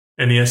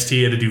 And the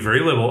ST had to do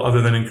very little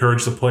other than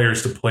encourage the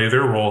players to play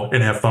their role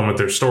and have fun with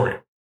their story.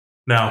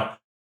 Now,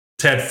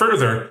 to add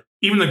further,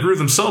 even the group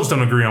themselves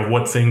don't agree on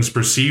what things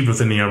perceived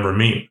within the Umbra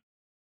mean,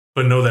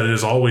 but know that it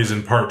is always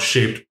in part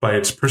shaped by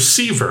its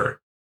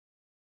perceiver.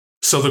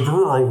 So the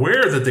group are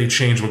aware that they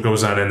change what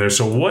goes on in there.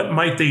 So what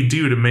might they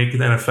do to make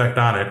an effect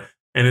on it?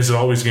 And is it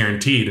always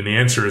guaranteed? And the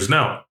answer is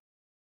no.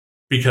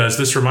 because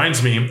this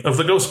reminds me of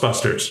the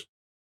Ghostbusters.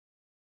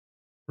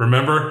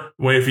 Remember,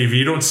 if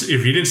you didn't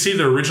see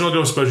the original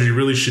Ghostbusters, you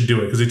really should do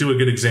it because they do a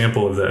good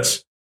example of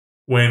this.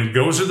 When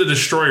Gozer the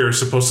Destroyer is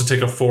supposed to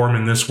take a form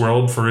in this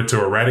world for it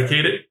to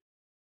eradicate it,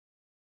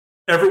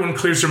 everyone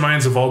clears their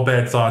minds of all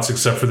bad thoughts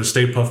except for the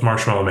Stay Puft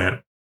Marshmallow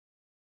Man.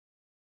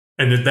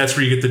 And that's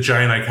where you get the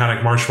giant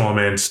iconic Marshmallow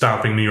Man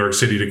stomping New York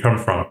City to come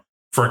from.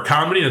 For a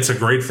comedy, that's a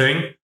great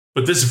thing,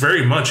 but this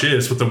very much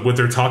is what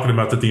they're talking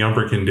about that the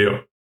Umbra can do.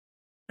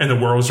 And the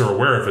werewolves are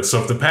aware of it.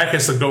 So if the pack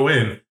has to go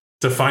in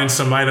to find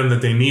some item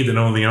that they need that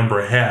only the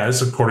Umbra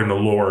has, according to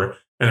lore,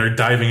 and they're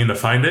diving in to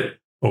find it,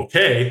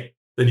 okay,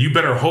 then you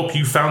better hope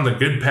you found the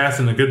good path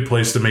and the good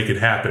place to make it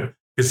happen.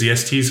 Because the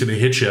ST is going to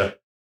hit you,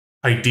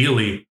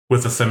 ideally,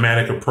 with a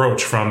thematic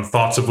approach from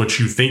thoughts of what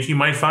you think you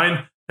might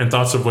find and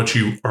thoughts of what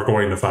you are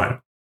going to find.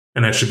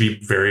 And that should be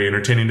very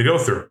entertaining to go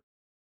through.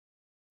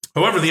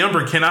 However, the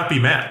Umbra cannot be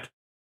mapped,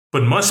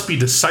 but must be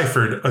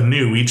deciphered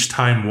anew each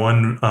time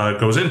one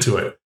goes into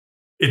it.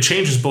 It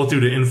changes both due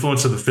to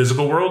influence of the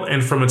physical world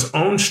and from its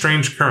own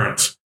strange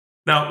currents.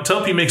 Now, to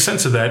help you make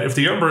sense of that, if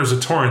the Umbra is a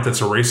torrent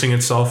that's erasing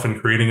itself and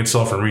creating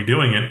itself and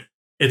redoing it,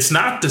 it's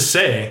not to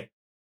say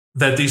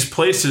that these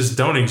places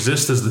don't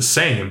exist as the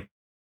same.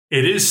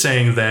 It is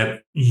saying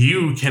that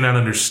you cannot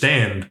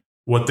understand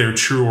what their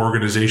true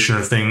organization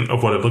or thing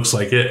of what it looks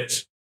like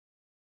is.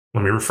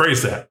 Let me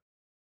rephrase that.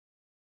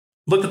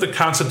 Look at the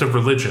concept of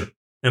religion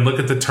and look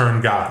at the term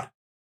God.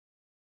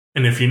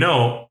 And if you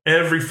know,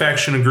 every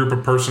faction and group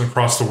of person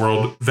across the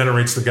world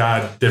venerates the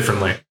God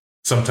differently.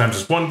 Sometimes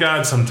it's one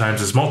God,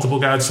 sometimes it's multiple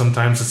gods,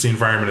 sometimes it's the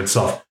environment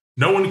itself.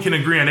 No one can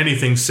agree on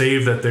anything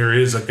save that there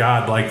is a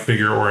God-like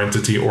figure or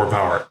entity or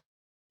power.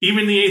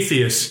 Even the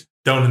atheists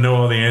don't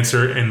know the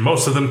answer, and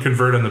most of them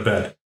convert on the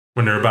bed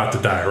when they're about to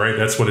die, right?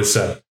 That's what is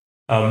said.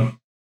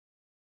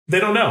 They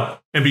don't know.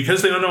 And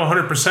because they don't know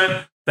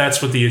 100%,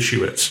 that's what the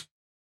issue is.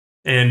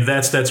 And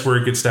that's where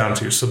it gets down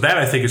to. So that,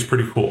 I think, is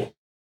pretty cool,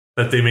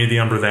 that they made the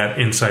Umbra that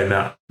inside and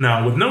out.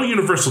 Now, with no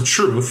universal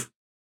truth,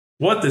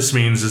 what this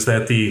means is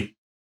that the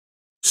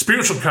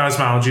spiritual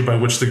cosmology by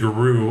which the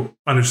Guru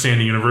understand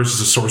the universe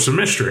is a source of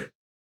mystery.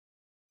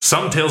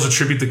 Some tales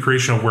attribute the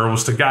creation of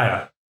werewolves to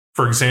Gaia.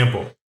 For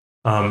example,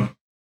 other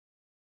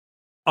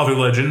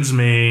legends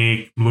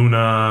make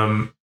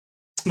Luna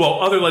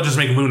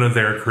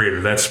their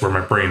creator. That's where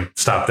my brain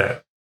stopped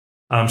at.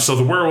 So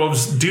the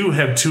werewolves do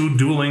have two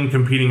dueling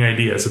competing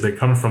ideas, that they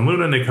come from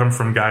Luna and they come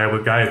from Gaia,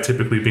 with Gaia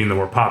typically being the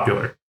more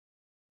popular.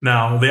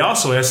 Now, they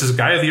also ask, is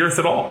Gaia the Earth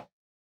at all?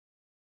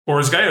 Or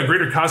is Gaia a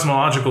greater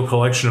cosmological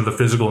collection of the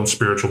physical and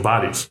spiritual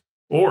bodies?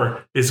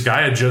 Or is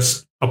Gaia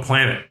just a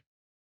planet?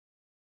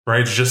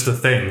 Right? It's just a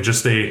thing,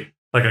 just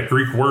like a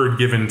Greek word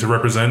given to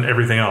represent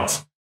everything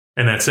else.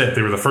 And that's it.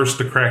 They were the first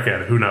to crack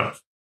at it. Who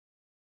knows?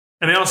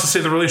 And they also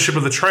say the relationship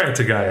of the Triad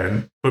to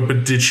Gaia.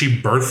 But did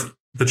she birth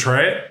the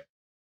Triad?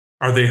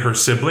 Are they her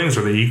siblings?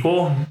 Are they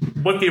equal?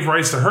 What gave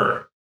rise to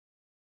her?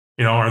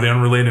 Are they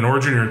unrelated in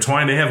origin or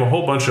entwined? They have a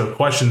whole bunch of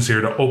questions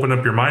here to open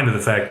up your mind to the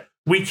fact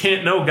we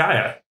can't know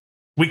Gaia.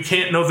 We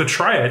can't know the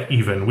Triad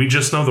even. We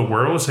just know the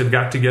werewolves had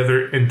got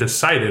together and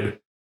decided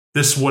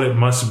this is what it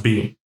must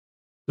be.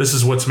 This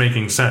is what's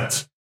making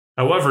sense.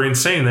 However, in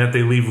saying that,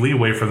 they leave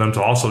leeway for them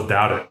to also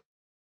doubt it.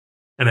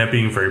 And that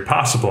being very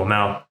possible.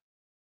 Now,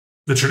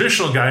 the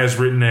traditional Gaia is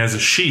written as a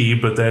she,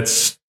 but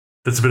that's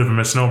a bit of a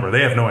misnomer.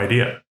 They have no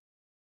idea.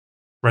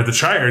 Right, the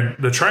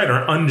Triad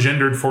are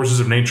ungendered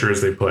forces of nature,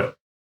 as they put.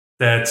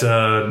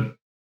 That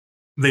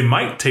they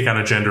might take on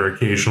a gender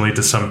occasionally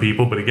to some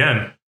people, but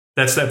again,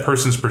 that's that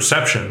person's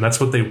perception. That's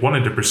what they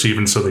wanted to perceive,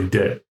 and so they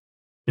did.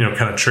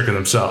 Kind of tricking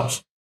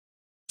themselves.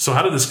 So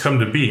how did this come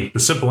to be? The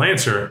simple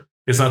answer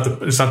is not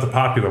the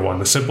popular one.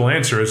 The simple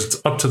answer is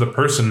it's up to the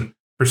person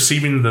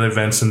perceiving the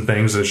events and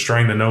things that's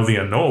trying to know the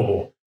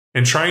unknowable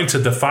and trying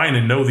to define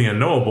and know the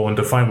unknowable and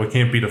define what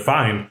can't be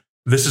defined.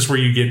 This is where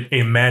you get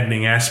a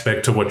maddening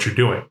aspect to what you're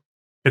doing.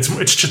 It's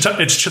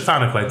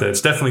chthonic like that.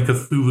 It's definitely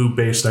Cthulhu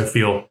based, I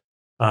feel,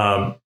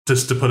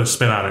 just to put a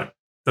spin on it,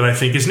 that I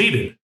think is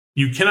needed.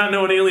 You cannot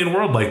know an alien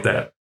world like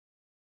that.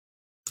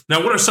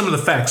 Now, what are some of the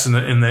facts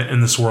in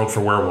this world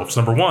for werewolves?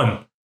 Number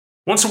one,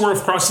 once a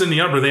werewolf crosses in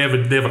the Umbra, they have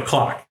a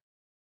clock.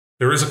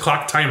 There is a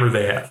clock timer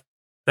they have.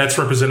 That's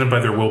represented by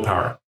their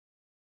willpower.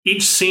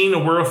 Each scene a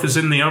werewolf is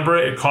in the Umbra,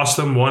 it costs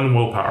them 1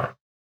 willpower.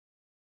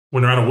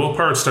 When they're out of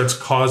willpower, it starts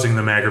causing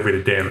them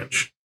aggravated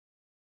damage.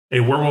 A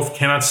werewolf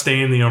cannot stay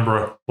in the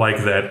Umbra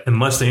like that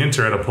unless they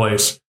enter at a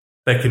place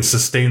that can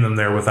sustain them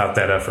there without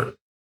that effort.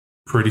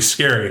 Pretty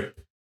scary.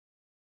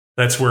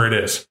 That's where it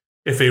is.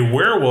 If a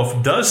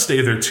werewolf does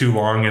stay there too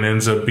long and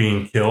ends up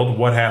being killed,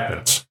 what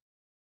happens?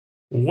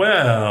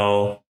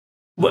 Well,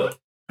 look,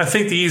 I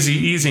think the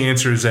easy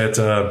answer is that,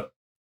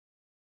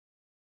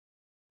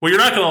 you're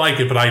not going to like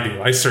it, but I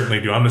do. I certainly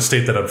do. I'm going to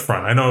state that up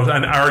front. I know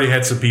I already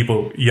had some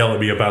people yell at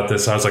me about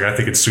this. I was like, I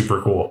think it's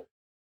super cool.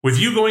 With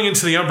you going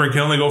into the Umbra, it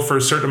can only go for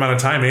a certain amount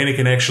of time, and it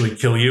can actually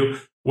kill you.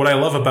 What I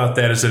love about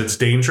that is that it's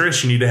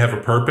dangerous. You need to have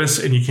a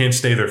purpose, and you can't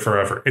stay there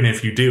forever. And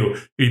if you do,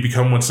 you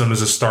become what's known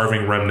as a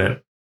starving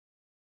remnant.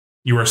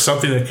 You are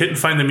something that couldn't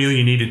find the meal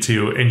you needed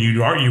to, and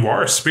you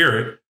are a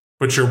spirit,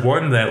 but you're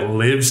one that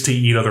lives to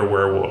eat other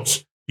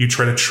werewolves. You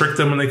try to trick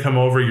them when they come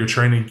over. You're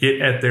trying to get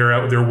at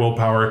their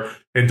willpower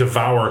and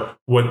devour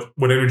what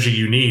energy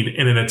you need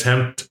in a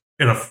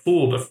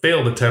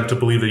failed attempt to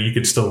believe that you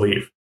could still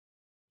leave.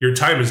 Your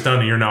time is done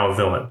and you're now a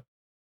villain,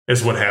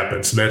 is what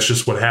happens. And that's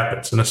just what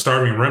happens. And a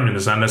starving remnant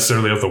is not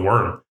necessarily of the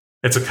worm.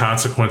 It's a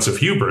consequence of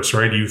hubris,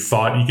 right? You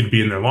thought you could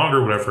be in there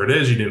longer, whatever it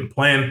is. You didn't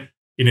plan.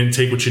 You didn't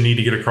take what you need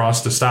to get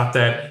across to stop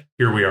that.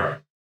 Here we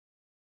are.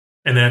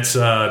 And that's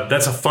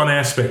a fun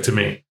aspect to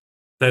me.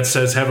 That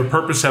says have a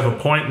purpose, have a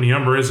point, and the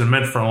Umbra isn't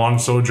meant for a long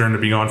sojourn to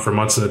be gone for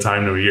months at a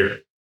time to a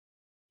year.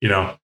 You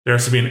know, there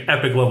has to be an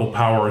epic level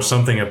power or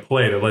something at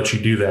play to let you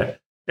do that.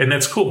 And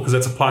that's cool because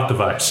that's a plot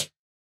device.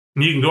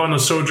 And you can go on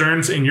those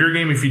sojourns in your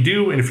game if you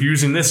do, and if you're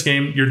using this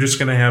game, you're just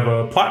going to have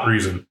a plot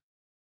reason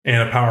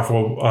and a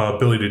powerful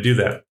ability to do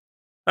that.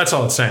 That's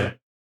all it's saying.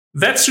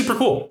 That's super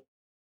cool.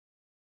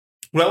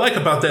 What I like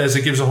about that is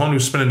it gives a whole new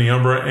spin in the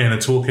Umbra and a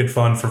toolkit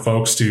fun for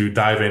folks to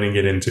dive in and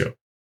get into.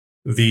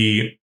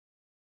 The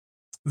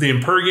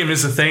Impergium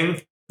is a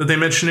thing that they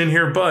mention in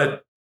here,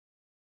 but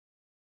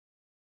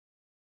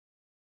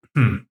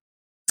let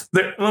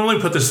me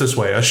put this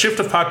way. A shift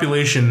of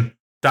population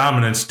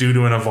dominance due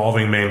to an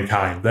evolving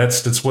mankind.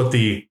 That's what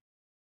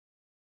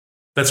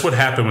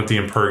happened with the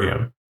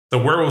Impergium. The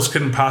werewolves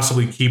couldn't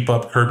possibly keep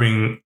up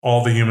curbing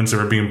all the humans that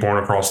were being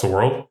born across the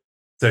world.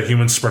 The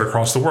humans spread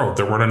across the world.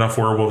 There weren't enough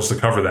werewolves to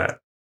cover that.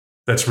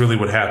 That's really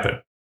what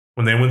happened.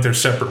 When they went their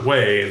separate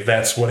way,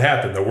 that's what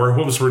happened. The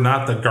werewolves were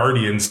not the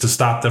guardians to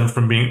stop them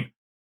from being...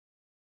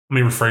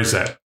 Let me rephrase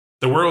that.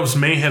 The werewolves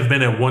may have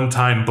been at one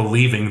time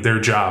believing their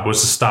job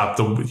was to stop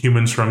the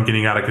humans from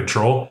getting out of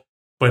control.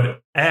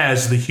 But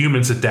as the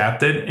humans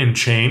adapted and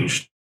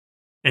changed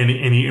and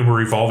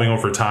were evolving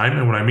over time,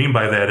 and what I mean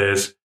by that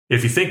is,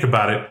 if you think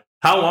about it,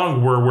 how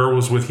long were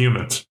werewolves with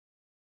humans?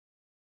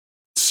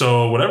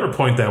 So whatever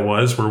point that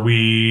was, were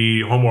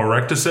we Homo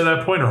erectus at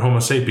that point or Homo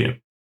sapien?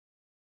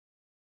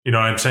 You know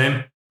what I'm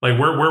saying? Like,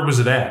 where was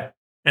it at?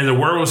 And the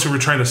werewolves who were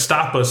trying to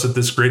stop us at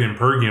this great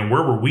Impergium,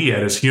 where were we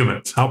at as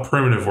humans? How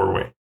primitive were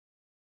we?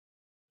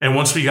 And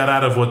once we got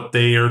out of what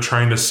they are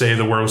trying to say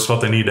the werewolves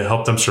felt they needed to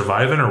help them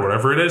survive in or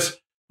whatever it is,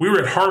 we were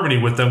at harmony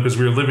with them because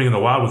we were living in the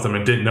wild with them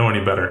and didn't know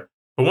any better.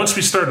 But once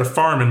we started to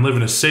farm and live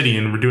in a city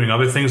and we're doing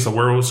other things the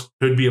werewolves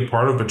could be a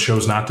part of but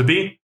chose not to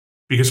be,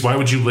 because why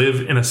would you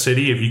live in a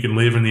city if you can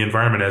live in the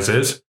environment as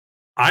is?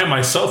 I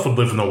myself would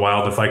live in the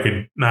wild if I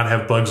could not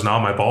have bugs gnaw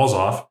my balls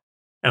off.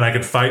 And I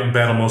could fight and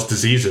battle most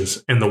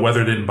diseases, and the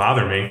weather didn't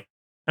bother me,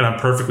 and I'm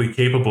perfectly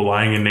capable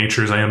lying in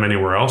nature as I am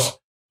anywhere else.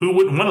 Who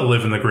wouldn't want to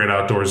live in the great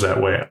outdoors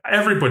that way?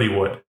 Everybody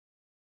would.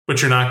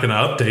 But you're not going to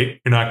update.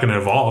 You're not going to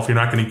evolve. You're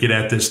not going to get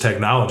at this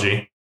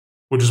technology,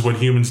 which is what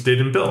humans did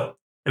and built.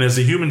 And as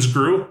the humans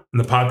grew and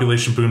the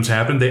population booms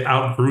happened, they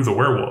outgrew the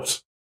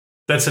werewolves.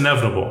 That's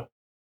inevitable.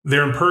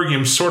 Their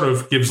Impergium sort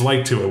of gives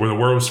light to it, where the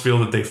werewolves feel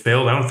that they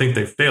failed. I don't think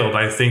they failed.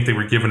 I think they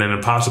were given an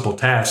impossible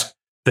task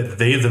that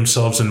they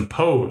themselves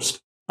imposed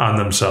on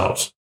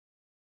themselves.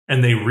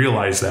 And they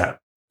realize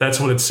that. That's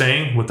what it's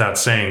saying without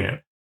saying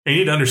it. And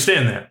you need to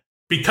understand that.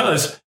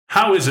 Because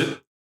how is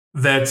it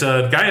that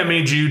Gaia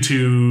made you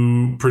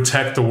to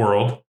protect the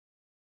world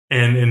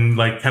and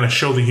like kind of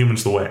show the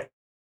humans the way?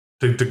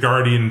 To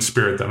guardian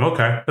spirit them.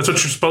 Okay, that's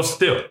what you're supposed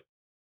to do.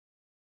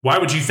 Why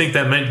would you think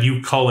that meant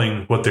you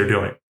culling what they're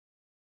doing?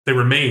 They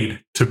were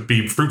made to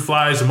be fruit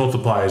flies and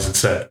multiply, as it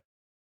said.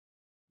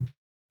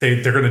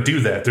 They're going to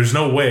do that. There's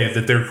no way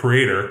that their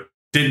creator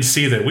didn't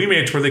see that we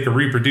made it to where they could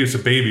reproduce a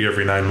baby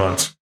every 9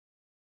 months.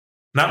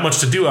 Not much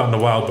to do out in the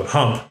wild but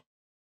hump,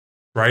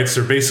 right?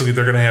 So basically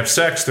they're going to have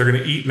sex, they're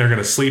going to eat, and they're going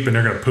to sleep, and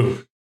they're going to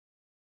poop.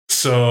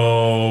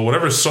 So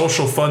whatever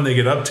social fun they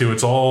get up to,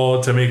 it's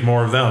all to make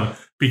more of them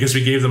because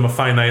we gave them a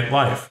finite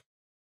life.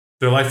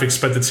 Their life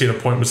expectancy at a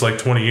point was like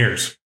 20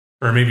 years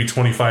or maybe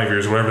 25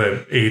 years, whatever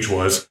that age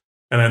was.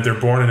 And then they're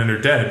born and then they're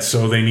dead.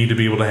 So they need to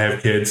be able to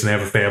have kids and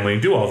have a family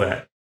and do all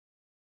that.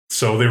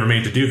 So they were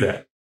made to do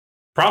that.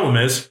 Problem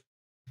is,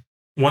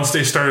 once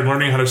they started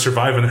learning how to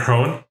survive on their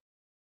own,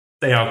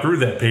 they outgrew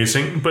that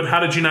pacing. But how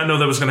did you not know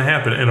that was going to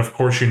happen? And of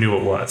course you knew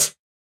it was.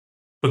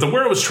 But the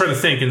werewolves try to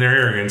think in their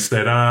arrogance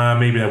that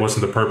maybe that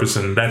wasn't the purpose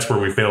and that's where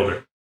we failed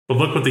her. But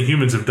look what the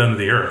humans have done to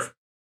the earth.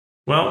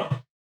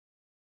 Well,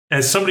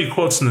 as somebody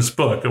quotes in this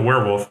book, a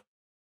werewolf,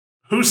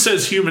 who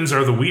says humans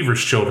are the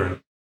weaver's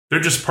children? They're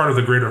just part of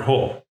the greater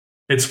whole.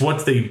 It's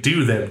what they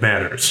do that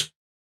matters.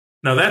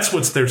 Now that's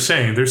what they're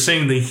saying. They're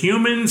saying the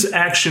humans'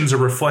 actions are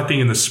reflecting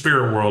in the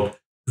spirit world.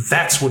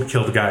 That's what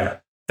killed Gaia.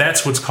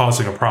 That's what's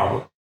causing a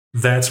problem.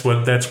 That's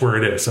where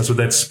it is. That's what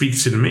that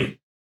speaks to me.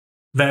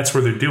 That's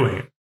where they're doing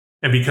it.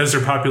 And because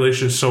their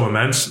population is so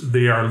immense,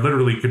 they are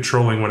literally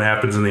controlling what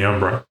happens in the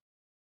Umbra.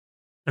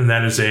 And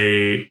that is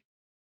a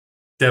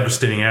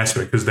devastating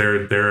aspect because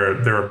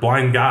they're a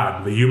blind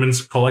god. The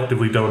humans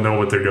collectively don't know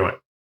what they're doing.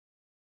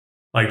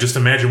 Like, just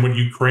imagine what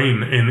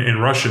Ukraine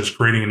and Russia is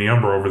creating in the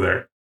Umbra over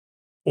there.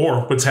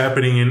 Or what's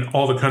happening in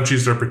all the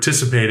countries that are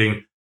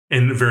participating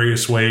in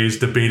various ways,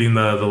 debating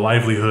the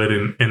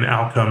livelihood and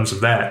outcomes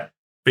of that,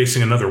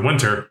 facing another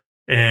winter,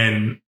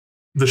 and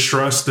the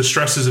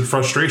stresses and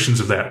frustrations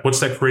of that. What's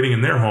that creating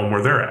in their home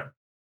where they're at?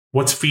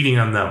 What's feeding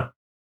on them?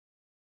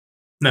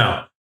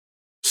 Now,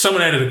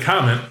 someone added a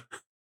comment,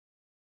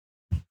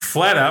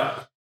 flat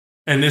out,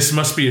 and this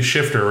must be a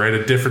shifter, right?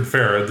 A different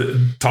Pharaoh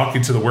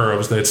talking to the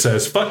werewolves that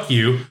says, fuck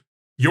you,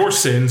 your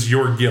sins,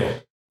 your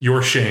guilt,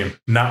 your shame,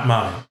 not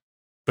mine.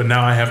 But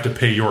now I have to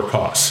pay your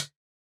costs.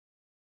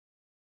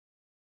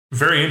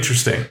 Very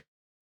interesting.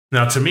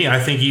 Now, to me, I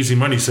think Easy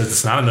Money says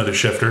it's not another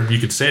shifter. You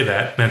could say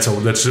that. That's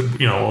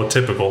a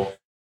typical.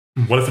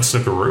 What if it's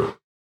Snookeroo?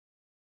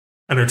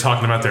 And they're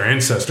talking about their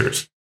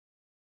ancestors.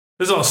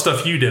 This is all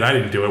stuff you did. I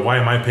didn't do it. Why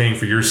am I paying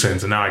for your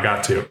sins? And now I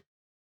got to.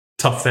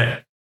 Tough thing.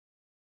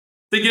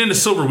 They get into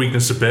silver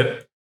weakness a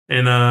bit.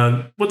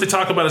 And what they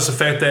talk about is the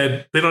fact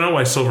that they don't know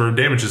why silver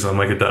damages them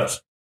like it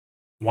does.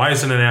 Why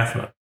is it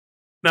anathema?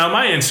 Now,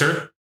 my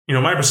answer,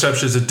 my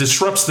perception is it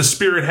disrupts the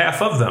spirit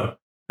half of them,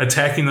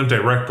 attacking them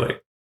directly.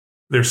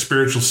 Their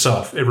spiritual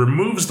self. It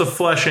removes the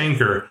flesh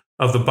anchor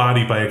of the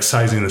body by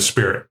excising the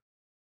spirit.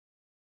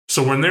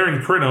 So when they're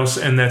in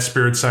Krynos and that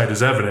spirit side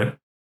is evident,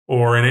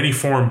 or in any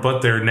form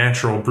but their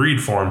natural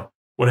breed form,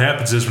 what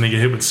happens is when they get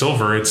hit with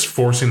silver, it's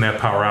forcing that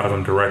power out of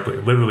them directly,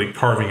 literally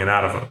carving it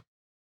out of them.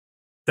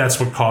 That's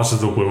what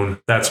causes the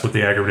wound. That's what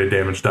the aggravated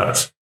damage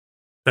does.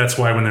 That's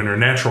why when they're in their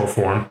natural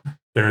form,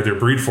 their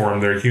breed form,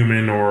 they're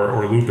human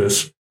or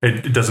lupus,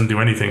 it doesn't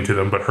do anything to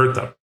them but hurt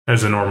them,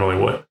 as it normally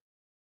would.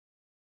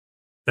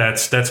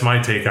 That's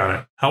my take on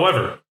it.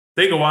 However,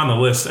 they go on to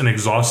list an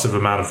exhaustive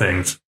amount of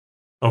things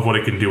of what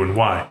it can do and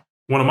why.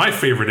 One of my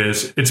favorite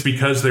is, it's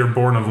because they're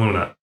born of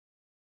Luna.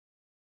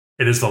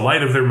 It is the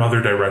light of their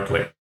mother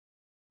directly,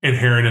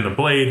 inherent in the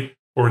blade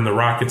or in the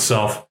rock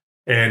itself.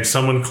 And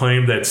someone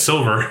claimed that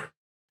silver,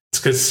 it's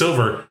because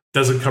silver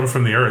doesn't come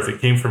from the earth.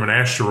 It came from an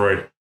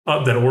asteroid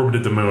that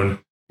orbited the moon,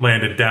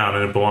 landed down,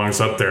 and it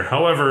belongs up there.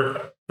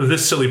 However,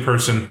 this silly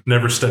person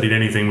never studied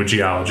anything with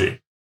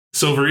geology.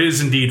 Silver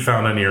is indeed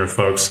found on the earth,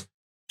 folks.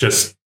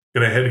 Just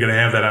gonna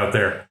have that out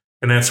there.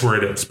 And that's where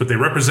it is. But they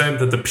represent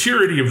that the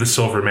purity of the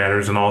silver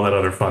matters and all that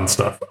other fun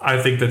stuff.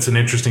 I think that's an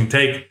interesting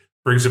take.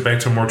 Brings it back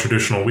to a more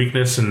traditional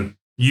weakness, and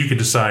you can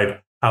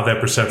decide how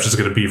that perception is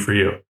going to be for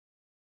you.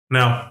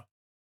 Now,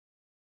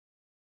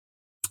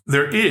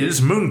 there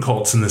is moon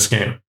cults in this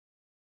game.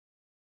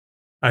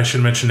 I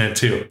should mention that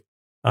too.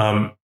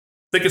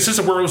 They consist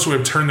of werewolves who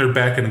have turned their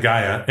back on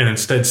Gaia and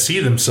instead see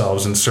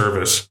themselves in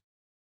service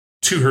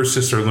to her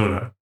sister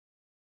Luna.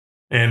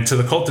 And to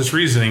the cultist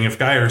reasoning, if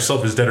Gaia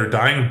herself is dead or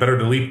dying, better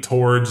to leap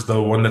towards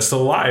the one that's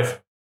still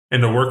alive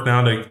and to work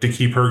now to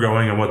keep her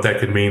going and what that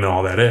could mean and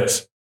all that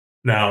is.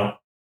 Now,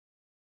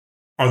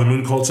 are the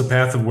moon cults a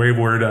path of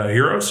wayward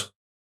heroes?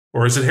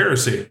 Or is it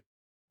heresy?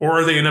 Or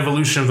are they an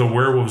evolution of the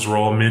werewolf's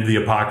role amid the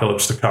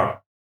apocalypse to come?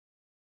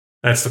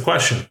 That's the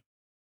question.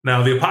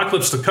 Now, the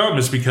apocalypse to come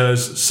is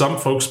because some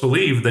folks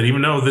believe that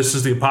even though this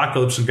is the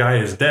apocalypse and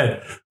Gaia is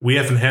dead, we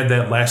haven't had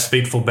that last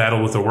fateful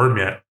battle with the worm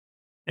yet.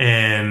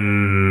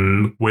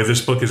 And where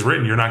this book is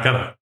written, you're not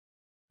gonna.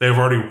 They've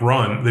already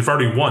won.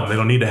 They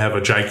don't need to have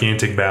a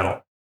gigantic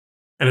battle.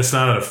 And it's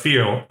not a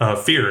fear,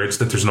 it's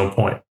that there's no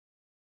point.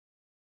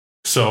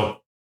 So,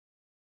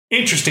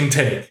 interesting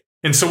take.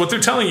 And so what they're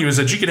telling you is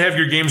that you can have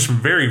your games from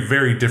very,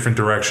 very different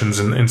directions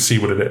and see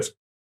what it is.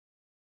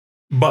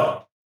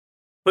 But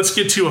let's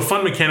get to a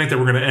fun mechanic that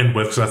we're going to end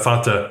with, because I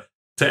thought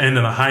to end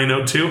on a high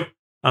note too.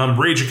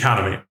 Rage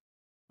economy.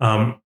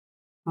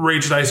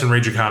 Rage dice and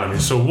rage economy.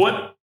 So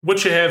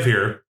what you have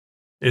here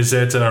is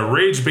that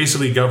rage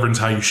basically governs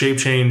how you shape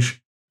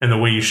change and the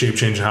way you shape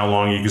change and how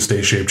long you can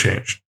stay shape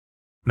changed.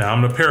 Now,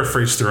 I'm going to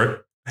paraphrase through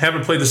it. I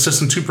haven't played the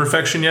system to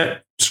perfection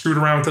yet, screwed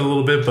around with it a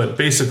little bit, but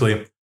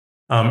basically,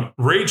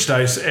 rage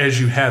dice, as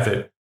you have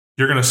it,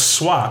 you're going to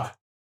swap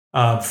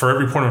for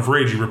every point of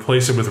rage, you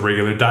replace it with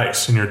regular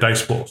dice in your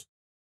dice pools.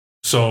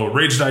 So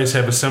rage dice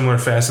have a similar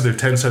facet. They're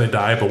 10-sided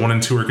die, but 1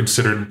 and 2 are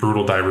considered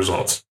brutal die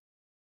results.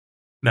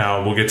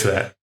 Now, we'll get to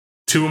that.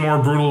 2 or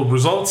more brutal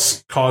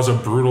results cause a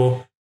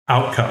brutal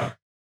outcome,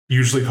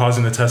 usually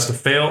causing the test to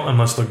fail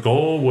unless the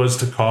goal was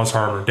to cause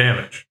harm or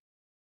damage.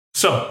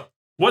 So,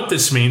 what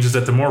this means is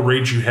that the more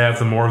rage you have,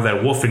 the more of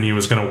that wolf in you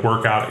is going to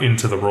work out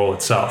into the roll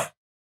itself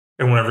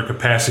in whatever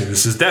capacity.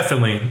 This is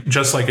definitely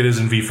just like it is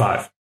in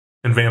V5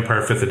 and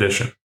Vampire 5th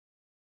Edition,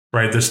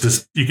 right?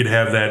 This you could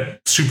have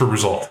that super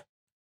result,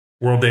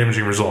 world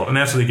damaging result, and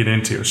that's what they get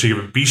into. So you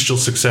have a bestial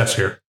success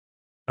here,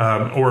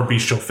 or a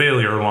bestial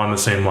failure along the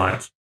same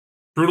lines.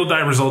 Brutal die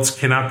results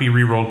cannot be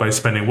re-rolled by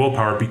spending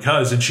willpower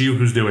because it's you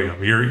who's doing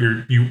them.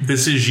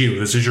 This is you.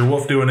 This is your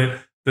wolf doing it.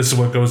 This is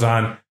what goes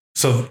on.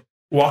 So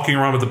walking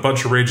around with a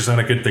bunch of rage is not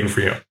a good thing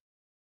for you,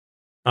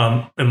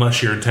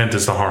 unless your intent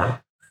is to harm.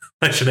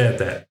 I should add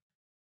that.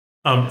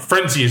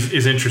 Frenzy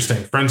is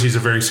interesting. Frenzy is a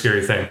very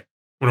scary thing.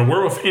 When a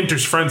werewolf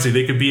enters frenzy,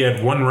 they could be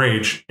at 1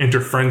 rage,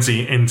 enter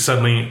frenzy, and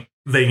suddenly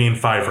they gain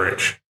 5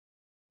 rage.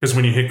 Because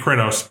when you hit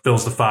Krynos,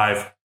 fills the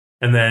 5.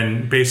 And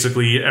then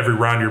basically every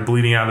round you're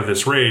bleeding out of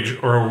this rage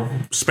or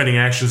spending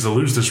actions to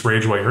lose this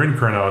rage while you're in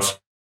Krynos.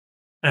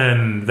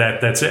 And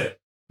that's it.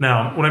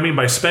 Now, what I mean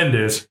by spend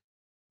is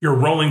you're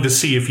rolling to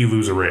see if you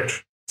lose a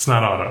rage. It's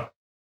not auto.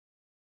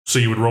 So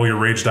you would roll your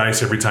rage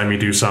dice every time you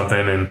do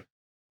something, and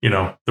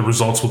the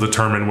results will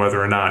determine whether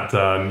or not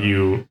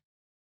you.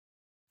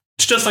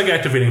 It's just like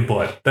activating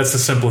blood. That's the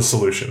simplest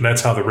solution.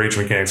 That's how the rage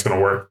mechanic is going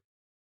to work.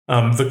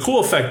 The cool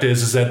effect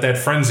is that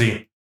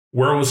frenzy,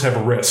 werewolves have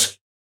a risk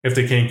if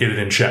they can't get it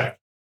in check.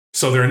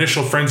 So their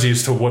initial frenzy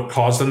is to what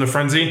caused them the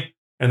frenzy,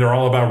 and they're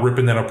all about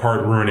ripping that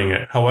apart, ruining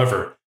it.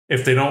 However,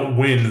 if they don't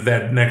win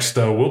that next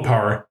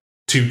willpower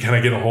to kind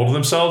of get a hold of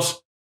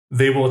themselves,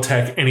 they will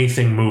attack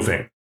anything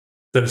moving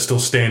that is still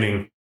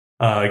standing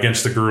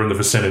against the guru in the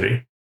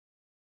vicinity.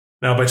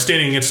 Now, by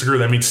standing against the guru,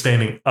 that means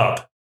standing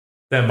up.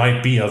 That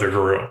might be other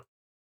guru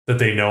that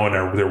they know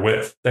and they're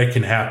with. That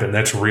can happen.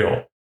 That's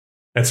real.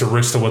 That's a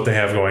risk to what they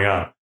have going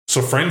on.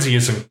 So frenzy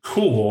isn't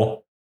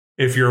cool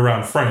if you're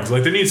around friends.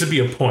 Like, there needs to be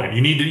a point.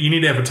 You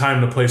need to have a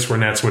time and a place where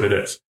that's what it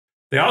is.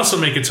 They also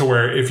make it to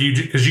where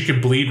because you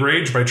could bleed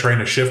rage by trying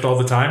to shift all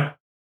the time,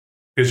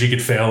 because you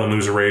could fail and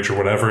lose a rage or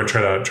whatever and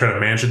try to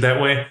manage it that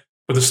way.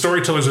 But the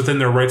storyteller's within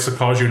their rights to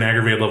cause you an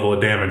aggravated level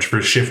of damage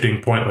for shifting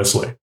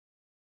pointlessly.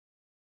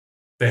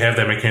 They have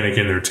that mechanic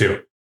in there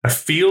too. I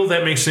feel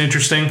that makes it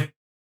interesting.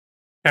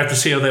 Have to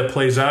see how that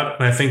plays out,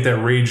 and I think that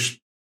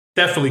rage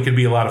definitely could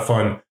be a lot of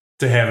fun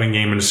to have in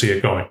game and to see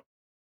it going.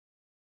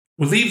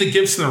 We'll leave the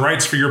gifts and the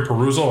rights for your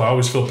perusal. I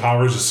always feel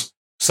powers is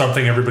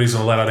something everybody's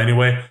going to let out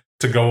anyway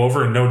to go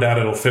over, and no doubt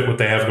it'll fit what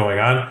they have going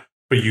on,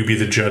 but you be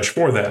the judge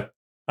for that.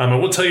 I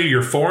will tell you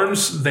your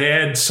forms, they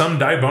add some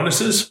die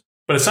bonuses,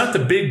 but it's not the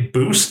big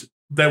boost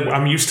that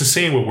I'm used to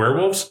seeing with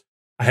werewolves.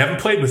 I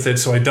haven't played with it,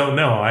 so I don't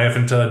know. I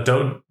haven't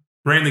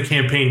ran the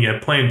campaign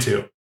yet, plan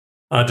to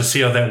see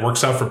how that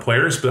works out for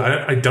players,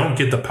 but I don't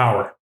get the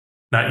power.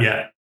 Not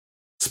yet.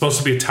 It's supposed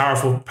to be a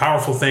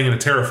powerful thing and a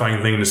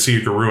terrifying thing to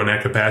see a guru in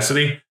that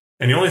capacity,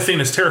 and the only thing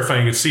that's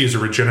terrifying to see is a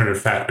regenerative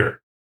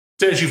factor.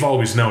 As you've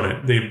always known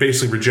it, they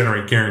basically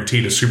regenerate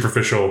guaranteed a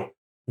superficial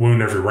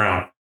wound every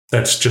round.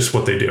 That's just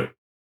what they do.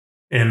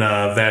 And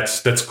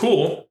that's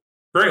cool,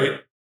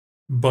 great,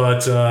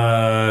 but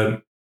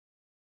I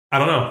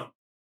don't know.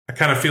 I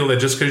kind of feel that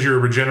just because you're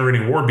a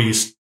regenerating war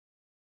beast,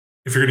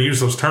 if you're going to use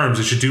those terms,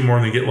 it should do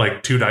more than get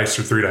like 2 dice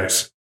or 3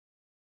 dice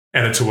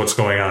added to what's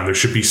going on. There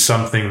should be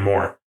something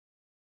more.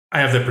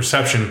 I have that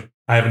perception.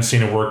 I haven't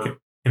seen it work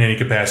in any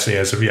capacity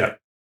as of yet.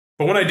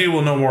 But when I do,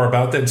 we'll know more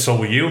about that, and so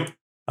will you.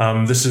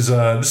 This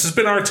has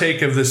been our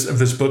take of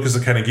this book, is to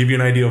kind of give you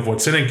an idea of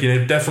what's in it,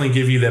 and definitely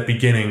give you that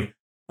beginning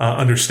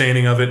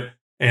understanding of it.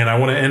 And I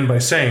want to end by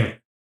saying,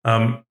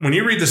 when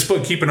you read this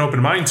book, keep an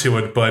open mind to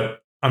it,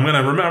 but I'm going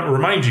to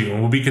remind you,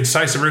 and we'll be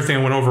concise of everything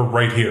I went over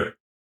right here.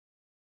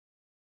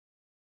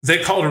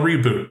 They call it a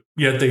reboot,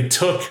 yet they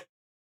took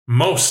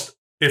most,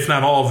 if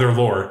not all, of their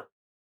lore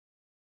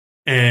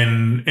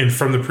and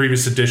from the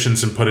previous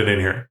editions and put it in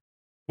here.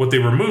 What they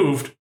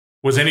removed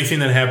was anything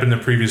that happened in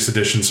the previous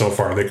edition so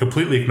far. They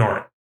completely ignore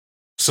it.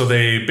 So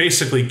they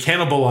basically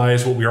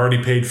cannibalized what we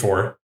already paid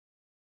for,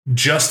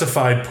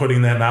 justified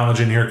putting that knowledge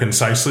in here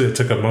concisely that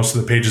took up most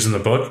of the pages in the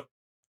book,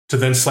 to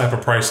then slap a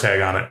price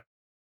tag on it.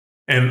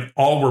 And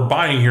all we're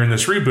buying here in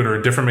this reboot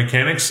are different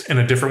mechanics and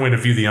a different way to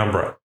view the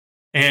Umbra.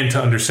 And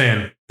to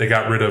understand, they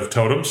got rid of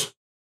totems.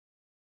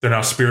 They're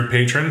now spirit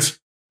patrons.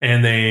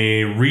 And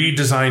they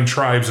redesigned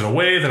tribes in a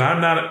way that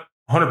I'm not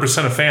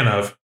 100% a fan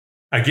of.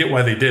 I get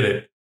why they did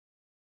it.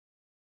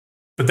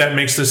 But that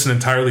makes this an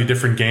entirely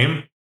different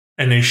game.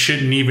 And they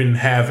shouldn't even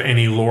have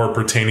any lore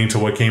pertaining to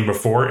what came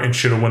before, and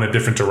should have went a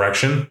different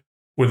direction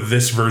with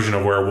this version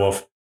of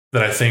Werewolf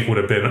that I think they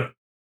would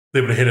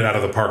have hit it out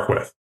of the park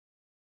with.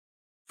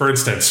 For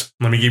instance,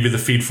 let me give you the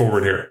feed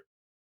forward here.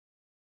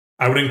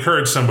 I would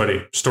encourage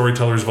somebody,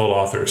 storytellers, vote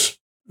authors,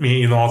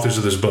 me and the authors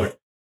of this book,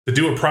 to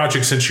do a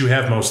project since you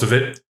have most of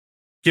it.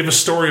 Give a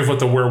story of what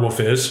the werewolf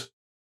is.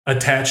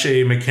 Attach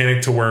a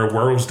mechanic to where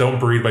werewolves don't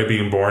breed by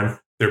being born.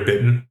 They're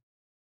bitten.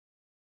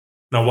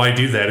 Now, why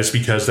do that is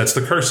because that's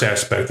the curse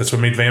aspect. That's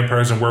what made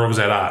vampires and werewolves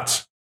at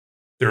odds.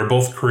 They were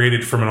both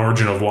created from an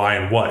origin of why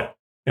and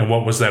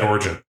what was that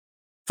origin.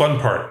 Fun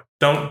part,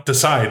 don't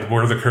decide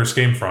where the curse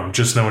came from.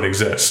 Just know it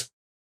exists.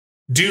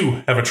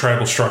 Do have a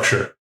tribal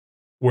structure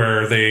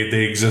where they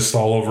exist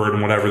all over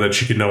and whatever that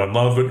you can know and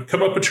love, but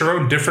come up with your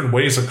own different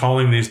ways of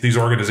calling these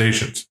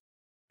organizations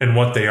and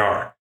what they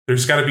are.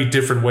 There's got to be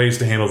different ways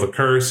to handle the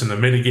curse and to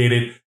mitigate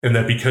it, and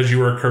that because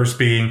you are a cursed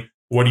being,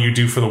 what do you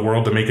do for the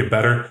world to make it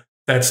better?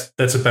 That's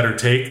a better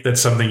take.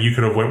 That's something you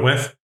could have went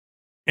with.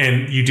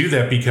 And you do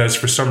that because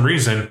for some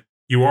reason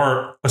you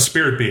are a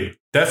spirit being.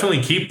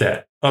 Definitely keep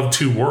that of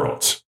 2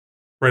 worlds,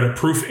 right? A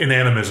proof in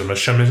animism, a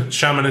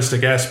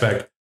shamanistic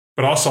aspect,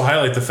 but also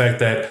highlight the fact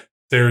that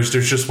there's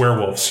just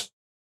werewolves.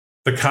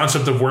 The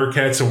concept of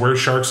werecats and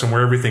weresharks and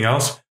everything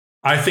else,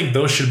 I think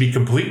those should be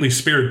completely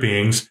spirit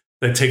beings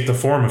that take the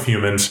form of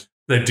humans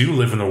that do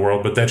live in the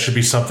world, but that should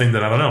be something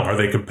that, I don't know, are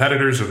they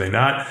competitors? Are they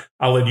not?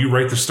 I'll let you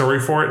write the story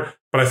for it,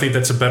 but I think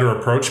that's a better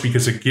approach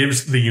because it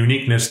gives the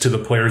uniqueness to the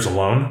players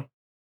alone,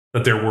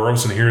 that they're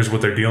werewolves and here's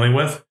what they're dealing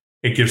with.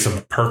 It gives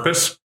them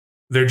purpose.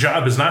 Their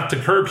job is not to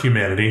curb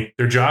humanity.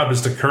 Their job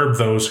is to curb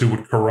those who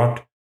would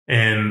corrupt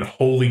and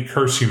wholly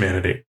curse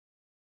humanity.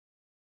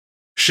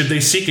 Should they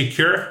seek a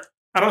cure?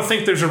 I don't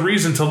think there's a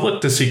reason to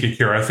look to seek a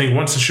cure. I think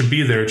once it should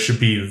be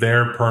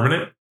there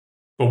permanent.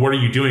 But what are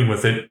you doing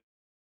with it?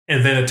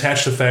 And then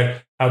attach the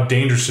fact how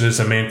dangerous it is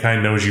that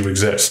mankind knows you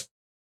exist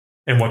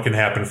and what can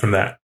happen from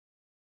that.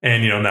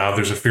 And, now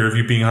there's a fear of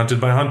you being hunted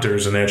by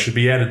hunters, and that should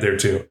be added there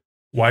too.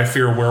 Why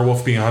fear a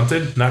werewolf being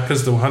hunted? Not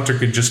because the hunter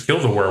could just kill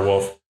the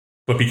werewolf,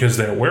 but because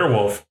that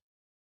werewolf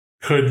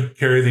could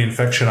carry the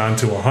infection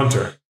onto a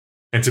hunter.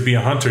 And to be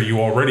a hunter, you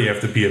already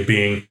have to be a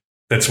being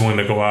that's willing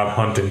to go out,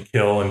 hunt, and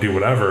kill and do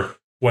whatever.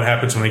 What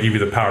happens when I give you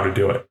the power to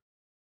do it?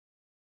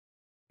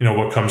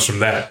 What comes from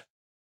that?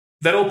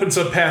 That opens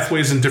up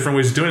pathways and different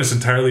ways of doing it. It's an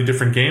entirely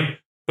different game.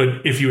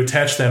 But if you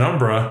attach that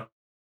umbra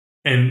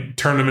and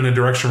turn them in a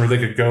direction where they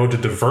could go to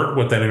divert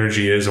what that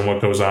energy is and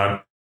what goes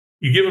on,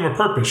 you give them a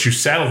purpose. You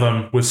saddle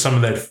them with some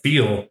of that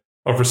feel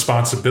of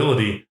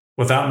responsibility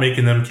without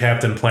making them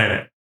Captain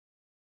Planet.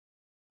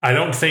 I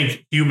don't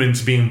think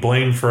humans being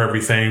blamed for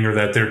everything, or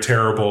that they're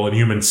terrible and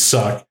humans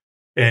suck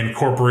and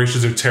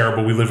corporations are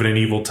terrible, we live in an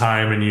evil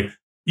time, and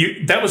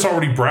that was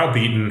already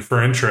browbeaten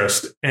for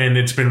interest, and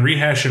it's been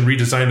rehashed and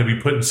redesigned to be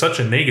put in such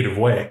a negative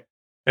way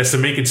as to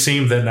make it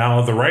seem that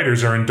now the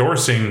writers are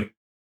endorsing,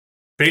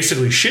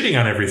 basically shitting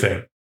on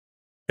everything.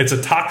 It's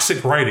a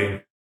toxic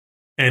writing,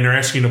 and they're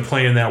asking you to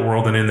play in that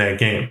world and in that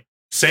game,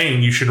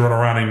 saying you should run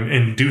around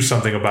and do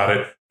something about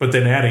it, but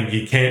then adding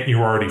you can't, you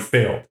already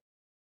failed.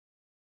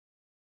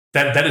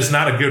 That is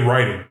not a good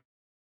writing,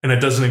 and it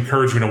doesn't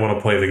encourage me to want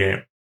to play the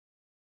game.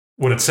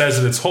 What it says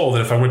at its whole,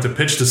 that if I went to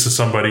pitch this to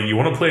somebody, you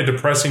want to play a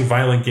depressing,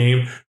 violent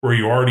game where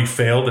you already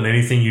failed and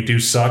anything you do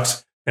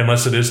sucks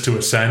unless it is to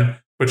ascend,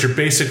 but you're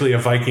basically a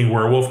Viking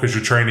werewolf because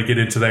you're trying to get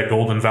into that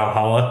golden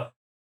Valhalla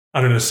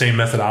under the same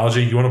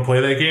methodology. You want to play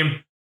that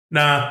game?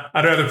 Nah,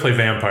 I'd rather play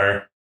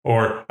Vampire,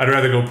 or I'd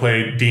rather go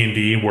play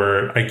D&D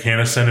where I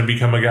can ascend and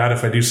become a god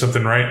if I do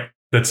something right.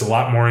 That's a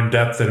lot more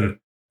in-depth and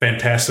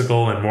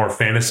fantastical and more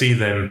fantasy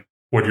than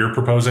what you're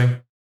proposing.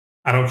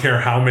 I don't care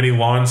how many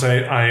lawns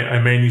I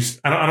manage.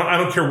 I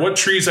don't care what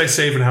trees I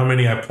save and how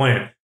many I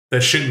plant.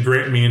 That shouldn't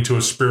grant me into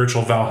a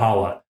spiritual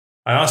Valhalla.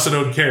 I also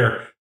don't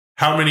care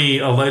how many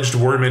alleged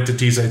worm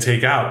entities I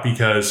take out,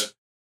 because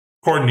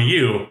according to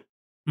you,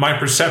 my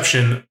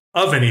perception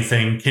of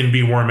anything can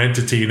be worm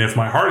entity. And if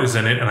my heart is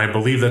in it, and I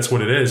believe that's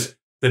what it is,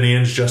 then the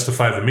ends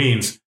justify the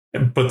means.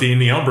 But in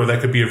the Umbra, that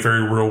could be a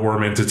very real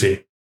worm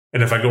entity.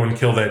 And if I go and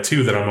kill that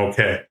too, then I'm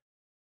okay.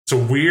 It's a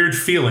weird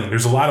feeling.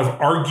 There's a lot of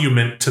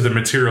argument to the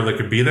material that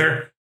could be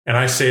there. And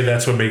I say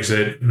that's what makes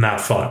it not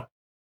fun.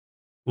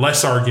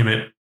 Less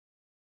argument,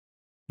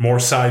 more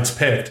sides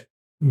picked,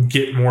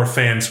 get more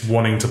fans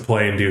wanting to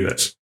play and do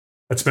this.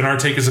 That's been our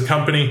take as a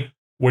company.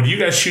 What you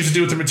guys choose to do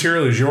with the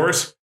material is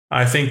yours.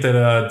 I think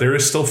that there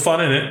is still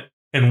fun in it.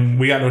 And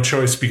we got no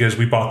choice because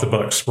we bought the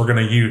books. We're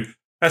going to use...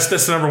 That's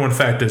the number one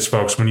fact is,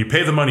 folks, when you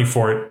pay the money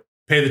for it,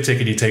 pay the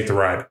ticket, you take the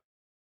ride.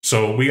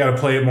 So we got to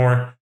play it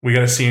more. We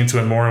got to see into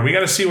it more, and we got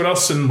to see what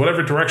else in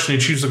whatever direction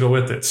you choose to go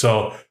with it.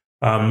 So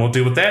we'll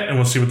deal with that, and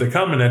we'll see what they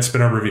come, and that's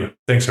been our review.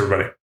 Thanks,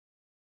 everybody.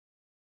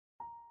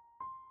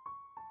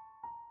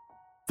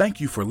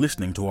 Thank you for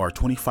listening to our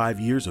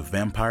 25 Years of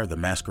Vampire the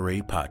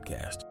Masquerade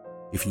podcast.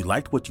 If you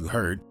liked what you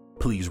heard,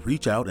 please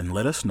reach out and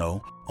let us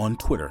know on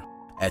Twitter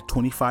at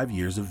 25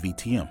 Years of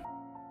VTM,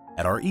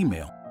 at our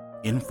email,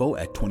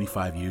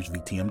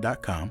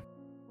 info@25yearsvtm.com,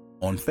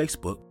 on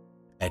Facebook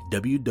at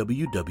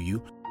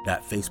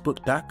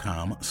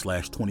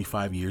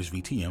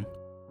www.facebook.com/25yearsvtm,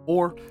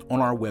 or on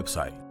our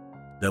website,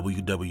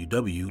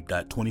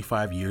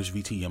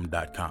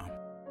 www.25yearsvtm.com.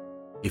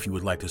 If you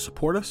would like to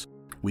support us,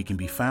 we can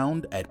be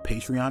found at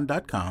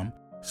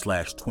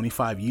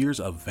patreon.com/25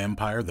 Years of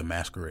Vampire the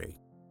Masquerade.